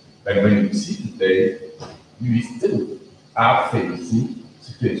corruption. But when you see today, we still are facing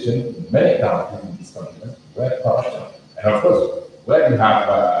situation in many countries in this continent where corruption, and of course, where you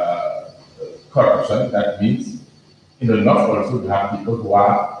have corruption, that means in the north also you have people who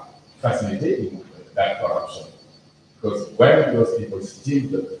are facilitating that corruption. Because when those people steal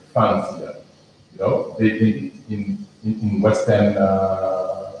the funds here, you know, they think in Western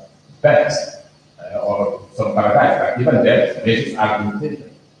banks or some paradise, but even there, measures are being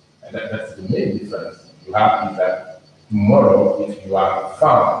taken. And that's the main difference you have is that tomorrow, if you are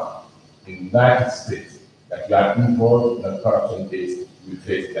found in the United States that you are involved in a corruption case, you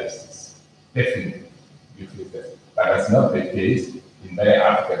face justice. Definitely, you face justice. But that's not the case in many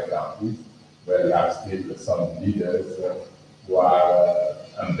African countries. where you have still some leaders who are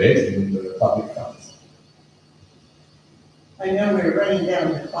embedded in the public funds. I know we're running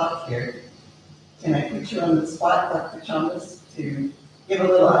down the clock here. Can I put you on the spot, Dr. Chalmers, to give a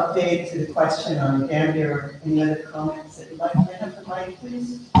little update to the question on Gambia or any other comments that you'd like to have the mic,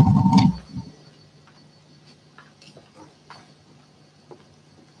 please?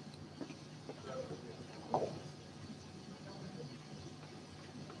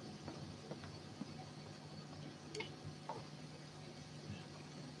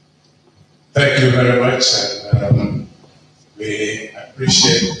 Thank you very much, and we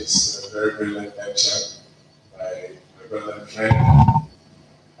appreciate this very brilliant lecture by my brother and friend,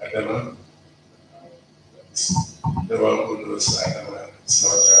 Annan. The one who knows Annan, it's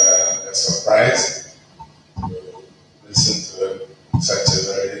not a surprise to listen to such a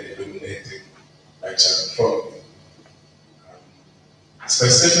very illuminating lecture from him.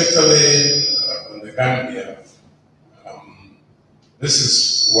 Specifically on the Gambia, this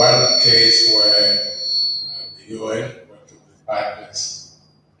is one case where the UN, working with partners,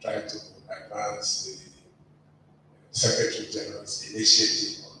 trying to advance the Secretary General's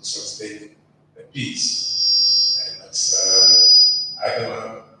initiative on sustaining the peace. And as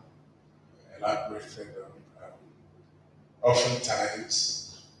Adama elaborated on,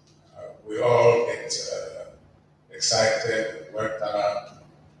 oftentimes we all get excited and worked up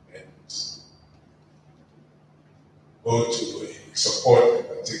and go to support a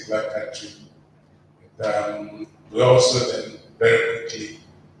particular country. And, we also then very quickly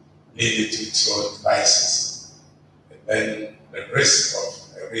lead it to its own devices. And then the risk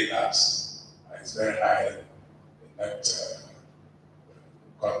of a relapse is very high in that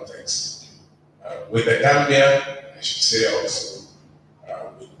context. With the Gambia, I should say also,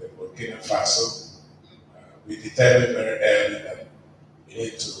 with the Burkina Faso, we determined very early that we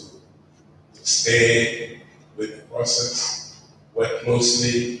need to stay with the process, work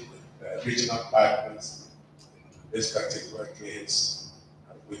closely with regional partners, in this particular case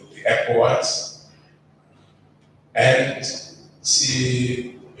with the ECOWAS, and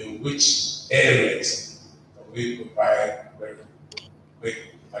see in which areas we provide very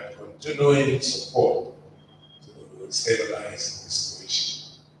quick and continuing support to stabilize the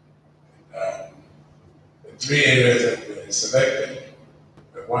situation. The three areas that we selected,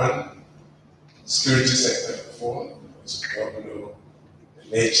 the one, security sector reform, which we all know the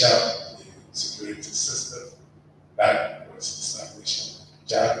nature of the security system that was established in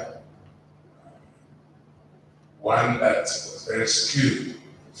Chad. One that was very skewed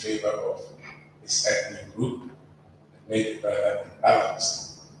in favor of this ethnic group and made it rather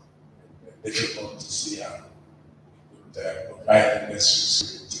imbalanced. Difficult to see how it would provide the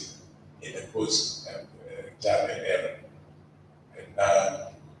necessary security in the post-Jammeh era. And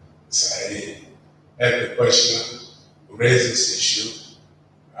as I heard the questioner who raised this issue,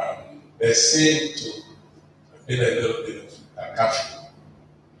 there seemed to have been a little bit of a curfew.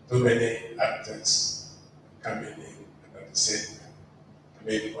 Too many actors coming in at the same time. I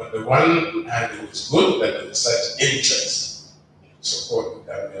mean, on the one hand, it was good that there was such interest to support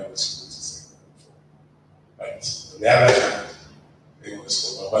the Gambia with security sector reform. But on the other hand, it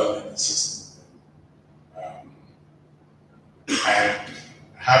was overwhelming the system. I'm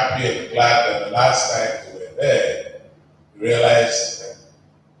happy and glad that the last time we were there, we realized that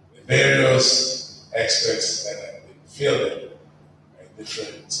the various experts that have been fielded by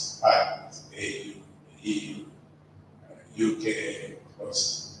different partners, AU, EU, UK, of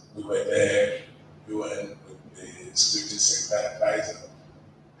course, we were there, UN with the security sector advisor,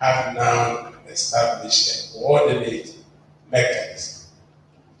 have now established a coordinated mechanism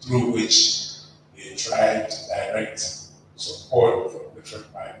through which they try to direct support from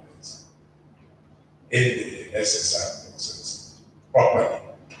different partners in the SSR process properly,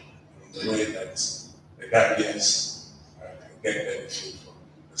 in the way that the Gambians can get benefit from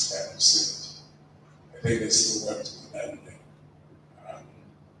this kind of synergy. I think there's still work to be done there.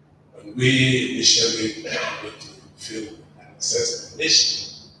 When we initially went to field and assessment initiative,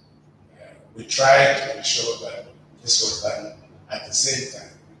 we tried to ensure that this was done at the same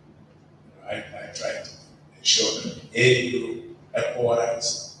time. I tried to ensure that AU,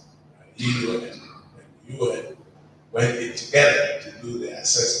 ECOWAS, EU, and UN went in together to do the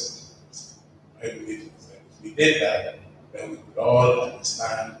assessment. I believe that if we did that, then we could all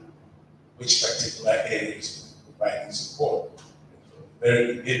understand which particular areas we provide support. And from the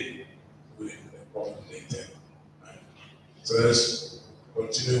very beginning, we were coordinated. So there's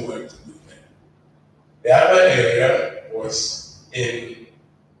continuing work to do there. The other area was in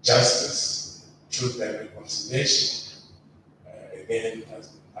justice, truth and reconciliation. Again, it has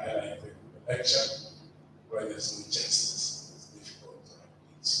been highlighted in the lecture. Where there's no justice, it's difficult to have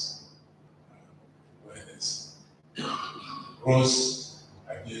peace. Where there's gross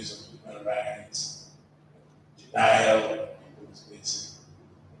abuse of human rights, denial of people's basic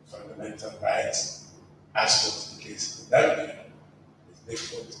fundamental rights, as was the case in Gambia, it's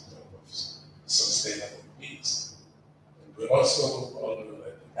difficult to talk of sustainable peace. And we also all know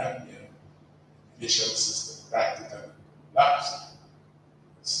that the Gambian judicial system practically collapsed.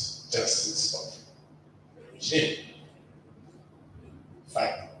 It's justice of the regime. In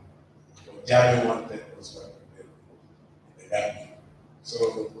fact, what Jami wanted was what we did in the Gambia. So,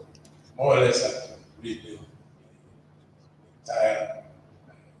 more or less, have to rebuild the entire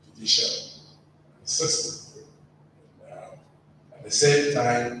judicial system. And, at the same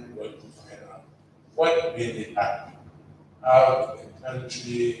time, we want to find out what really happened. How the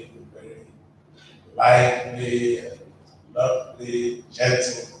country, very lively, and lovely,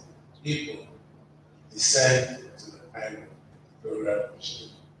 gentle people descend to the kind of dictatorial regime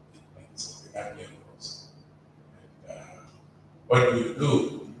that the Gambian was. And what do you do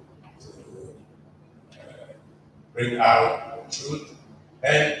to bring out the truth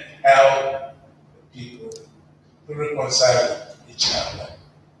and help the people to reconcile with each other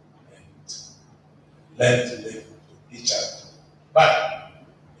and learn to live with each other, but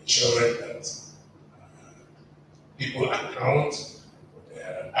ensuring that people account for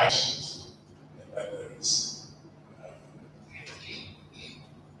their actions and that there is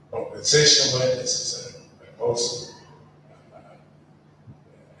compensation where necessary, but also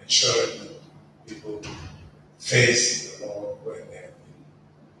ensuring that people face the law when there have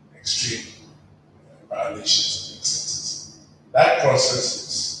been extreme violations and excesses. That process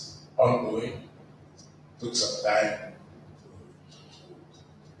is ongoing. It took some time to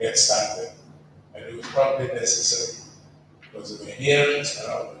get started, and it was probably necessary because there were hearings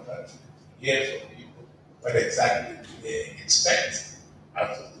around the country to hear from people what exactly do they expect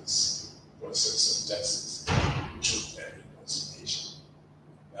out of this process of justice, truth, and reconciliation.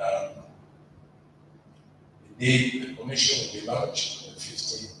 Indeed, the commission will be launched on the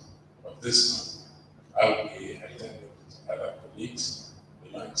 15th of this month. I will be attending with other colleagues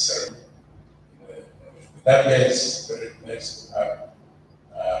the launch ceremony. The Gambia is very blessed to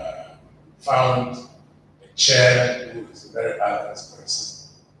have found a chair who is a very balanced person.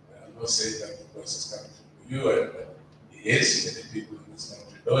 I'm not saying that because he's coming from the UN, but he is. Many people in this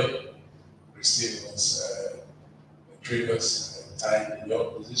country know him. Christine was the previous time in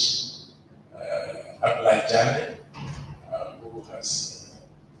your position. Abdullah Jani, who has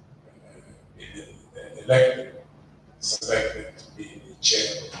been elected, selected to be the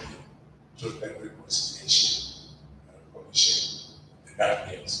chair of the Truth and Reconciliation Commission in the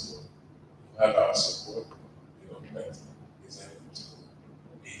Gambia. So you have our support. We hope that is able to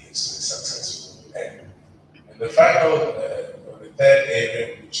lead this to a successful end. And the final, or the third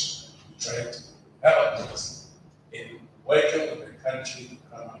area which we try to help is in working with the country to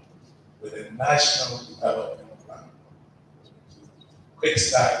come up with a national development plan. Quick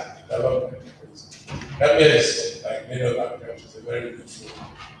start development, because Gambia is, like many of our countries, a very beautiful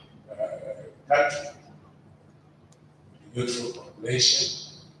country, beautiful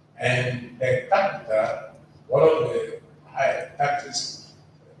population, and per capita, one of the countries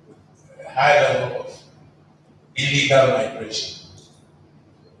with a high level of illegal migration.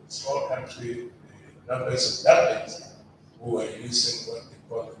 Small country, the numbers of Gambians who are using what they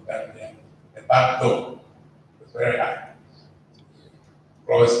call in Gambia a backdoor was very high.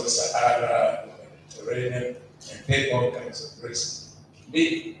 Cross the Sahara, the Mediterranean, and take all kinds of risks.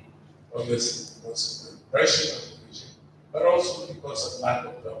 Leave, obviously, because of the pressure of the region, but also because of lack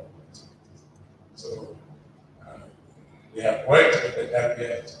of development. So we have worked with the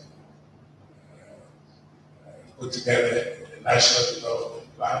Gambia to put together a national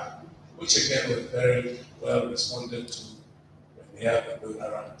development plan, which again was very well responded to when we had the donor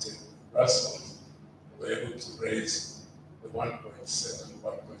roundtable in Brussels. We were able to raise the 1.7,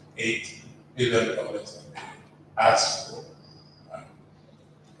 1.8 billion dollars that they asked for. And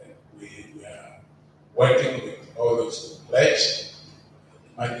we are working with all those who pledge the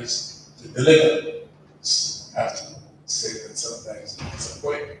monies to deliver. We have to say that sometimes it's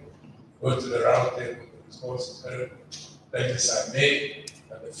disappointing. Go to the roundtable, the response is very good. Pledges are made,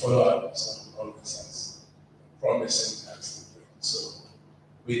 and the follow-up is not always as promising as the dream. So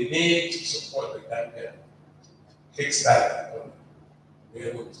we need to support the Gambia, kickstart the economy, be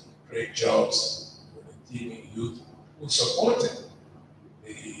able to create jobs for the teeming youth who supported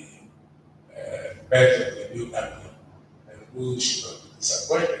the birth of the new Gambia and who should not be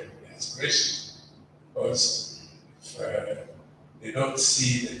disappointed in the aspiration. Because if they don't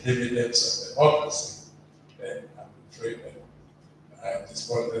see the dividends of democracy, then I'm afraid that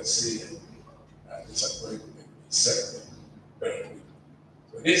despondency and disappointment is set very quickly.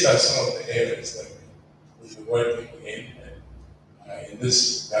 So these are some of the areas that we've been working in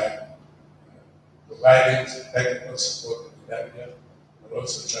this regard, providing technical support to the area, but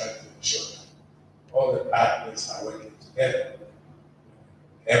also trying to ensure that all the partners are working together.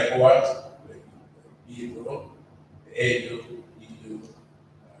 ECOWAS, the EU, the AU, EU,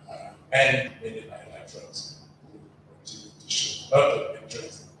 and many bilaterals who continue to show a lot of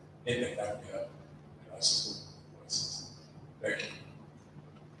interest in the Gambia and our support process. Thank you.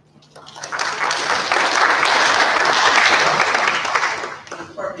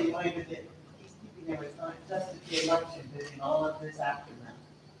 For reminded that peacekeeping there was not just at the election, but in all of this aftermath,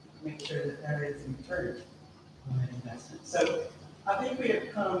 to make sure that there is a return on that investment. So I think we have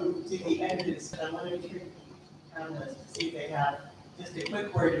come to the end of this, but I want to hear panelists to see if they have just a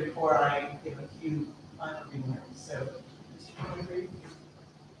quick word before I give a few final remarks. So, Mr. Kofi.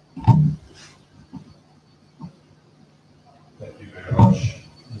 Thank you very much.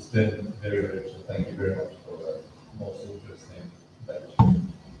 It's been very rich, and thank you very much for the most interesting lecture.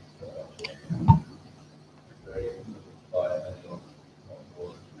 Very moved by many of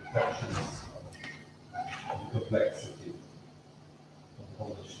your reflections on the complexity of the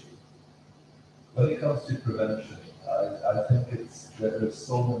whole issue. When it comes to prevention, I think there's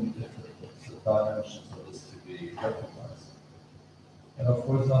so many different dimensions of this to be recognized. And of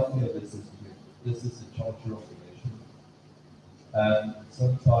course, nothing of this is new. This is a charter obligation. And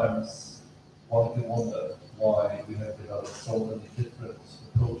sometimes one can wonder why we have developed so many different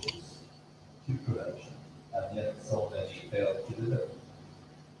approaches to prevention, and yet so many fail to deliver.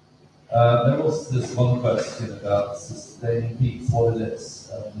 There was this one question about sustaining peace, what it is,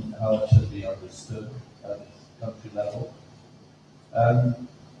 and how it should be understood at country level. And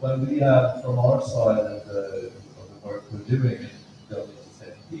when we have, from our side of the work we're doing in building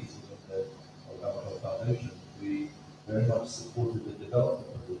sustaining peace within the Hammarskjöld Foundation, we very much supported the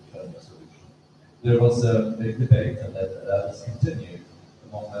development of the permanent solution. There was a big debate, and that has continued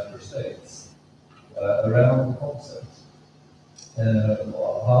among member states around the concept.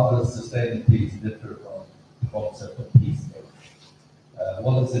 How does sustaining peace differ from the concept of peacemaking?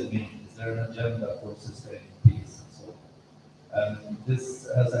 What does it mean? Is there an agenda for sustaining peace and so on? And this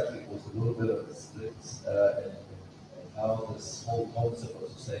has actually caused a little bit of a split in how this whole concept of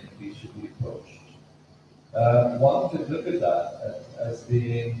sustaining peace should be approached. One could look at that as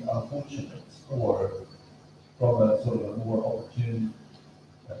being unfortunate, or from a sort of a more opportune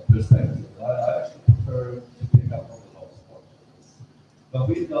perspective. I actually prefer to pick up on the last part of this. But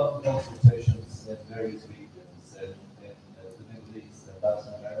we've done consultations in various regions in the Middle East and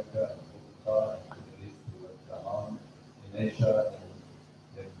Latin America, and Bogota, and the Middle East, we went to Annan, in Asia,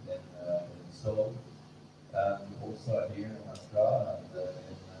 in Seoul, and also here in Accra and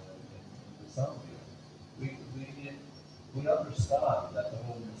in the South. We understand that the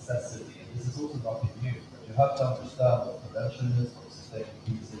whole necessity, and this is also nothing new, but you have to understand what prevention is, what sustaining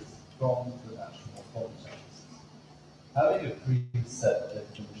peace is from the national context. Having a preset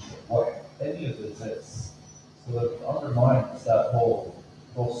definition of what any of this is, so that it undermines that whole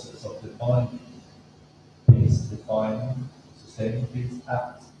process of defining peace, defining sustaining peace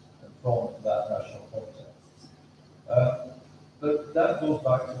at and from that national context. But that goes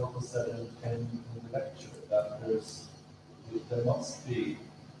back to what was said in the lecture, that there must be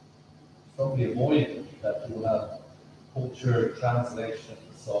strongly avoided that you will have culture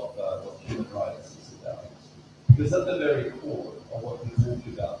translations of what human rights is about. Because at the very core of what we talk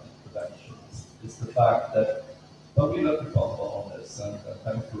about in prevention is the fact that when we look upon this, and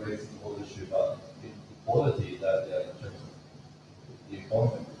thanks for raising the whole issue about inequality that in terms of the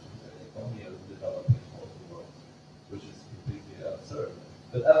economy of the developing part of the world, which is completely absurd.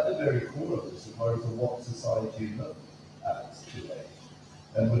 But at the very core of this, regardless of what society you look at today,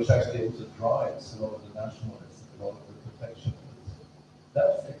 and which actually also drives a lot of the nationalism, a lot of the protectionism,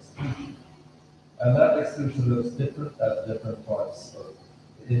 that's exclusion. And that exclusion looks different at different parts of,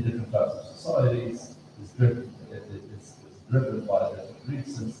 in different types of societies. It's driven by different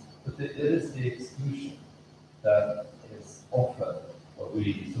reasons, but it is the exclusion that is often what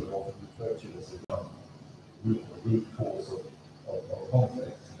we sort of often refer to as a root cause of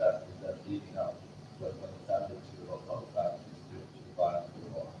conflict that leading up when it's added to a lot of other factors to the violence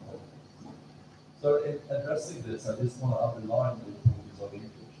or conflict. So in addressing this, I just want to underline the importance of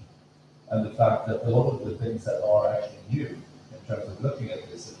inclusion and the fact that a lot of the things that are actually new in terms of looking at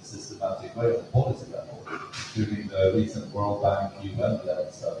this in a systematic way on policy level, including the recent World Bank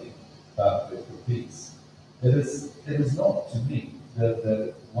UN-led study, Pathway for Peace, It is not, to me,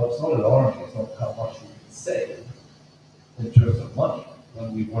 what's not alarming is not how much we can save in terms of money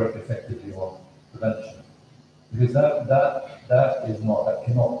when we work effectively on prevention. Because that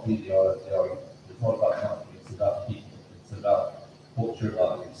cannot be the argument. It's not about money, it's about people, it's about culture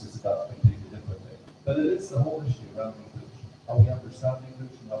values, it's about completely different things. But it is the whole issue around inclusion, how we understand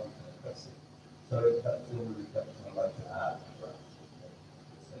inclusion, how we can address it. So that's the only reflection I'd like to add. But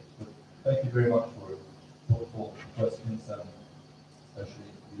thank you very much for thoughtful questions, and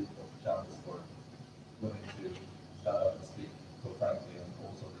especially you, Dr. Chalmers, for willing to stand up and speak so frankly, and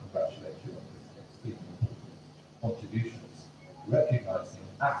also congratulate you on this extremely important contributions, recognizing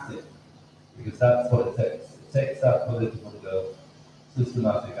active, because that's what it takes. It takes that political will,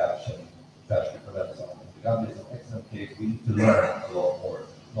 systematic action to actually prevent something. The Gambia is an excellent case. We need to learn a lot more,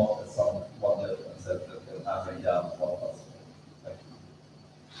 not as someone one level and said that they're hammering down one of us. Thank you.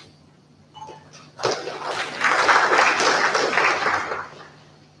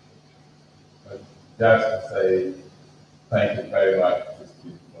 Just to say thank you very much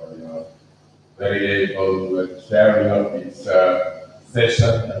for your very able sharing of this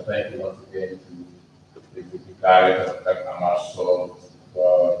session, and thank you once again to the Executive Director of Hammarskjöld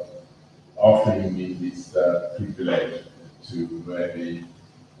for offering me this privilege to really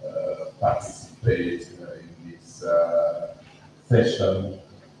participate in this session.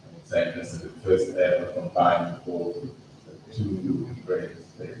 Saying this is the first ever combined both two great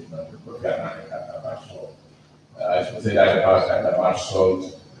statements for Ghana and Hammarskjöld. I should say that about Hammarskjöld,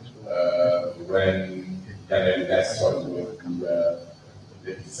 when Ghana Hammarskjöld was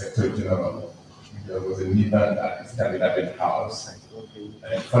the Secretary General, there was an event at the Scandinavian House.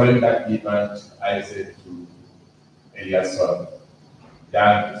 And following that event, I said to Eliasson,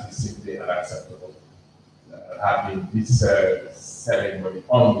 "Jan, this is simply unacceptable. Having this ceremony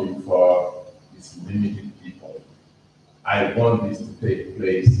only for these limited people. I want this to take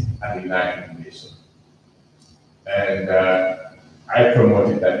place at the United Nations." And I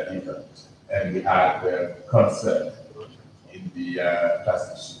promoted that event, and we had a concert in the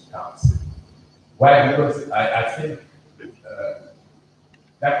Trusteeship Council. Why? Because I think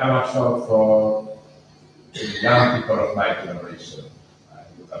that Hammarskjöld for the young people of my generation,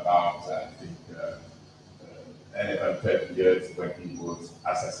 it was about, I think, 11, 12 years when he was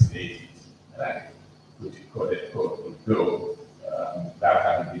assassinated. And I put it quote, although that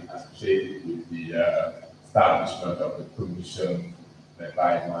had been associated with the establishment of the commission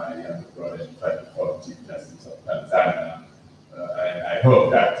by my younger brother in trying to follow Chief Justice of Tanzania. And I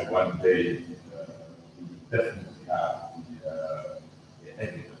hope that one day we will definitely have the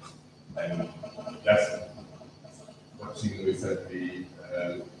evidence. And just watching recently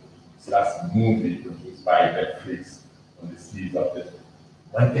this last movie produced by Netflix on the seas of it,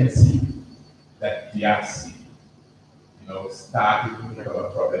 one can see that DRC, started to become a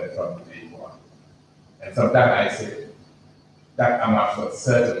problem from day one. And sometimes I say that Hammarskjöld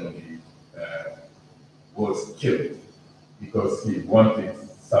certainly was killed because he wanted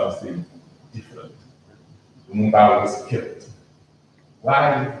something different. Lumumba was killed.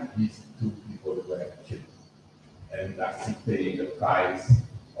 Why these two people were killed? And that's paying the price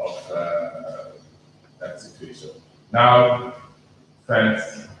of that situation. Now,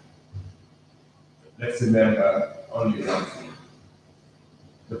 friends, let's remember only one thing.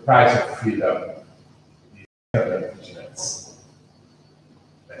 The price of freedom is vigilance.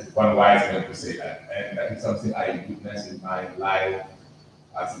 That is one wise man to say that. And that is something I witnessed in my life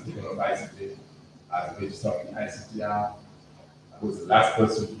as a deacon of ICT, as a registrar in ICTR. I was the last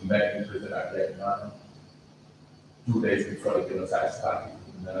person to met in prison at Lebanon 2 days before the genocide started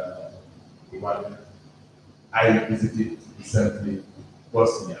in Rwanda. I visited recently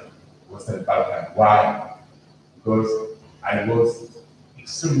Bosnia, Western Balkan. Why? Because I was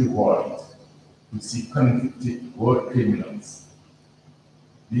extremely worried to see convicted war criminals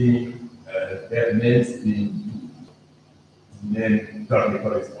being their names being named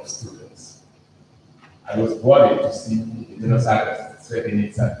dormitories of students. I was worried to see the genocide of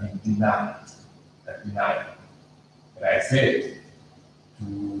Srebrenica being denied. And I said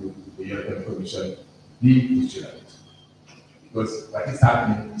to the European Commission, be vigilant. Because what is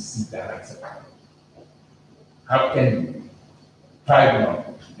happening is simply unacceptable. How can you,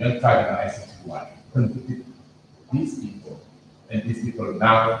 young tribunal ICT1, convict these people, and these people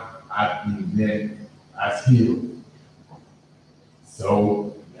now are being named as heroes?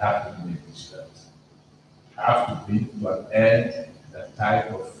 So we have to be vigilant. We have to bring to an end that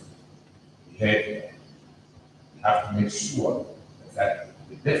type of behavior. We have to make sure that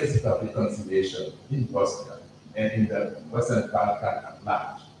the deficit of reconciliation in Bosnia and in the Western Balkan at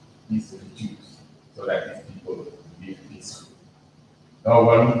large is reduced. So so that these people live peacefully. No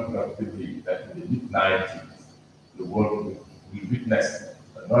one would believe that in the mid-90s, the world will witness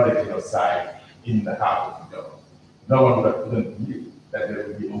another genocide in the heart of Europe. No one would have even believed that there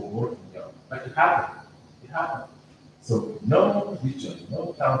would be a war in Europe, but it happened. It happened. So no region,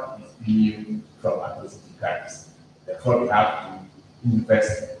 no country is immune from atrocity crimes. Therefore, we have to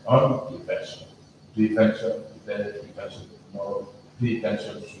invest on prevention. Prevention is better than prevention tomorrow.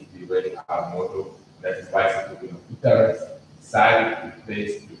 Prevention should be really our motto. That is why Secretary of Guterres decided to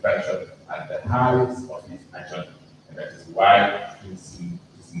place prevention at the highest of his agenda. And that is why it is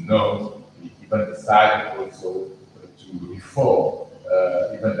known we even decided also to reform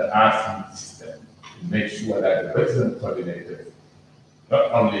even the RC system to make sure that the resident coordinators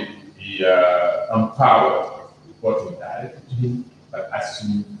not only be empowered reporting directly to him, but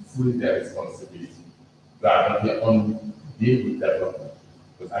assume fully their responsibility rather than their own deal with development.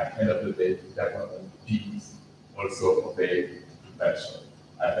 Because at the end of the day, development peace also obey prevention.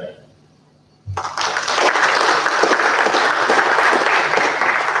 I think.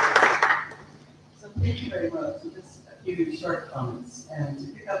 So thank you very much. So just a few short comments. And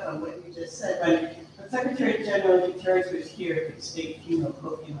to pick up on what you just said, when Secretary General Guterres was here at the state funeral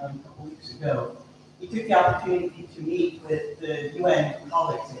Kofi Annan a couple weeks ago, he took the opportunity to meet with the UN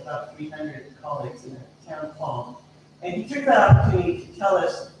colleagues, about 300 colleagues in a town hall. And he took that opportunity to tell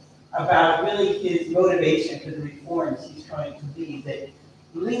us about really his motivation for the reforms he's trying to lead that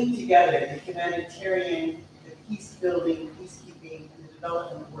link together the humanitarian, the peace building, peacekeeping, and the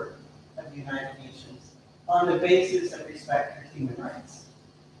development work of the United Nations on the basis of respect for human rights.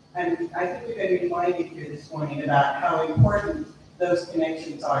 And I think we've been reminded here this morning about how important those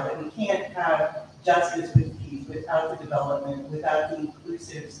connections are, that we can't have justice with peace without the development, without the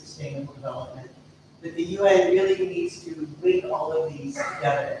inclusive, sustainable development, that the UN really needs to link all of these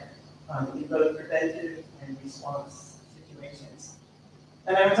together in both preventive and response situations.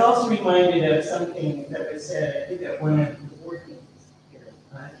 And I was also reminded of something that was said, I think, at one of the board meetings here.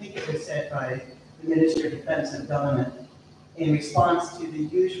 I think it was said by the Minister of Defense and Government in response to the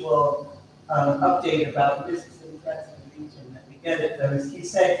usual update about risks and threats in the region that we get at those. He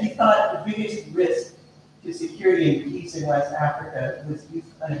said he thought the biggest risk to security and peace in West Africa was youth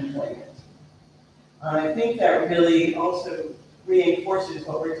unemployment. I think that really also reinforces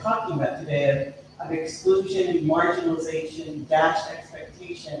what we're talking about today of exclusion, marginalization, dashed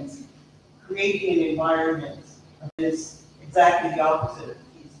expectations, creating an environment that is exactly the opposite of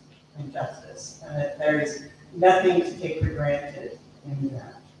peace and justice, and that there is nothing to take for granted in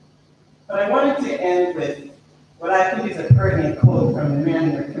that. But I wanted to end with what I think is a pertinent quote from the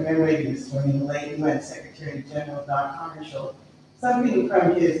man we're commemorating this morning, the late UN Secretary General Hammarskjöld, something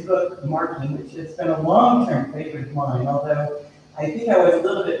from his book, Marking, which has been a long-term favorite of mine, although I think I was a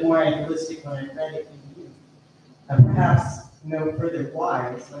little bit more idealistic when I read it in youth, and perhaps no further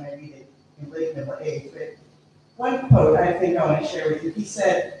wise when I read it in late middle age. But one quote I think I want to share with you. He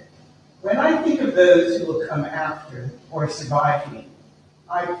said, "When I think of those who will come after or survive me,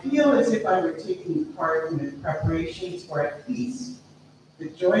 I feel as if I were taking part in the preparations for a feast, the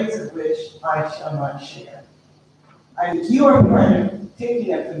joys of which I shall not share. And you are part of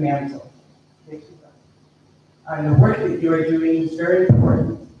taking up the mantle. And the work that you are doing is very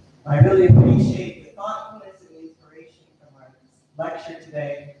important. I really appreciate the thoughtfulness and inspiration from our lecture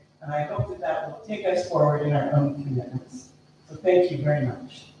today, and I hope that that will take us forward in our own commitments. So thank you very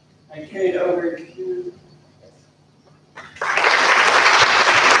much. I turn it over to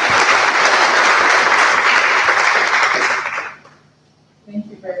Thank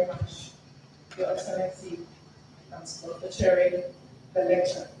you very much, Your Excellency, for chairing the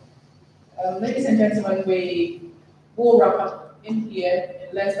lecture. Ladies and gentlemen, we will wrap up in here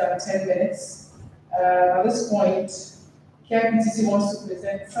in less than 10 minutes. At this point, KAIPTC wants to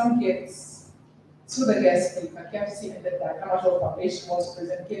present some gifts to the guest speaker. KAIPTC and the Hammarskjöld Foundation wants to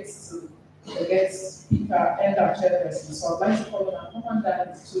present gifts to the guest speaker and our chairperson. So I'd like to call on our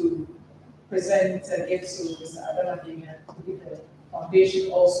commandant to present gifts to Mr. Annan. The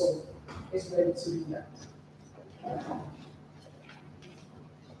foundation also is ready to do that.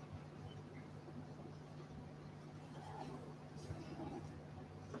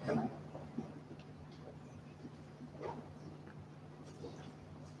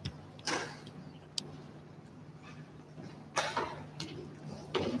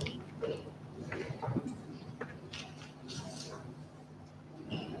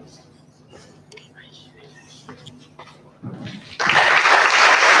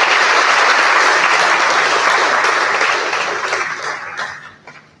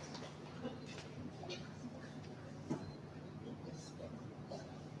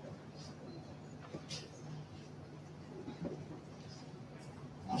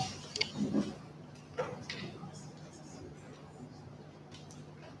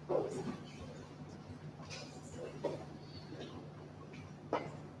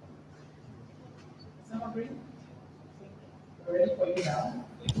 We're ready for you now.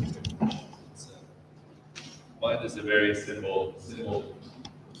 Mine is a very simple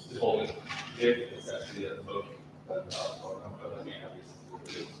gift. It's actually a book that I'm going to be happy to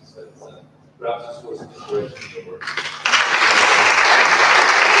produce. But perhaps a source of inspiration for your work.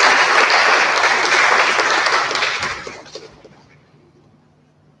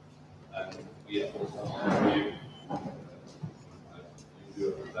 And we, of course, want you. You do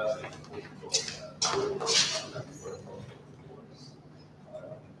a fantastic job.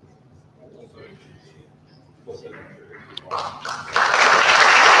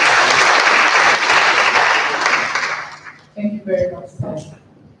 Thank you very much.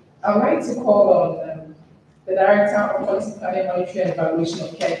 I'd like to call on the Director of Policy Planning, Monitoring and Evaluation of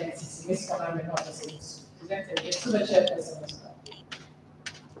KAIPTC, Ms. Annan, to present it to the chairperson as well.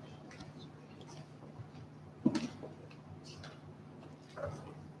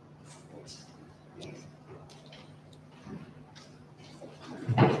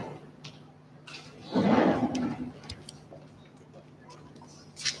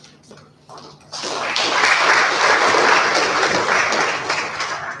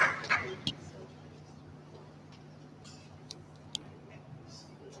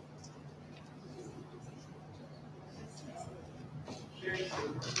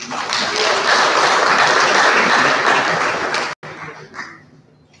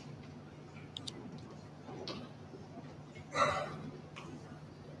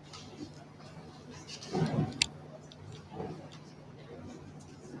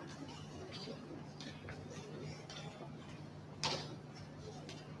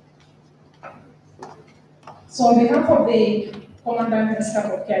 So on behalf of the Commandant and staff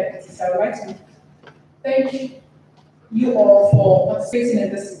of KAIPTC, I would like to thank you all for participating in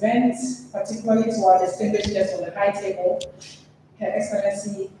this event, particularly to our distinguished guests on the high table, Her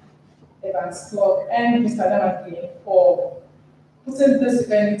Excellency Evans Clark and Mr. Annan, for putting this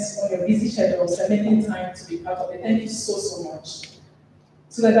event on your busy schedules and making time to be part of it. Thank you so much.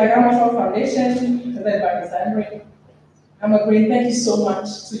 To the Hammarskjöld Foundation, led by Mr. Henry Hammarskjöld, thank you so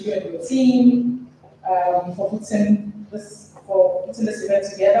much to you and your team for putting this event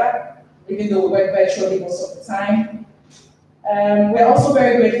together, even though we work virtually most of the time. We're also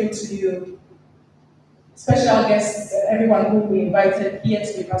very grateful to you, special guests, everyone who we invited here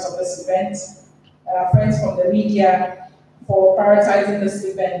to be part of this event, friends from the media, for prioritizing this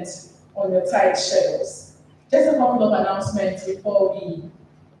event on your tight schedules. Just a couple of announcements before we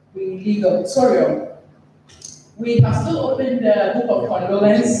leave the auditorium. We have still opened the book of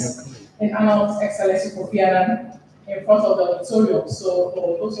condolence in honor of Excellency Kofi Annan in front of the auditorium. So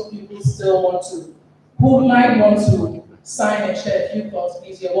for those of you who still want to, who might want to sign and share a few thoughts,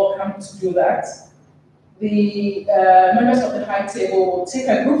 please, you're welcome to do that. The members of the high table will take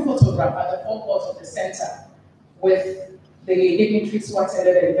a group photograph at the forecourt of the center with the dignitaries who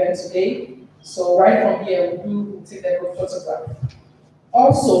attended the event today. So right from here, we'll take the group photograph.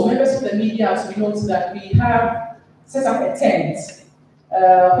 Also, members of the media, to note that we have set up a tent,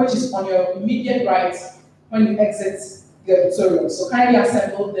 which is on your immediate right when you exit the auditorium. So kindly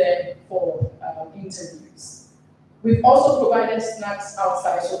assemble there for interviews. We've also provided snacks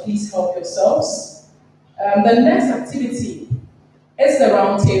outside, so please help yourselves. The next activity is the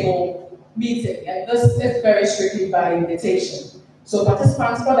roundtable meeting, and this is very strictly by invitation. So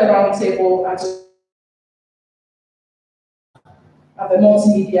participants for the roundtable at the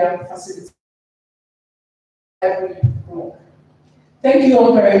multimedia facility. Thank you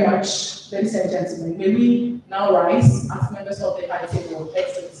all very much, ladies and gentlemen. May we now rise as members of the high table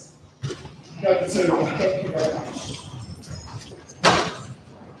exit the auditorium. Thank you very much.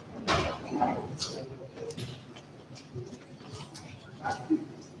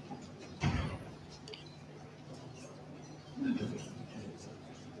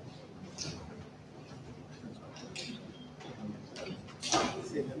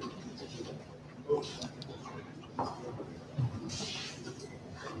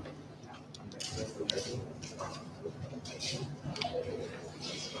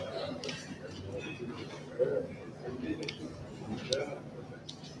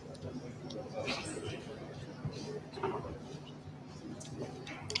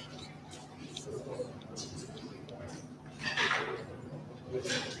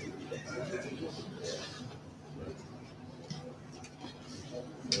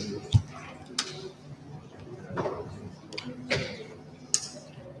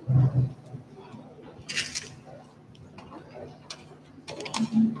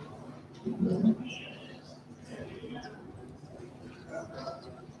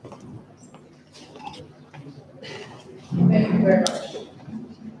 Thank you very much.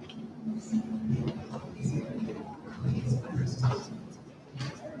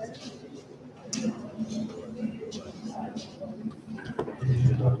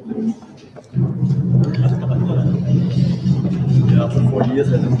 Yeah, for 4 years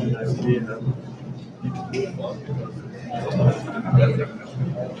I don't think I okay.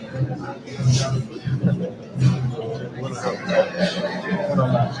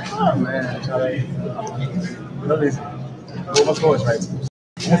 Oh man, Charlie. Not easy. What scores, right?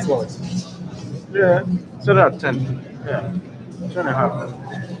 What scores? Yeah, 7 out of 10. Yeah, 2.5.